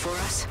planned for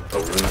us. A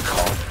Luna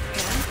call.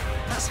 Yeah,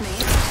 that's me.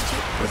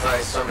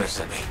 Matthias Sumner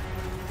sent me.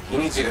 He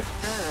needs you to...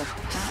 Oh,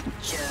 that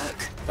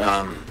jerk.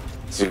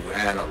 to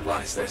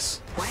analyze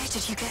this. Where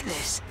did you get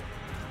this?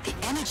 The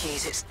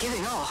energies it's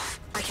giving off.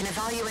 I can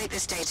evaluate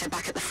this data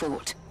back at the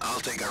fort. I'll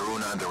take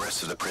Aruna and the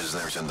rest of the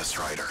prisoners in the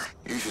Strider.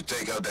 You should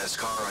take out that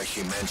Skara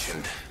she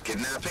mentioned.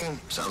 Kidnapping?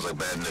 Sounds like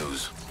bad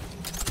news.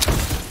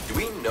 Do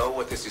we know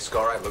what this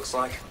Iskari looks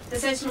like? The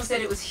Sentinel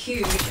said it was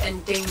huge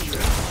and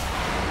dangerous.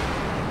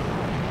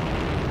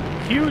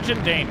 Huge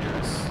and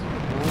dangerous.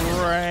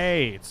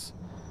 Great.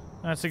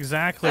 That's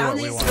exactly Found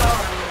what we the want.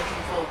 Iskari we're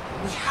looking for.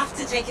 We have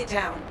to take it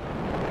down.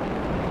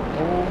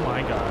 Oh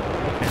my god.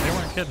 Okay, they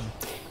weren't kidding.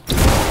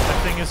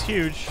 That thing is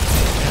huge,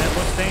 and it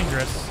looks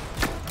dangerous.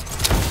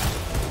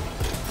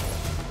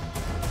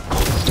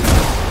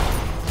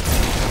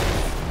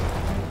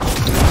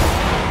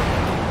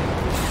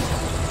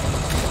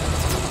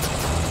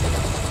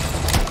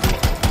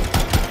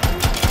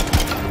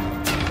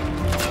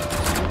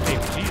 Hey,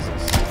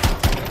 Jesus.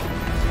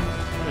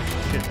 There's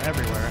shit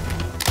everywhere.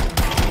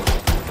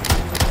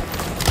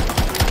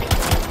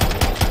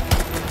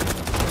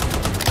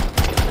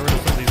 Get rid of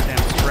some of these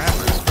damn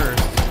scrappers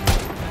first.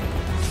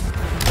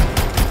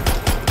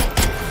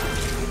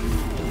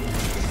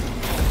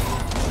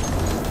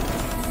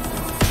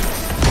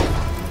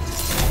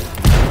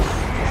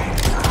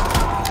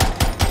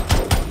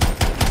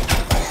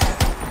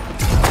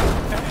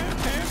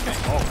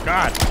 Oh,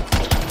 God.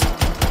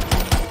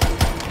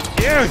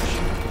 Huge!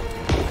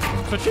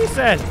 That's what she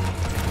said.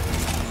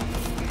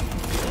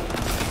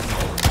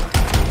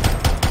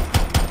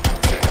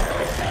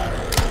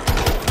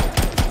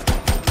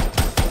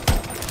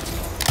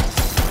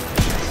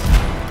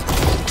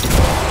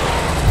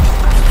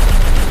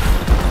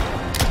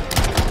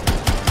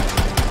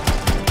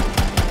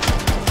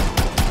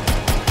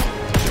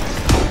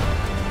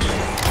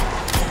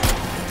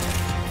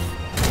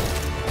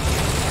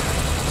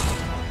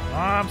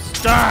 I'm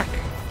stuck!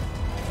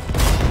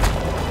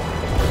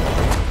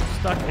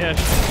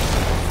 Stuck-ish.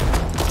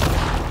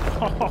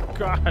 Oh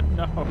god,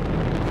 no.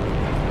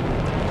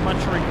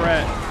 Much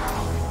regret.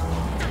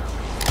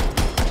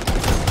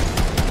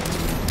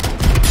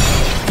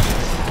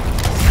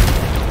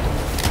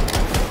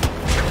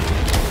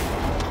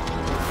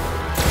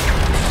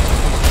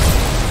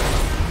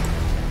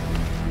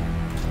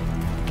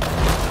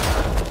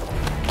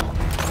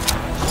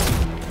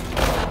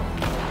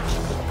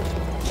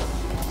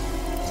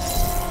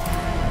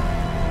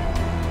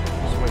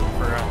 Just waiting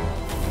for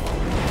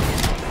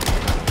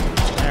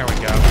there we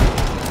go.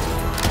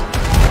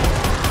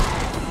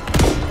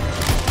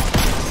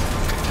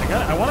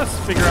 I want to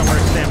figure out where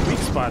his damn weak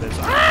spot is.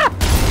 Ah!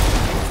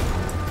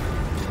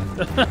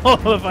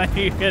 If I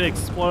get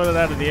exploded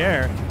out of the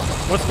air.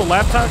 What's the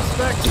laptop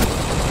spec?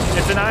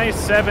 It's an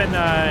i7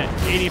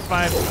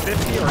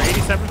 8550 or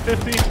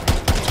 8750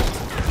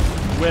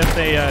 with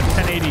a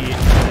 1080 in it.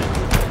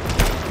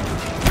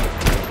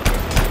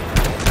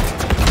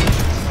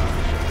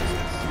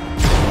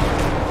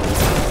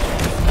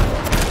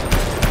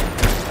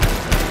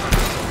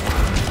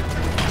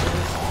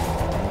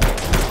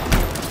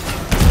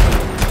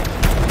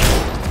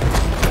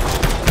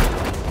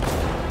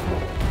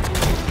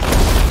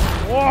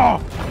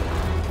 Whoa!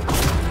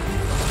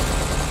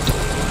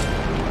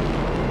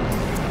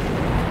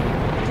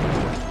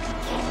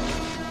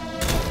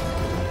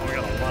 Oh, we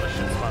got a lot of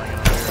shit spawning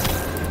out here.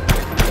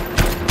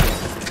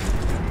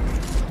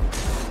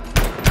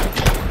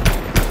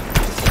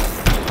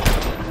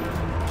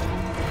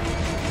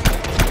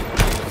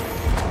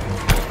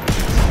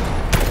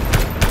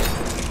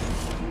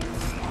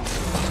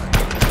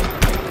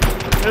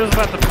 This is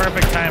about the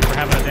perfect time for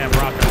having a damn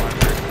rocket launcher.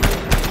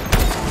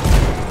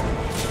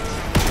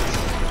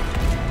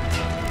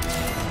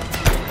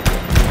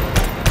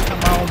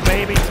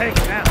 Baby, take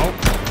it out.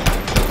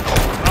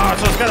 Oh,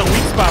 so it's got a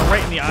weak spot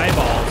right in the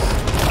eyeballs.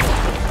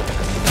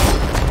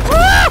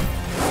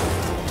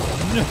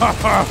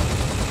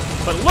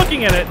 But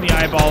looking at it in the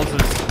eyeballs is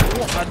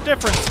a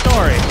different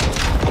story.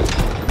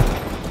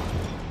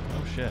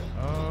 Oh shit.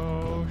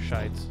 Oh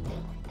shite.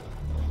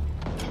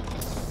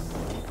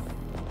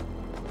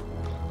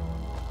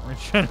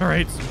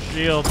 Regenerate some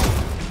shields.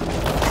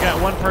 We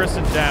got one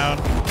person down.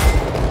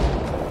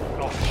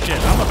 Oh shit,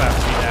 I'm about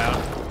to be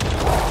down.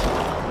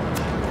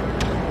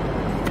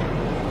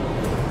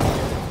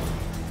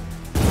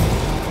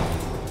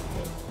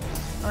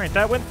 Alright,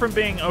 that went from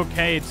being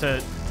okay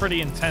to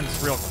pretty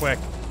intense real quick.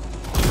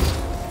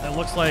 It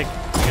looks like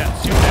we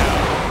got 2 down.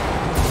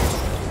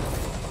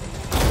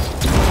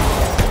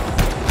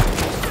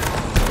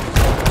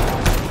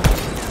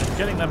 And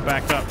getting them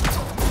back up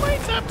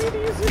might not be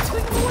the easiest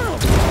thing in the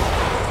world.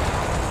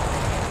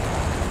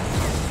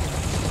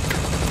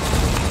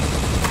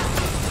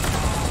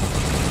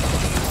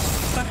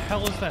 What the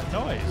hell is that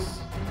noise?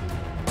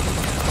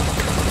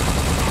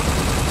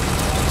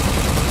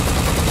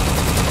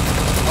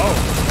 Oh,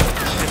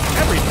 it's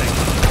everything.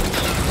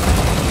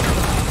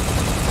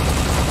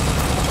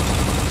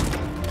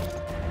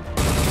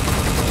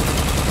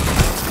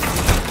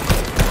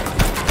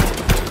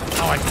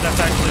 Oh, that's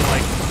actually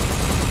like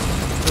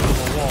through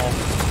the wall.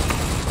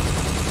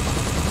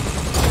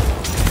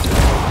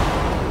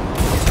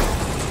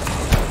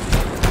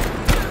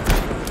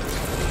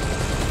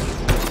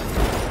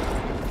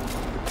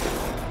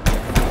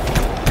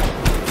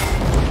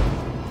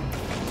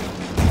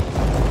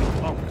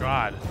 Oh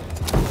God.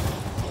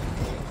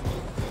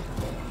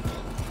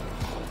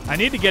 I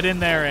need to get in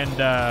there and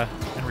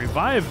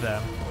revive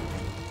them.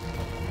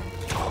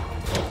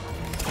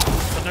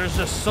 But there's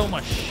just so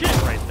much shit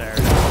right there.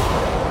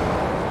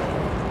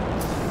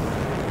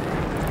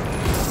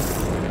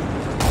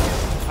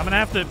 I'm gonna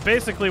have to,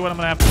 basically what I'm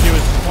gonna have to do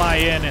is fly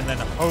in and then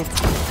hope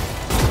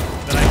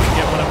that I can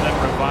get one of them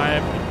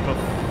revived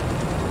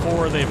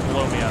before they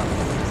blow me up.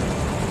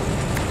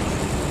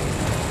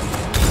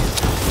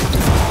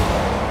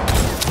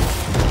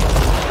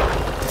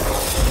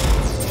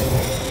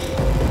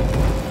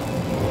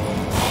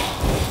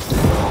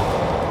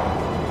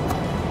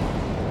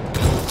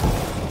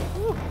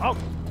 Oh,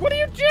 what are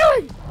you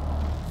doing?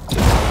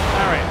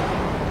 Alright.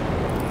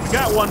 We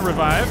got one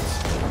revived.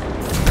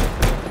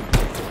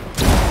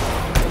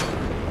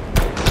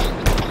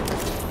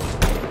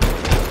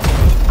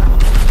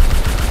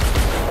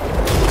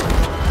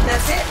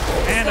 That's it.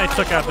 And I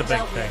took out the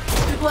big thing.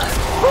 Good work.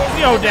 Who's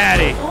Yo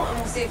Daddy?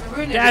 We'll see if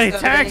Aruna Daddy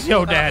discovered Tag's anything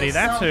Yo about Daddy, those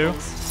that's who.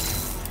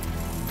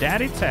 samples.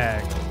 Daddy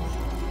Tag.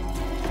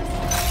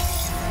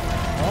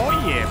 Oh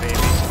yeah, baby.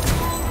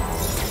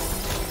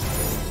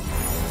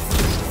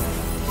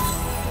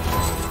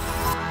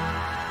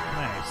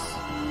 Nice.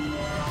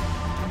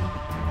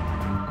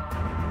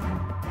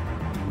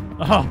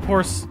 Oh,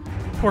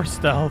 poor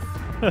stealth.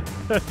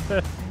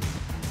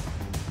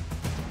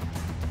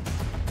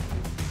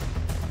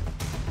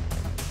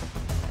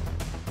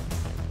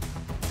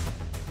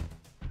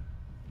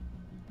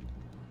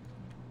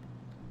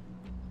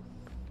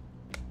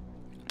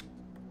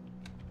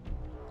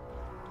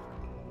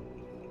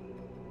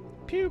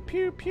 Pew,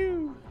 pew,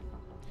 pew.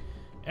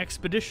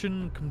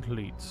 Expedition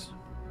complete.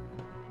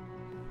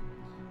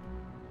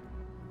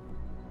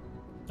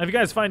 If you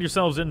guys find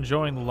yourselves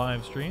enjoying the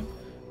live stream,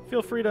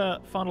 feel free to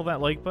fondle that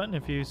like button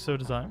if you so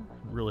desire.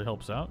 It really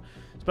helps out,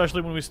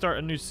 especially when we start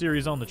a new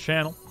series on the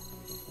channel.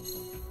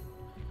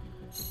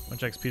 How much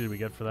XP did we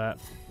get for that?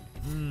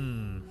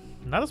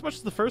 Not as much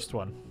as the first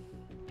one.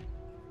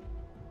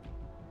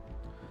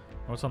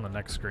 What's on the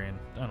next screen?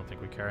 I don't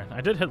think we care. I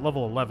did hit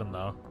level 11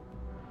 though.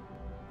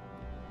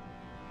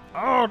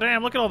 Oh,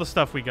 damn, look at all the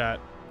stuff we got.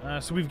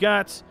 So we've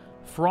got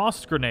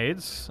frost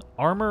grenades,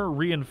 armor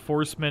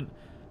reinforcement,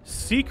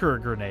 seeker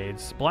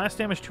grenades, blast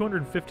damage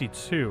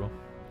 252.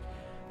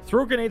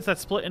 Throw grenades that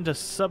split into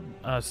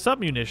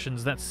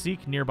sub-munitions that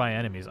seek nearby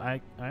enemies. I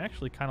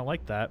actually kind of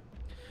like that.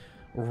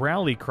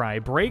 Rally cry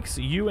breaks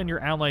you and your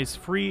allies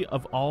free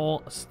of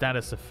all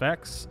status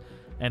effects.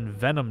 And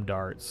venom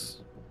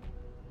darts.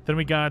 Then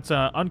we got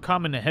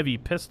uncommon heavy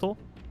pistol.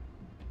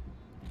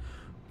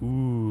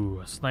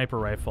 Ooh, a sniper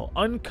rifle.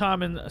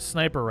 Uncommon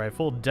sniper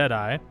rifle,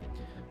 Deadeye.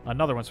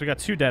 Another one. So we got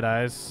 2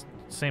 Deadeyes.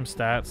 Same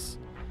stats.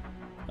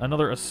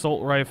 Another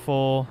assault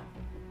rifle.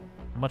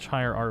 Much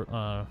higher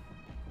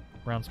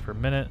rounds per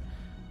minute.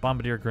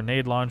 Bombardier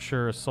grenade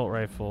launcher, assault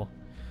rifle.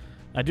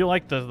 I do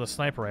like the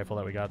sniper rifle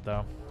that we got,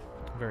 though.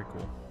 Very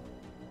cool.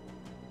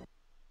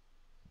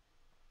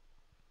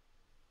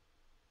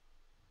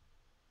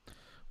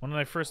 When did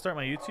I first start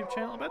my YouTube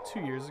channel? About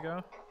 2 years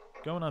ago.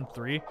 Going on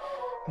 3.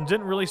 And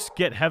didn't really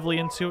get heavily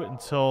into it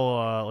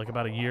until like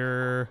about a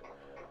year.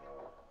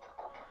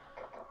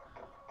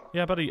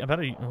 Yeah, about a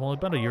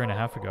year and a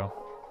half ago.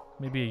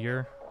 Maybe a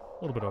year.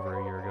 A little bit over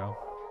a year ago.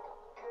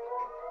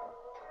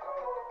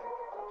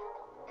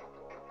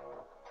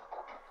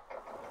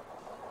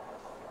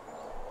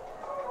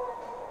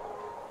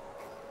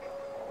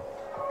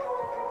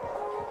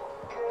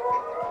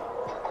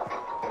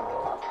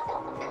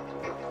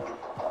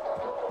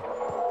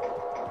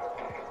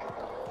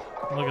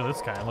 Look at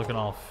this guy looking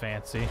all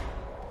fancy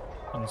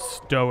and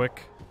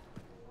stoic.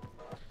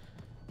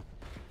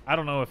 I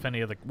don't know if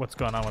what's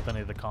going on with any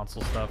of the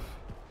console stuff.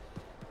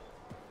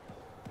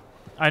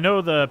 I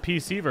know the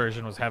PC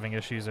version was having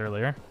issues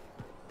earlier.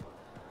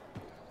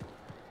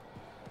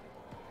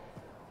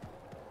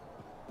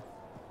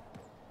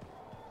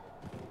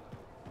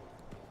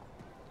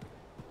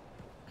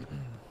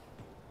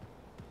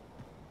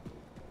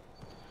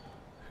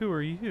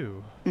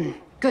 you?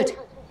 Good.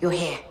 You're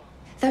here.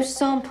 Those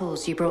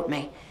samples you brought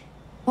me,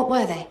 what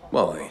were they?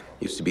 Well, they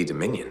used to be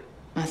Dominion.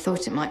 I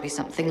thought it might be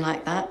something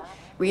like that.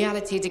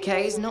 Reality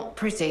decay is not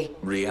pretty.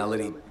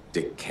 Reality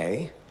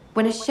decay?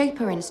 When a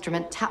Shaper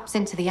instrument taps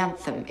into the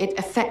Anthem, it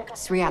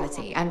affects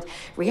reality, and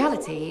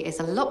reality is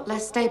a lot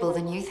less stable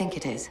than you think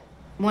it is.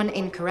 One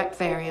incorrect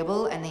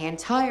variable and the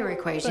entire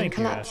equation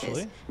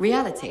collapses.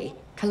 Reality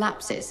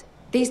collapses.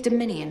 These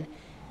Dominion,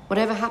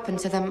 whatever happened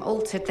to them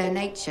altered their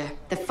nature,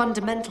 the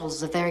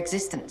fundamentals of their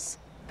existence.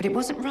 But it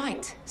wasn't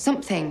right.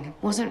 Something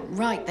wasn't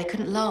right. They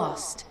couldn't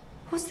last.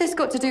 What's this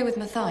got to do with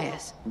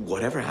Matthias?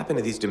 Whatever happened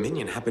to these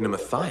Dominion happened to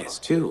Matthias,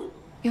 too.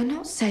 You're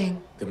not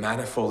saying... The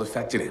manifold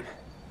affected him.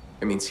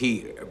 It means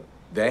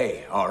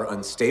they are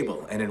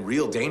unstable and in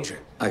real danger.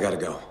 I gotta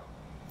go.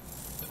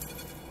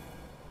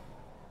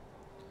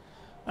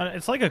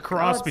 It's like a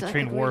cross Gods,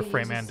 between really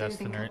Warframe and use a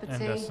soothing cup of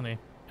tea. Destiny.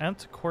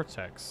 And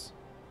Cortex.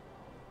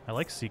 I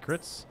like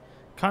secrets.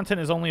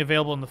 Content is only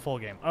available in the full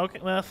game. Okay,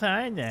 well,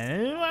 fine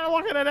then. I'm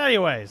looking at it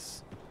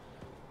anyways.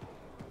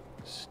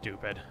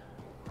 Stupid.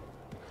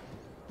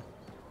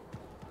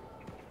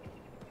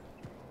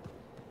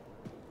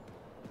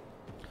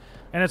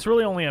 And it's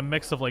really only a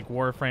mix of like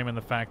Warframe and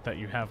the fact that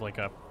you have like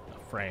a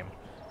frame.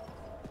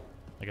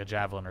 Like a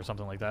javelin or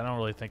something like that. I don't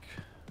really think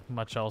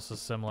much else is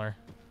similar.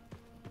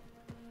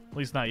 At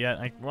least not yet.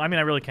 I mean,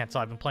 I really can't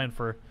tell. I've been playing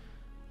for...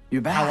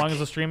 You're back. How long is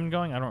the stream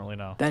going? I don't really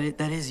know.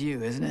 That is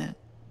you, isn't it?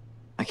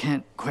 I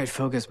can't quite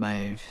focus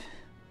my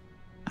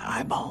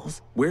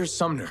eyeballs. Where's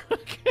Sumner?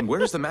 And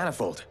where's the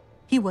manifold?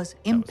 He was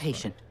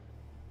impatient.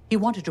 He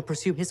wanted to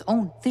pursue his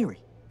own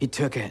theory. He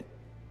took it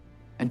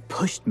and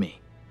pushed me.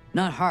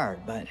 Not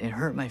hard, but it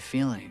hurt my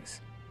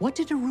feelings. What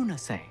did Aruna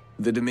say?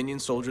 The Dominion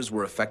soldiers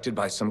were affected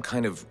by some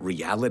kind of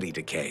reality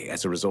decay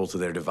as a result of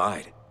their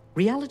divide.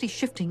 Reality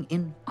shifting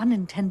in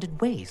unintended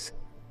ways.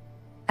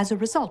 As a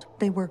result,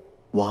 they were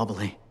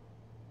wobbly.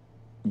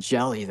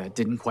 Jelly that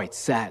didn't quite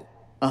set.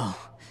 Oh,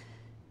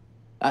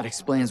 that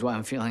explains why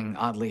I'm feeling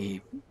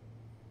oddly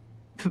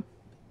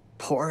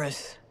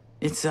porous.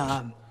 It's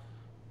not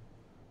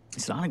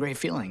a great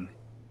feeling.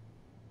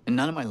 And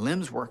none of my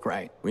limbs work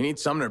right. We need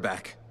Sumner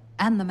back.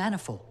 And the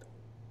manifold.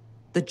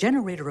 The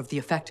generator of the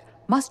effect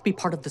must be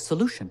part of the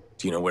solution.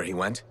 Do you know where he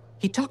went?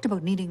 He talked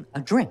about needing a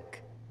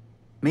drink.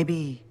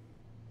 Maybe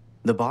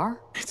the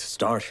bar? It's a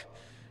start.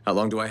 How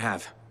long do I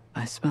have?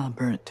 I smell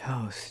burnt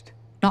toast.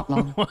 Not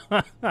long.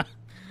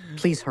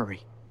 Please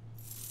hurry.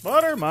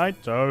 Butter my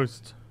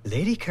toast.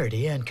 Lady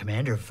Cardia and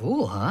Commander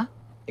Vool, huh?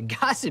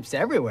 Gossip's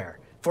everywhere.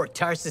 Fort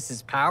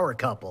Tarsus's power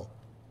couple.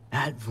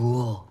 That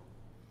Vool.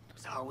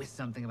 There's always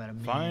something about a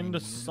man.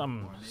 Find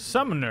some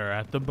summoner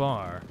at the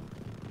bar.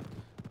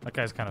 That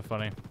guy's kind of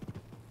funny.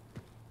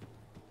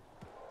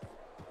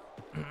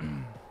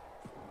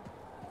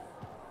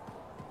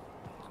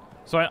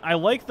 So I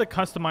like the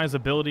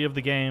customizability of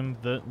the game.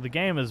 The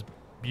game is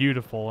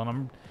beautiful,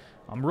 and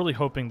I'm really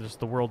hoping just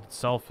the world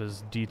itself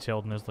is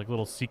detailed and there's like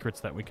little secrets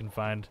that we can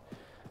find.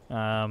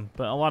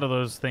 But a lot of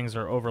those things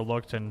are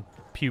overlooked in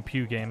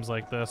pew-pew games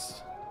like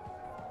this.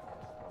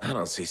 I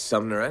don't see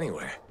Sumner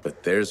anywhere,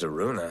 but there's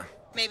Aruna.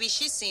 Maybe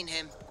she's seen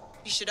him.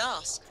 You should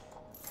ask.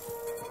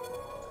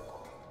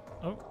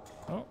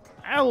 Oh,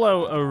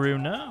 hello,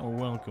 Aruna.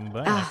 Welcome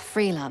back. Ah,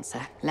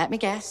 freelancer. Let me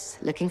guess.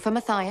 Looking for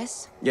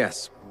Matthias?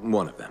 Yes,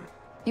 one of them.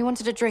 He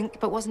wanted a drink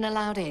but wasn't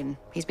allowed in.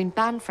 He's been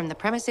banned from the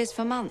premises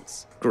for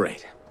months.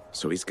 Great.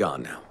 So he's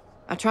gone now.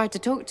 I tried to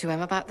talk to him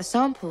about the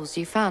samples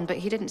you found, but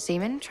he didn't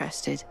seem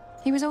interested.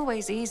 He was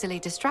always easily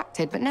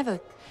distracted, but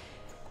never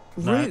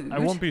rude. I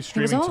won't be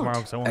streaming tomorrow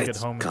because I won't get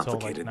home until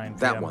like 9 p.m.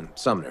 That one,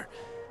 Sumner,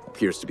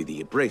 appears to be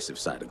the abrasive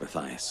side of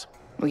Matthias.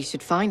 We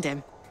should find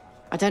him.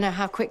 I don't know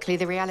how quickly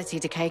the reality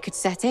decay could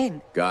set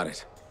in. Got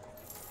it.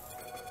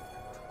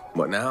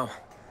 What now?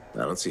 I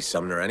don't see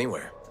Sumner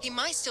anywhere. He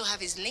might still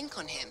have his link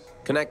on him.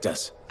 Connect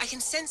us. I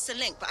can sense the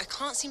link, but I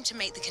can't seem to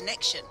make the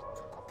connection.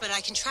 But I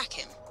can track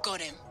him.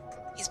 Got him.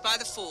 He's by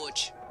the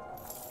forge.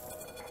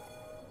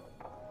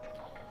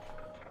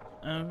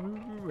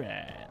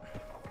 Alright.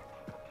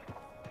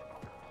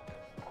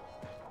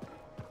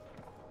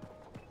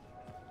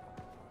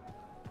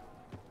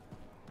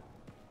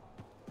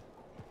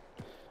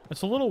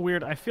 It's a little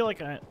weird. I feel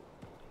like I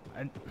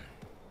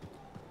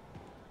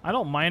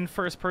don't mind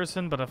first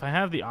person, but if I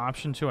have the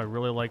option to, I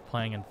really like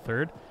playing in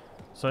third.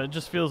 So it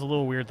just feels a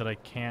little weird that I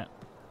can't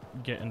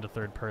get into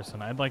third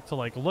person. I'd like to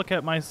like look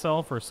at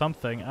myself or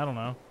something. I don't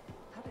know.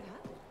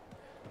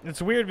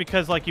 It's weird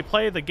because like you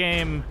play the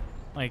game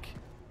like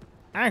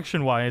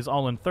action-wise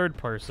all in third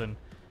person,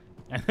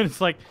 and then it's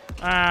like,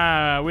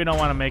 we don't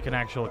want to make an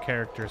actual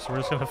character, so we're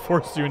just gonna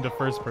force you into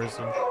first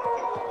person.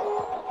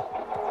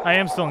 I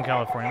am still in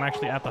California. I'm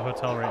actually at the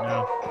hotel right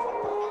now.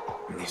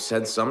 You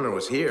said Sumner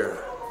was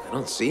here. I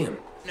don't see him.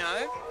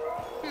 No?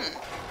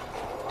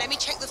 Let me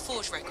check the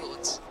forge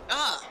records.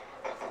 Ah.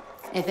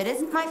 If it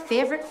isn't my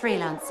favorite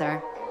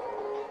freelancer.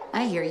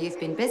 I hear you've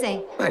been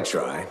busy. I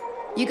try.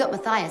 You got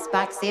Matthias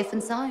back safe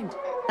and sound.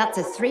 That's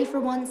a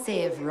 3-for-1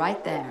 save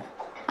right there.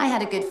 I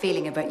had a good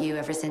feeling about you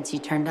ever since you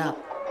turned up.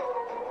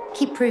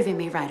 Keep proving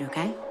me right,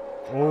 okay?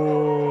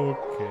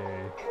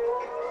 Okay.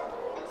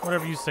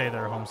 Whatever you say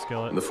there, home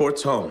skillet. The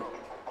fort's home.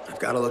 I've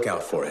got to look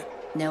out for it.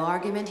 No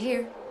argument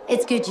here.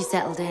 It's good you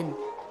settled in.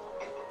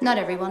 Not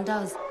everyone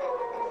does.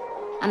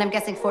 And I'm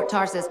guessing Fort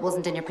Tarsus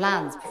wasn't in your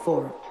plans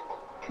before,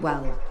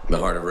 well... The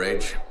Heart of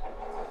Rage.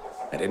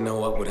 I didn't know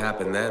what would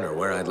happen then or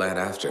where I'd land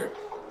after.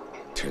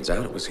 Turns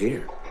out it was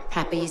here.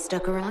 Happy you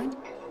stuck around?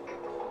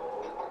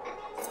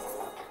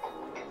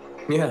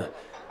 Yeah.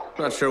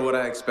 Not sure what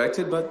I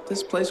expected, but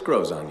this place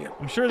grows on you.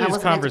 I'm sure these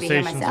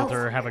conversations with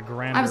her have a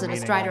grander I was on a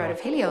meaning strider out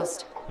of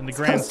Helios. in the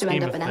grand Supposed to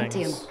scheme end up of in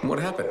things. Anthem. What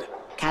happened?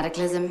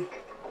 Cataclysm.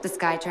 The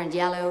sky turned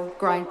yellow,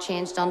 ground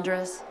changed under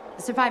us.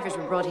 The survivors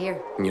were brought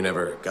here. You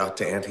never got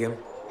to Anthem?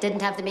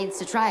 Didn't have the means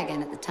to try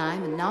again at the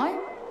time, and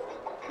now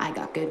I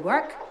got good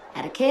work,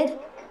 had a kid.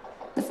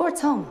 The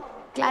fort's home.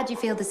 Glad you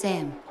feel the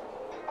same.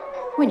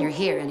 When you're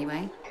here,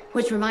 anyway.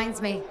 Which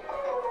reminds me,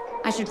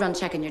 I should run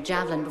checking your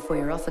javelin before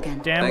you're off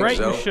again. Damn Thanks, right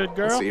Zoe. you should,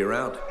 girl. I'll see you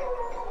around.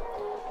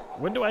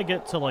 When do I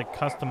get to like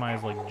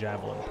customize like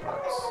javelin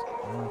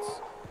parts?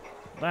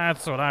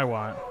 That's what I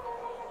want.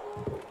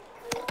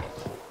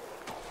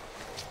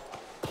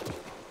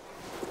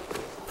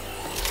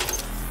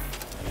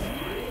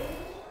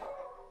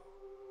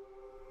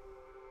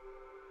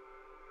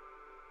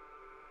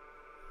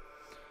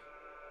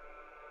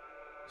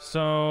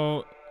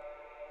 So,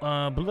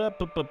 blah, blah,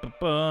 blah, blah,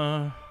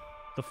 blah.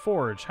 The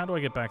forge. How do I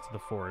get back to the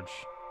forge?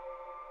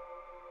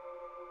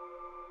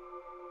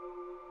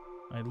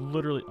 I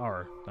literally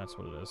are. That's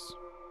what it is.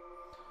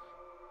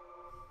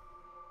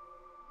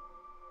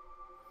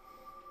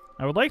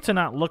 I would like to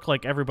not look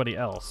like everybody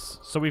else.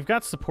 So we've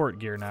got support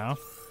gear now.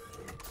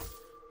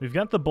 We've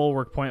got the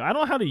bulwark point. I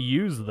don't know how to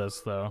use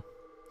this, though.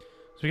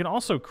 So we can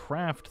also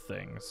craft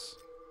things.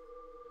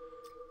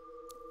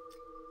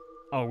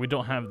 Oh, we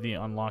don't have the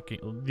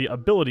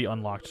ability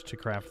unlocked to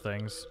craft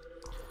things.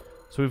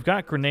 So we've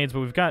got grenades, but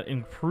we've got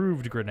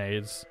improved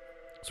grenades.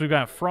 So we've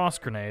got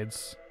frost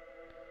grenades.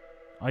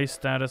 Ice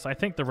status. I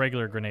think the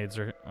regular grenades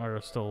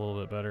are still a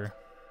little bit better.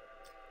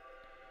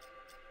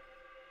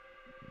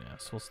 Yeah,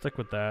 so we'll stick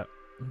with that.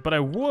 But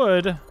I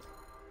would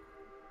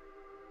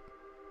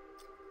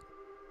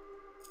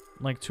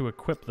like to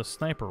equip the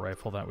sniper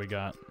rifle that we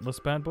got. This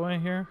bad boy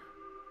here.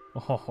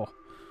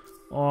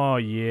 Oh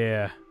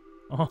yeah.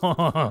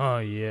 Oh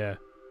yeah.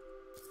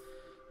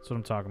 That's what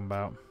I'm talking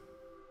about.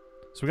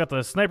 So we got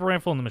the sniper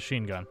rifle and the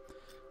machine gun.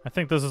 I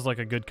think this is like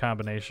a good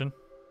combination.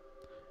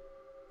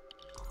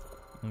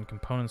 And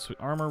components,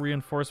 armor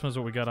reinforcement is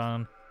what we got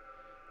on.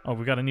 Oh,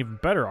 we got an even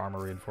better armor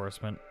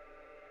reinforcement.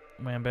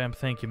 Wham bam,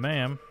 thank you,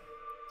 ma'am.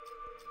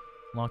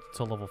 Locked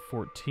until level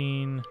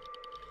 14.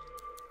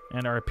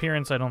 And our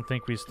appearance, I don't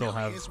think we still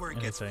have here's where it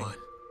anything. gets fun.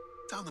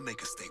 Time to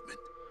make a statement.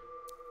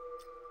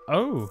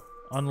 Oh,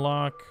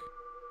 unlock.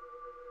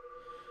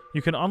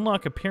 You can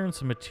unlock appearance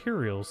and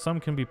materials. Some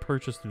can be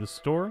purchased through the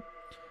store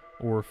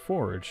or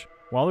forge,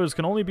 while others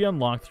can only be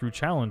unlocked through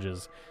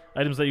challenges.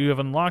 Items that you have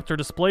unlocked are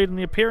displayed in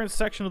the appearance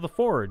section of the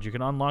forge. You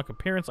can unlock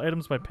appearance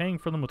items by paying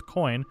for them with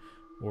coin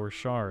or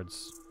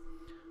shards.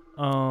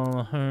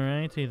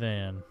 Alrighty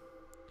then.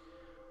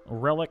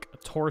 Relic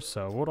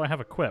torso. What do I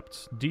have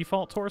equipped?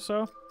 Default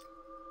torso?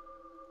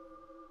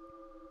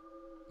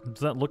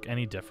 Does that look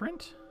any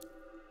different?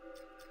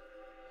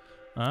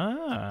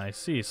 Ah, I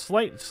see.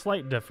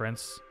 Slight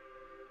difference.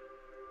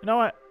 You know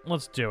what?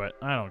 Let's do it.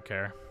 I don't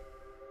care.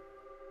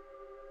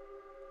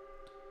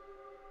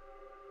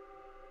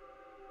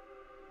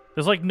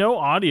 There's like no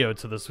audio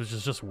to this, which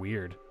is just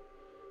weird.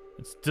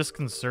 It's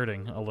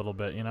disconcerting a little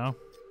bit, you know?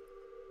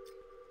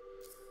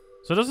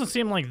 So it doesn't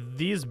seem like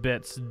these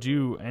bits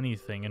do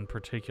anything in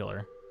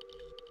particular.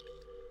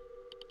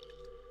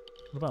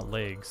 What about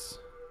legs?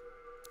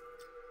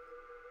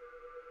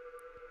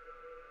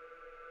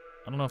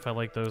 I don't know if I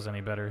like those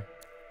any better.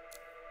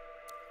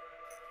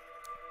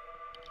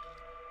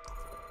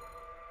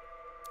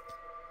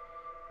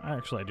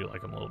 Actually, I do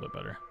like them a little bit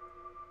better.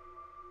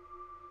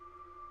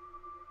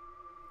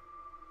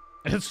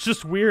 It's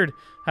just weird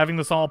having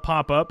this all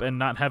pop up and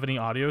not have any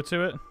audio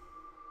to it.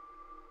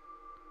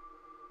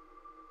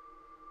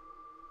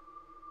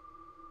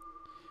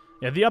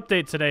 Yeah, the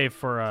update today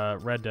for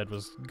Red Dead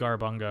was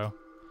Garbungo.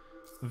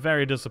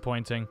 Very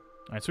disappointing.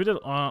 All right, so we did.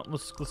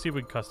 Let's see if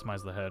we can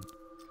customize the head.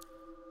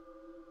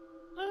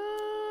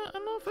 I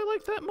don't know if I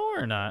like that more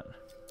or not.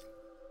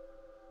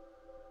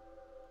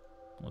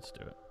 Let's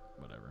do it.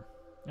 Whatever.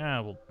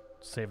 Yeah, we'll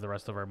save the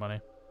rest of our money.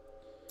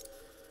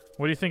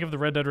 What do you think of the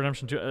Red Dead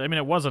Redemption 2? I mean,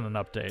 it wasn't an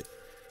update.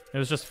 It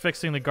was just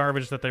fixing the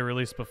garbage that they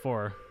released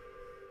before.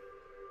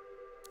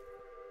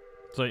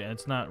 So yeah,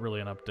 it's not really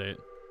an update.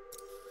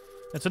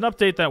 It's an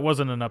update that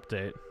wasn't an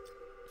update.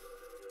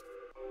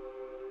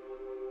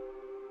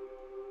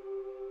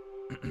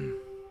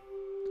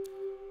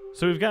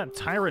 So we've got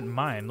Tyrant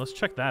Mine. Let's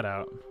check that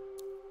out.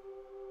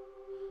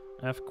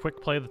 F,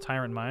 quick play the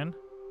Tyrant Mine.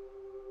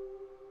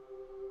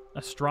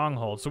 A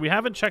stronghold. So we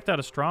haven't checked out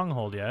a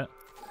stronghold yet.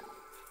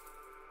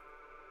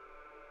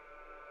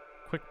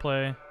 Quick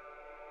play.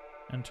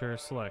 Enter,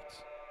 select.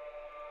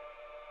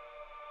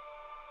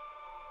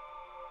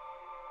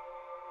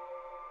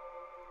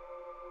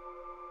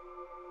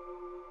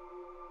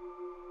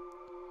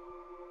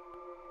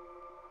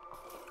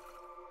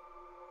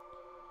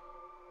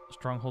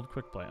 Stronghold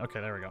quick play. Okay,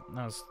 there we go.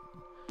 That was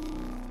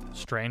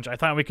strange. I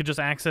thought we could just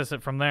access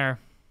it from there.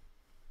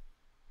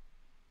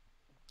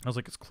 I was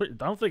like, it's clear.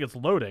 I don't think it's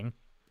loading.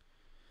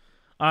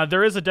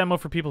 There is a demo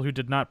for people who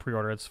did not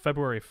pre-order. It's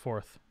February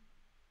 4th.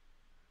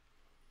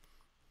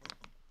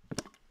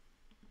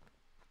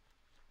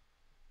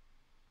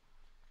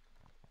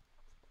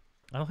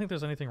 I don't think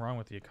there's anything wrong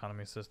with the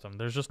economy system.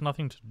 There's just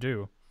nothing to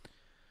do.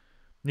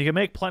 You can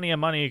make plenty of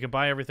money, you can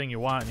buy everything you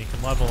want, and you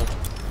can level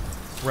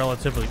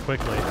relatively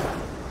quickly.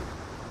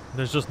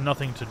 There's just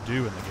nothing to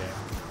do in the game.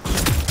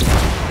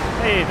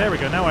 Hey, there we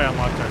go. Now I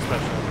unlocked our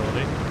special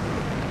ability.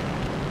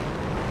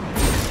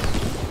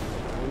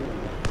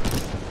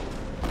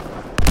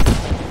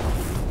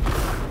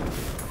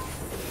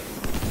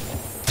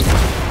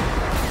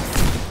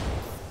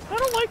 I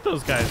don't like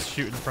those guys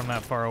shooting from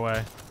that far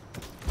away.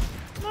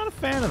 I'm not a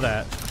fan of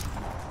that.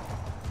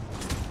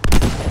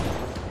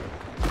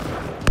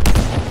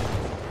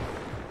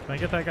 Can I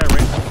get that guy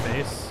right in the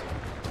face?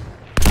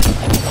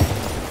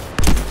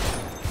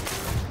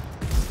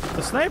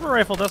 The sniper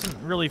rifle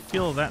doesn't really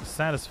feel that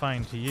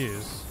satisfying to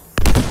use.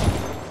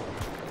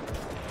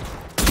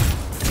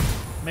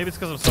 Maybe it's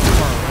because I'm so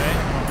far away.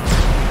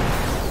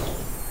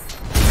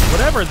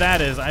 Whatever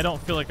that is, I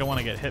don't feel like I want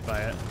to get hit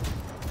by it.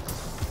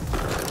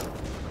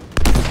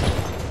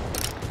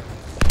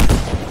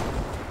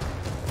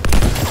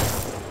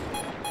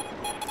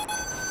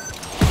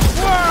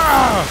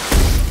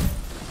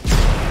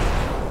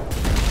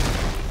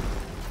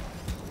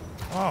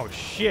 Oh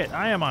shit,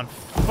 I am on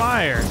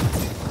fire.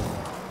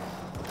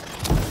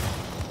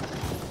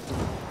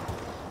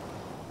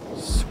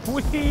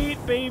 Sweet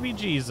baby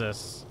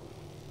Jesus.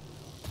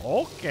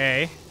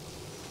 Okay.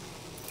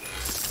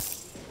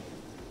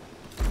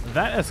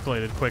 That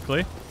escalated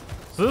quickly.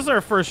 So this is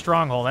our first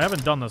stronghold. I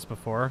haven't done this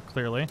before,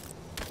 clearly.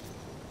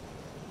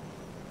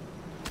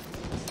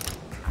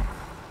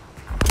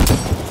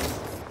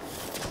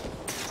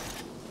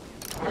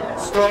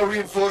 Star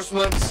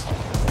reinforcements.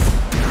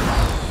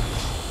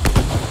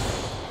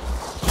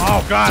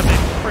 Oh god, they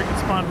freaking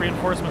spawned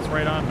reinforcements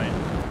right on me.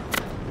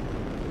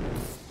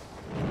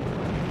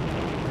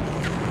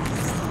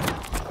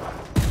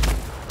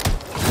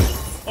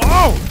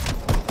 Oh!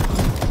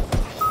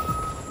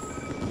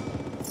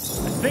 I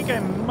think I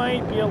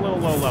might be a little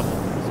low level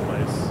in this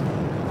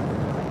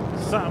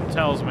place. Something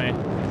tells me.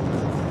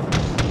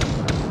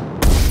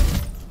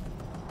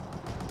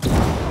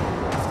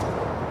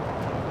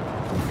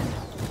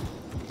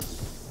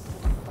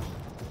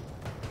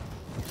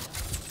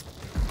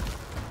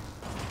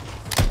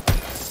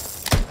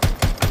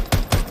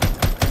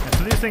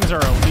 Things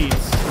are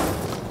elites.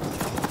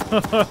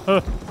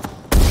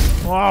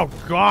 Oh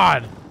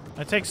god,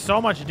 that takes so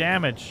much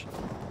damage.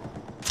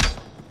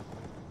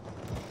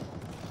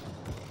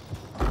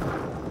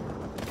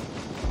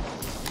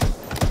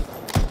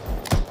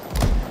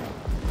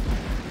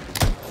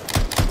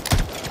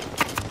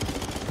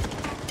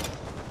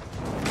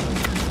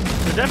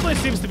 There definitely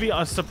seems to be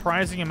a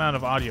surprising amount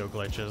of audio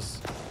glitches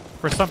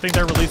for something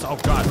they're releasing. Oh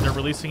god, they're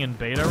releasing in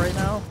beta right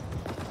now.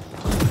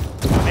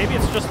 Maybe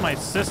it's just my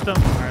system,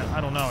 or I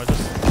don't know, it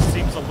just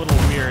seems a little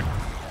weird.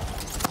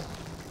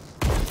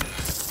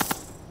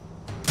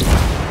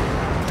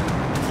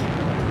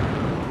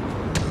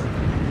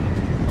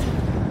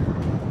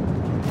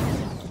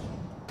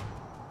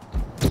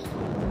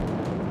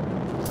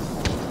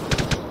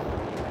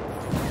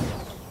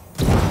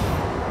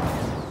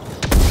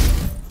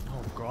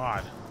 Oh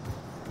god.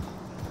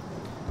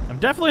 I'm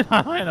definitely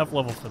not high enough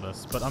level for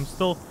this, but I'm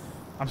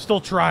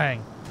still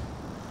trying.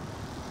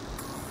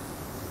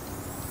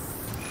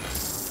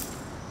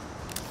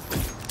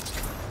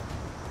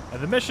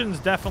 The missions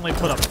definitely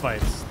put up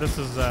fights. This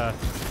is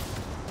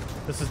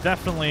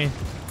definitely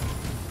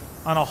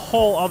on a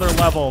whole other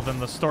level than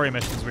the story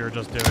missions we were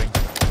just doing.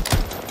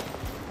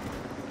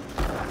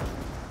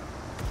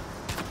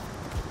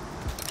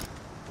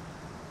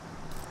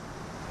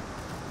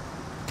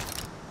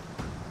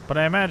 But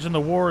I imagine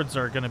the wards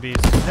are going to be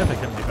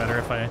significantly better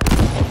if I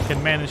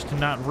can manage to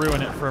not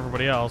ruin it for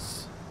everybody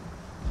else.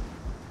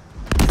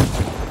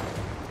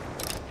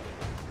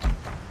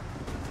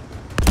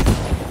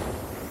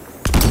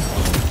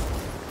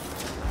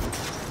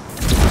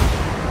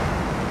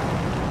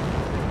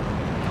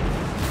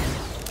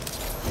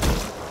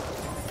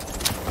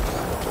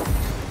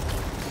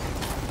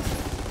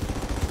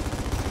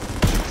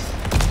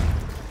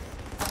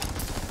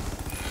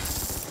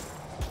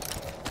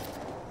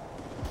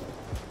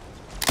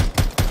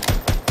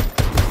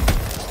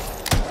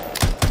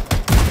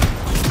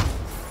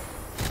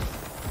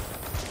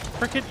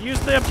 Use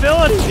the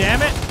ability,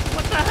 damn it!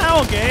 What the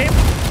hell, game?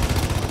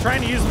 I'm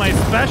trying to use my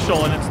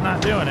special and it's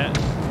not doing it.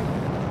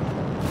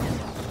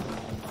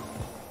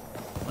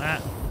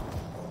 That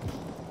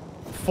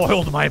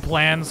foiled my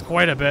plans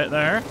quite a bit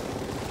there.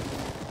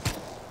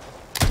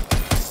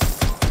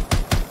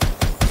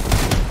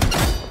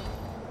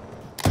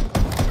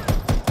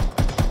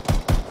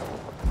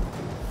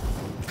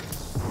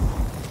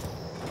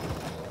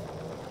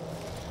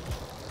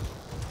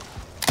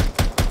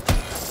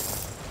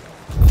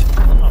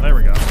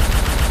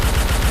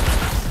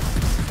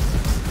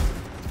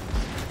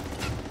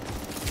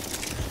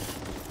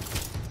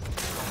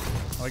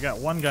 we got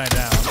one guy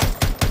down.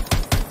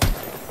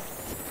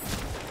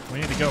 We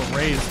need to go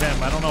raise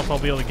him. I don't know if I'll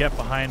be able to get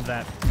behind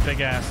that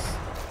big-ass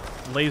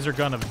laser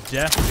gun of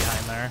death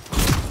behind there.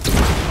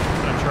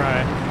 I'm gonna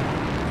try.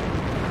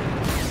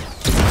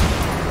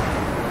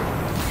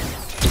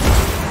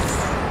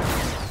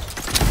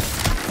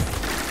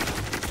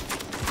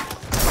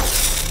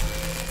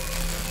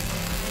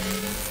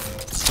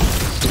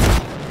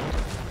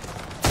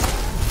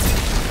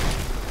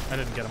 I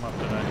didn't get him up,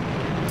 did I?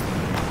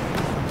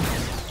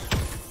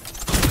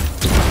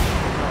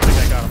 I don't think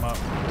I got him up.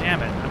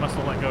 Damn it, I must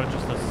have let go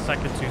just a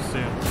second too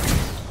soon.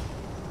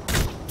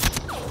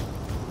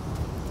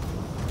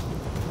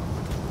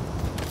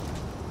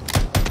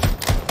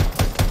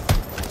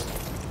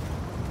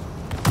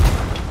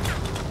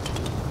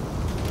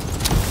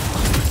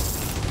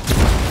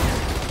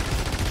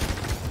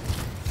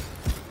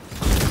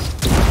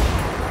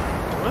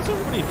 What's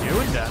everybody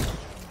doing then?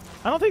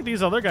 I don't think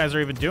these other guys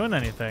are even doing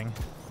anything.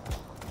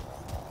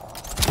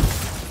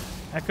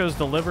 Echoes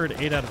delivered,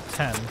 8 out of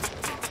 10.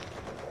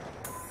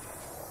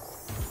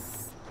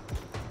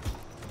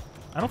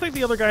 I don't think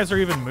the other guys are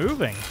even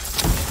moving.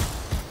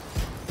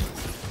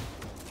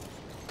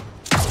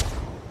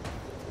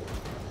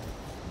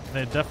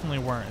 They definitely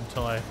weren't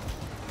until I,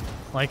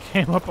 like,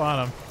 came up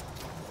on them.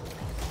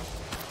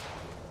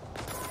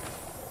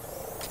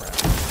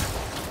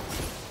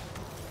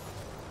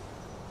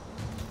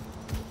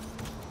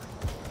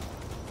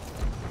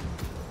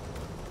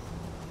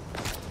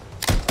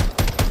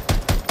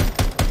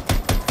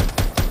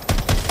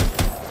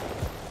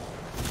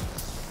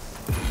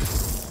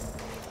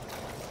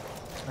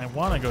 I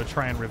want to go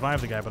try and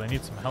revive the guy, but I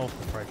need some health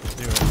before I can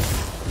do it.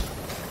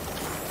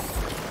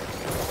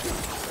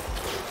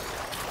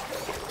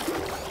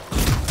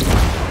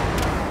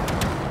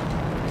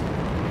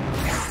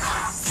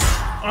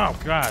 Oh,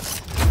 God.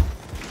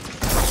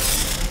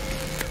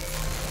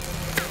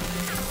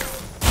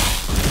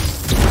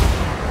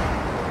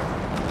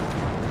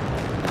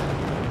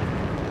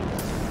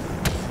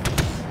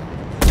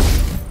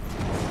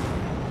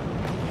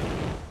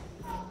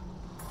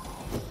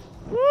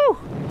 Woo!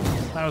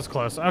 That was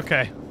close.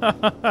 Okay.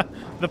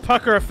 The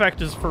pucker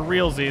effect is for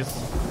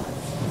realsies.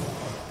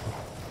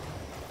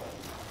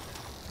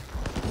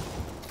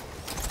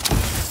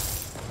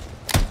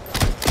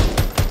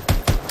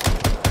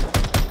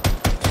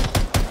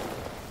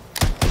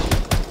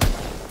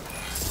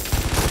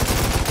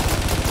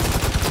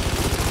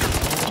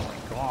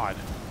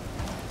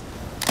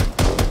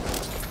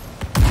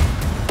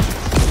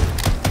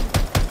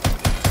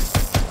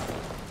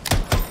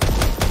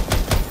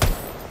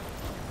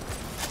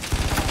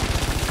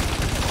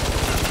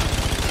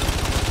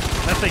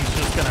 Thing's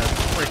just gonna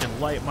freaking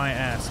light my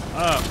ass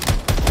up.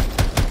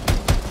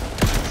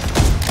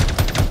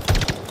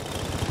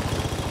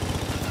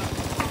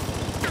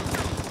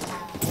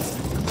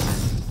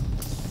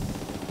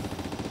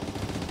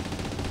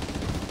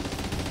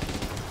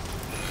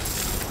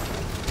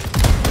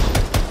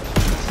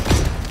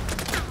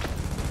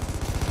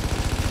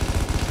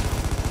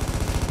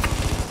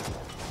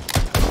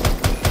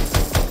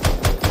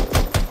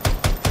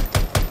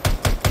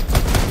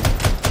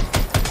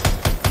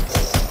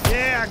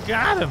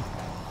 Got him.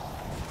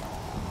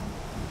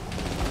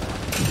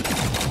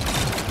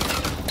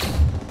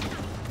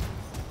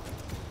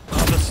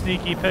 All the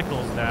sneaky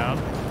pickles down.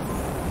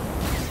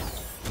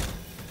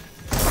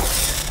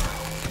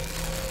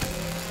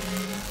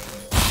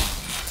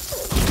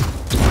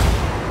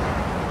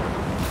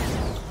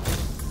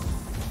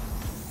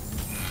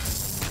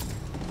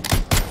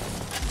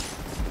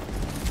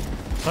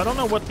 So I don't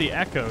know what the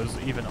echoes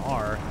even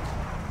are.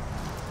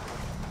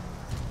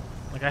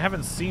 Like, I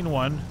haven't seen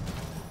one.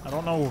 I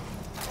don't know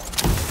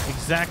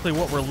exactly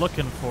what we're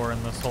looking for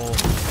in this whole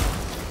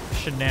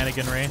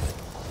shenaniganry.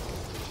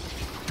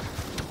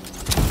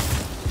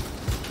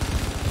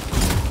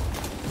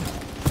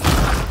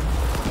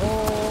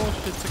 Oh,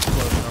 shit's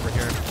exploding over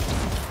here.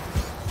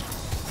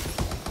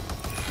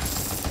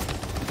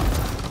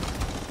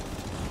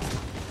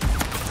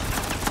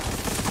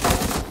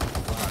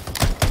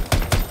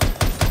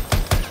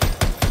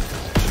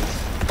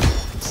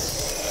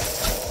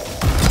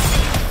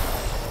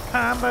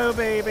 Combo,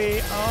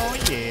 baby. Oh,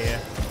 yeah.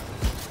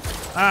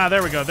 Ah,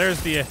 there we go. There's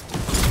the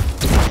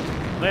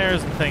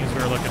things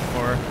we were looking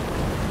for.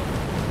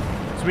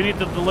 So we need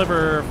to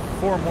deliver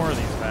 4 more of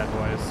these bad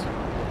boys.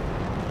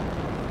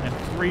 And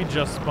 3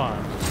 just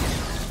spawned.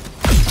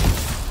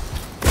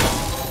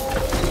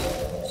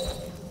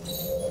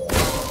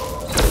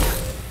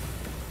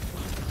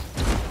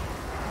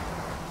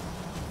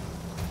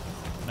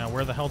 Now,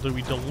 where the hell do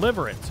we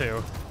deliver it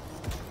to?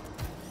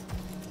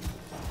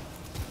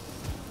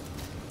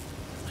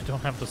 I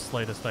don't have the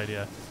slightest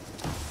idea.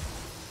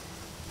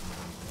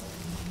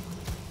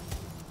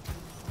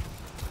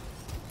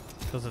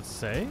 Does it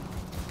say?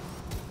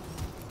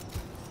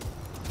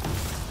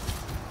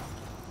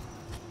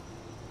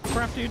 What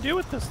crap do you do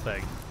with this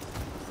thing?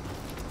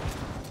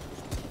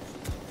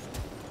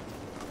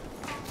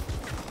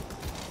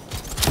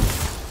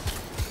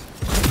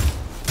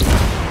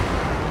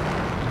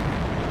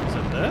 Is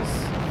it this?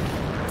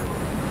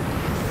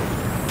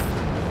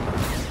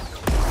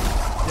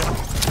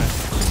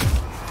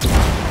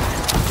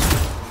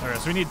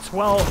 So we need 2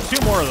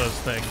 more of those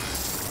things.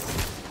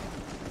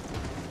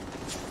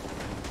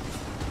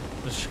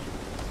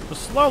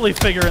 Just slowly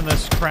figuring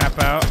this crap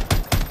out.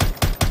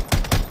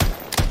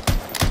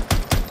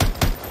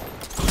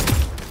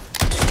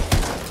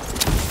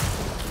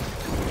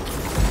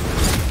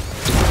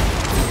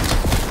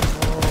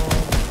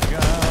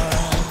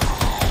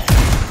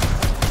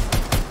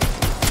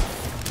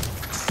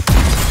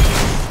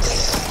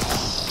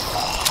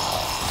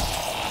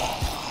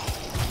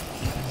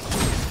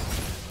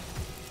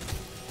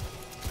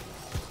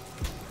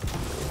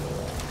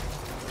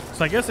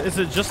 So I guess, is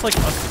it just like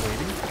us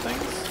waiting for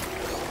things?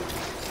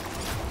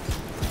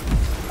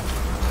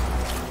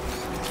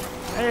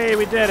 Hey,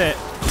 we did it!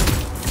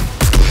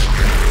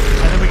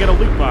 And then we get a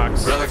loot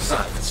box. Relic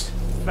silenced.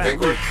 Fat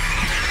loot.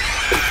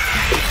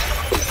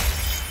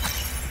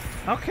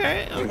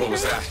 Okay, okay. What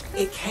was that?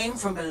 It came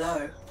from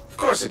below. Of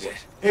course it did.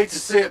 Hate to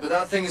say it, but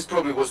that thing is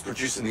probably what's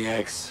producing the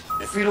eggs.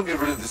 If we don't get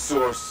rid of the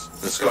source...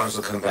 The scars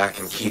will come back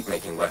and keep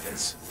making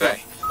weapons.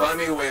 Faye, find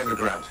me a way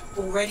underground.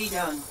 Already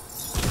done.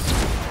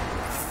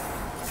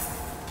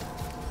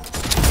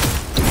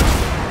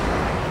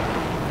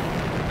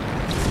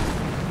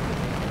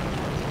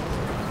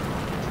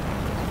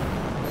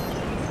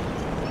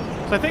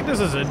 So I think this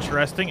is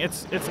interesting.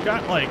 It's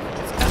got like,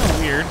 it's kind of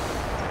weird.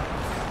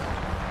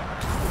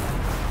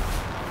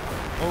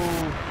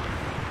 Oh.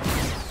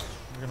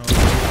 We're gonna...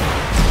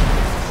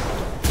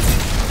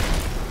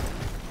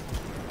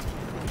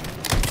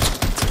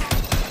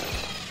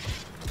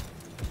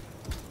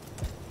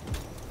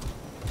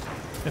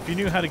 If you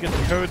knew how to get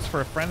the codes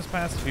for a friend's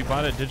pass if you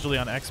bought it digitally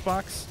on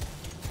Xbox?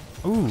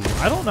 Ooh,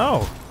 I don't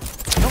know.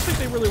 I don't think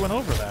they really went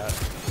over that.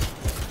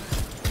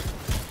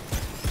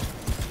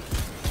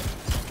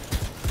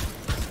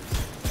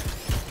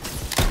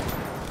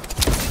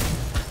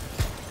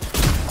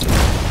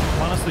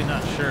 Honestly,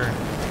 not sure.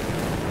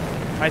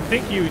 I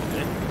think it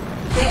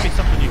could be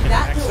something you can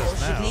access now. That door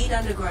should lead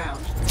underground.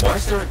 Why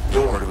is there a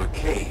door to a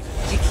cave?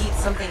 To keep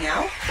something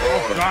out?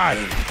 Oh God!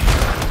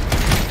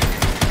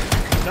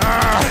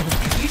 Ah!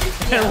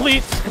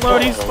 Elite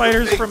floaty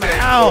spiders from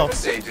hell!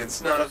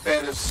 Agent's not a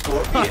fan of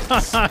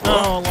scorpions. I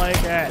don't like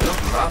it.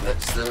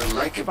 Rabbits, their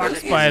likability is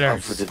spiders.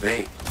 up for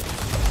debate.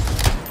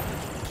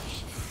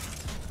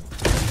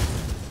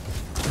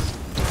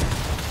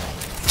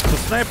 The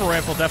sniper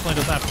rifle definitely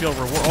does not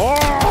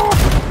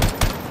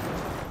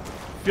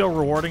feel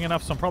rewarding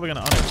enough, so I'm probably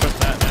going to unequip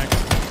that next.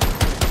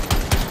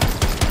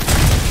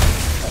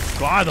 Oh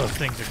God, those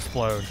things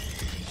explode.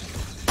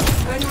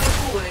 Only way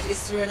forward is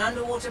through an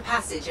underwater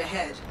passage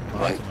ahead.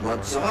 Right,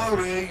 but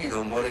sorry, you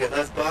don't want to get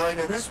left behind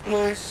in this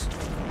place.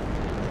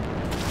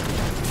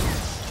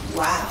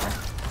 Wow.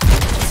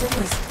 It's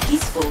almost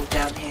peaceful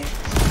down here.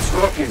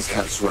 Scorpions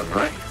can't swim,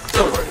 right?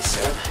 Don't worry,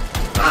 Sam.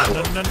 I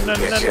No, will no, no,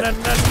 get no, you. no,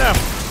 no, no.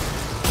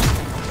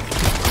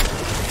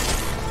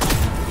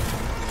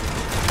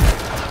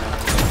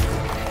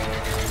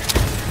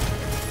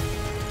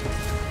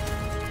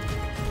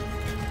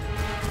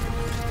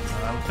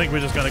 I think we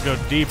just gotta go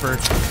deeper.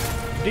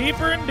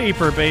 Deeper and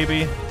deeper,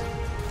 baby.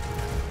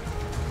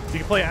 You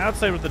can play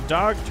outside with the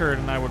dog turd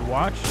and I would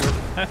watch.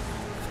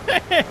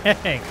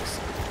 Thanks.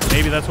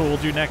 Maybe that's what we'll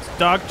do next.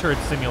 Dog turd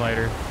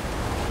simulator.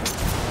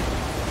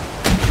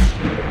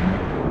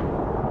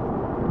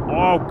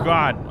 Oh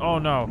God. Oh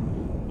no.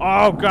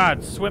 Oh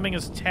God. Swimming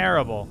is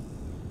terrible.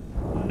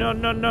 No,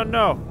 no, no,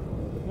 no.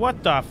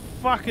 What the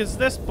fuck is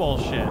this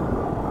bullshit?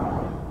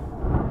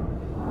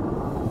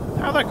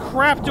 How the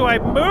crap do I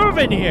move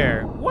in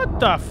here? What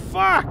the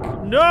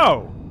fuck?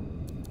 No.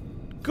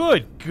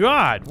 Good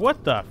God.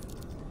 What the...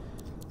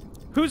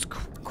 Whose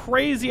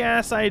crazy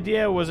ass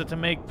idea was it to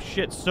make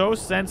shit so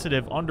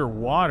sensitive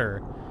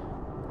underwater?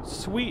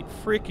 Sweet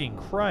freaking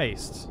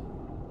Christ.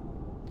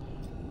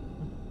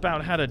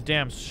 About had a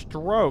damn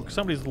stroke.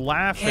 Somebody's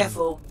laughing.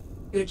 Careful.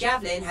 Your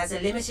javelin has a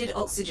limited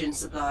oxygen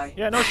supply.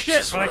 Yeah, no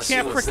shit, but I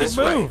can't freaking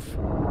way. move.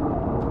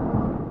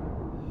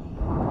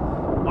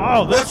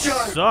 Oh, this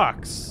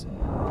sucks.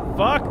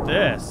 Fuck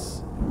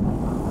this.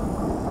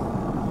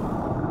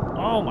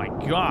 Oh my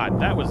God,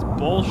 that was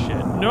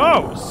bullshit.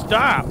 No,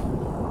 stop.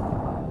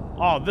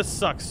 Oh, this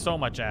sucks so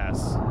much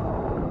ass.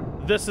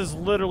 This is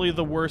literally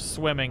the worst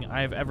swimming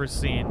I've ever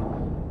seen.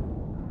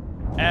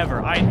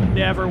 Ever. I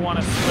never want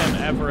to swim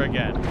ever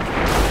again.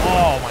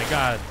 Oh my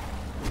God.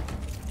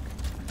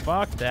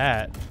 Fuck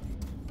that.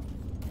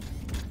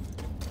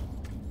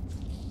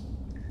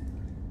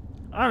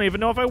 I don't even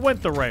know if I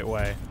went the right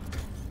way.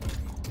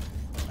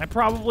 I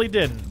probably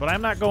didn't, but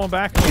I'm not going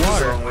back in the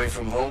water. Long way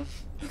from home.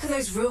 Look at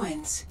those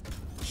ruins.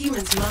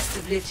 Humans must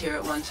have lived here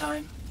at one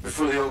time.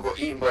 Before they all got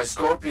eaten by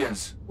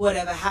scorpions.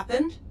 Whatever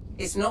happened,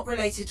 it's not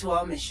related to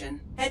our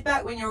mission. Head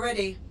back when you're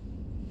ready.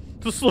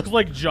 This looks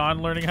like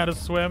John learning how to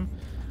swim.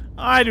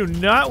 I do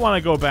not want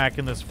to go back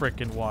in this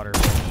frickin' water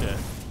bullshit.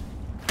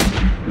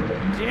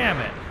 Damn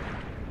it.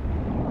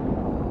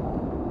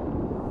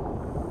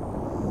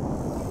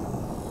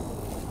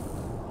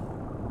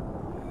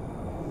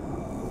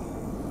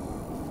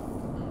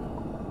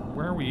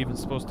 Where are we even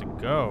supposed to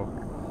go?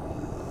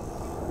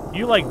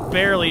 You like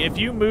barely, if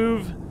you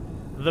move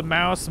the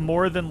mouse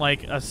more than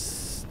like the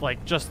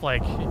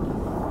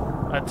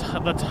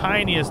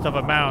tiniest of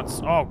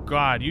amounts. Oh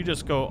god, you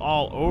just go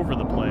all over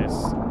the place.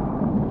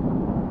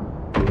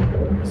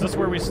 Is this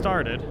where we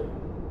started? So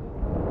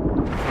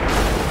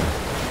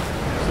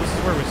this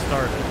is where we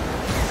started.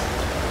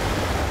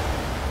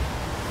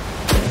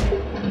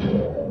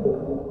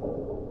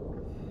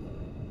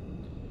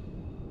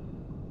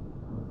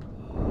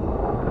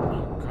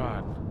 Oh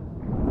god.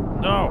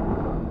 No!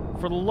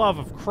 For the love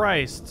of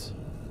Christ.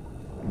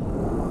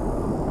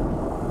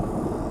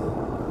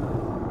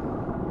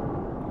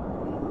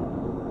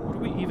 What are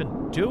we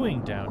even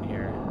doing down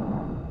here?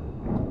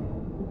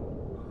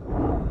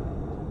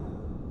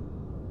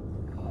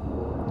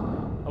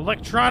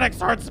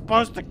 Electronics aren't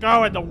supposed to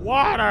go in the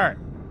water!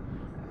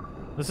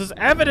 This is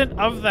evident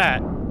of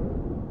that.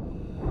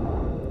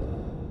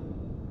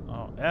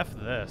 Oh, F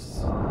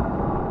this.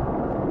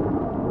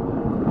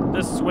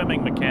 This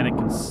swimming mechanic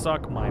can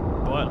suck my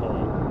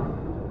butthole.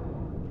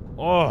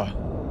 Oh.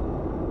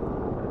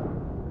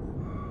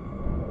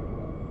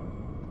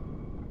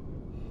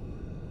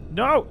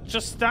 No!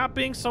 Just stop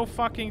being so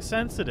fucking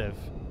sensitive.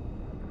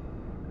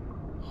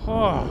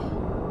 Oh.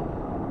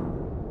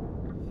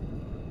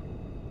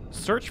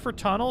 Search for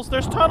tunnels?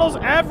 There's tunnels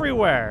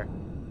everywhere!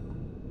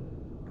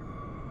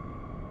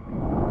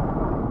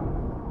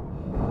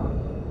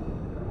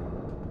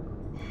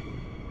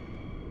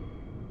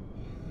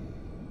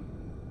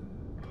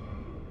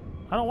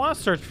 I don't want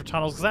to search for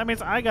tunnels because that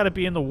means I gotta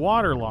be in the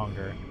water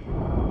longer.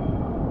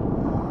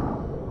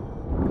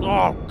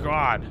 Oh,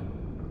 God.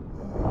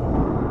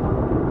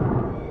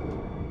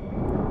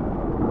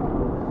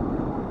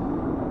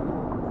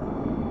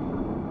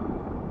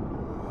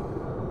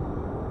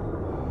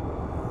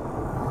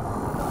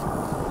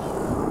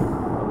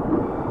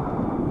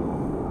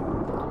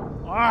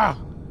 Ah!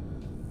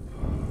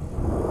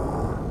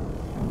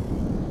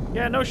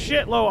 Yeah, no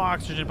shit, low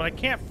oxygen, but I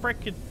can't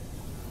frickin'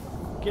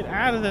 get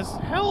out of this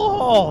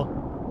hellhole!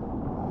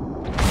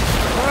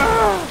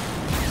 Ah!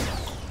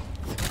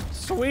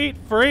 Sweet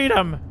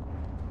freedom!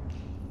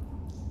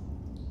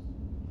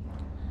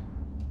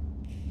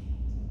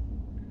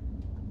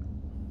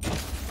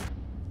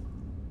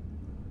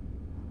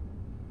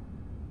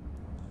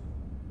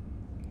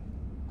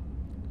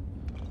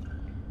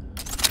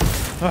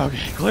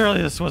 Okay,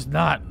 clearly this was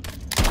not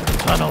the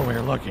tunnel we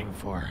were looking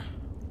for.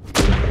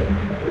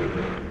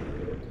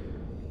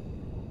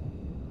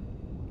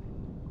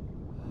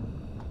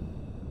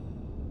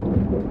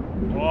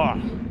 Oh.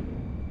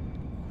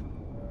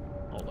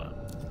 Hold on.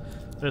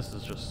 This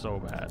is just so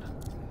bad.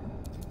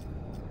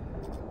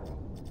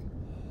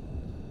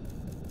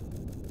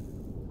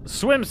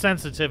 Swim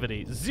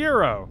sensitivity,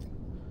 0.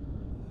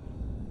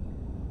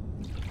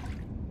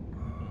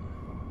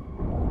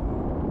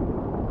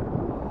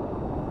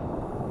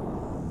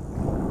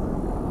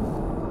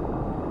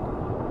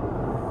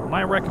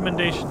 My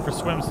recommendation for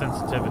swim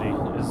sensitivity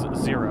is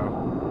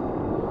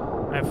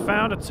 0. I've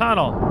found a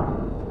tunnel.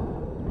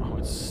 Oh,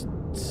 it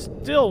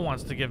still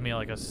wants to give me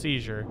like a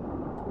seizure.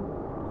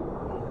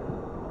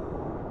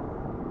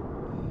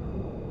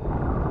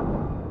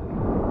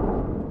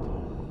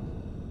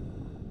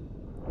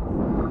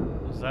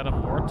 Is that a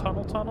more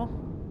tunnel?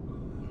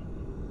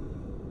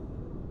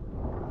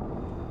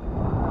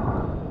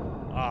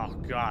 Oh,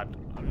 God.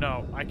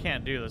 No, I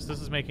can't do this. This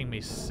is making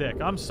me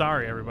sick. I'm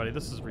sorry, everybody.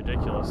 This is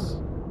ridiculous.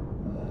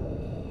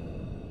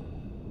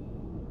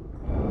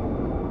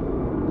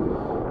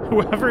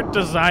 Whoever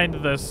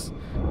designed this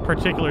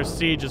particular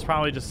siege is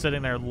probably just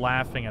sitting there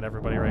laughing at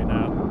everybody right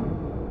now.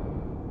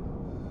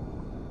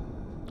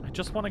 I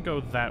just want to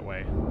go that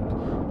way.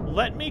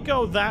 Let me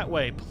go that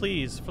way,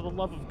 please, for the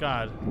love of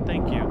God.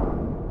 Thank you.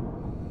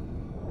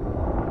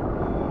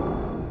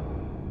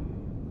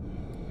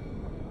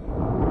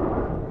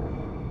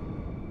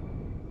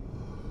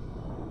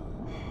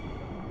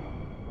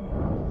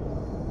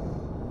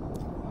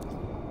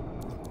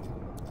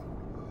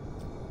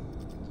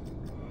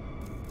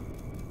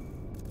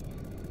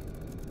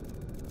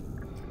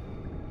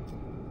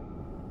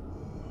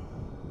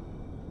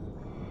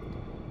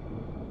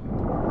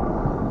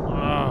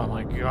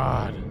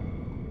 God.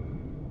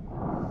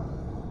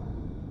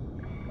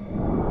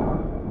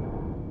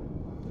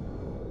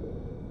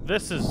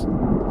 This is...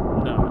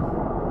 no.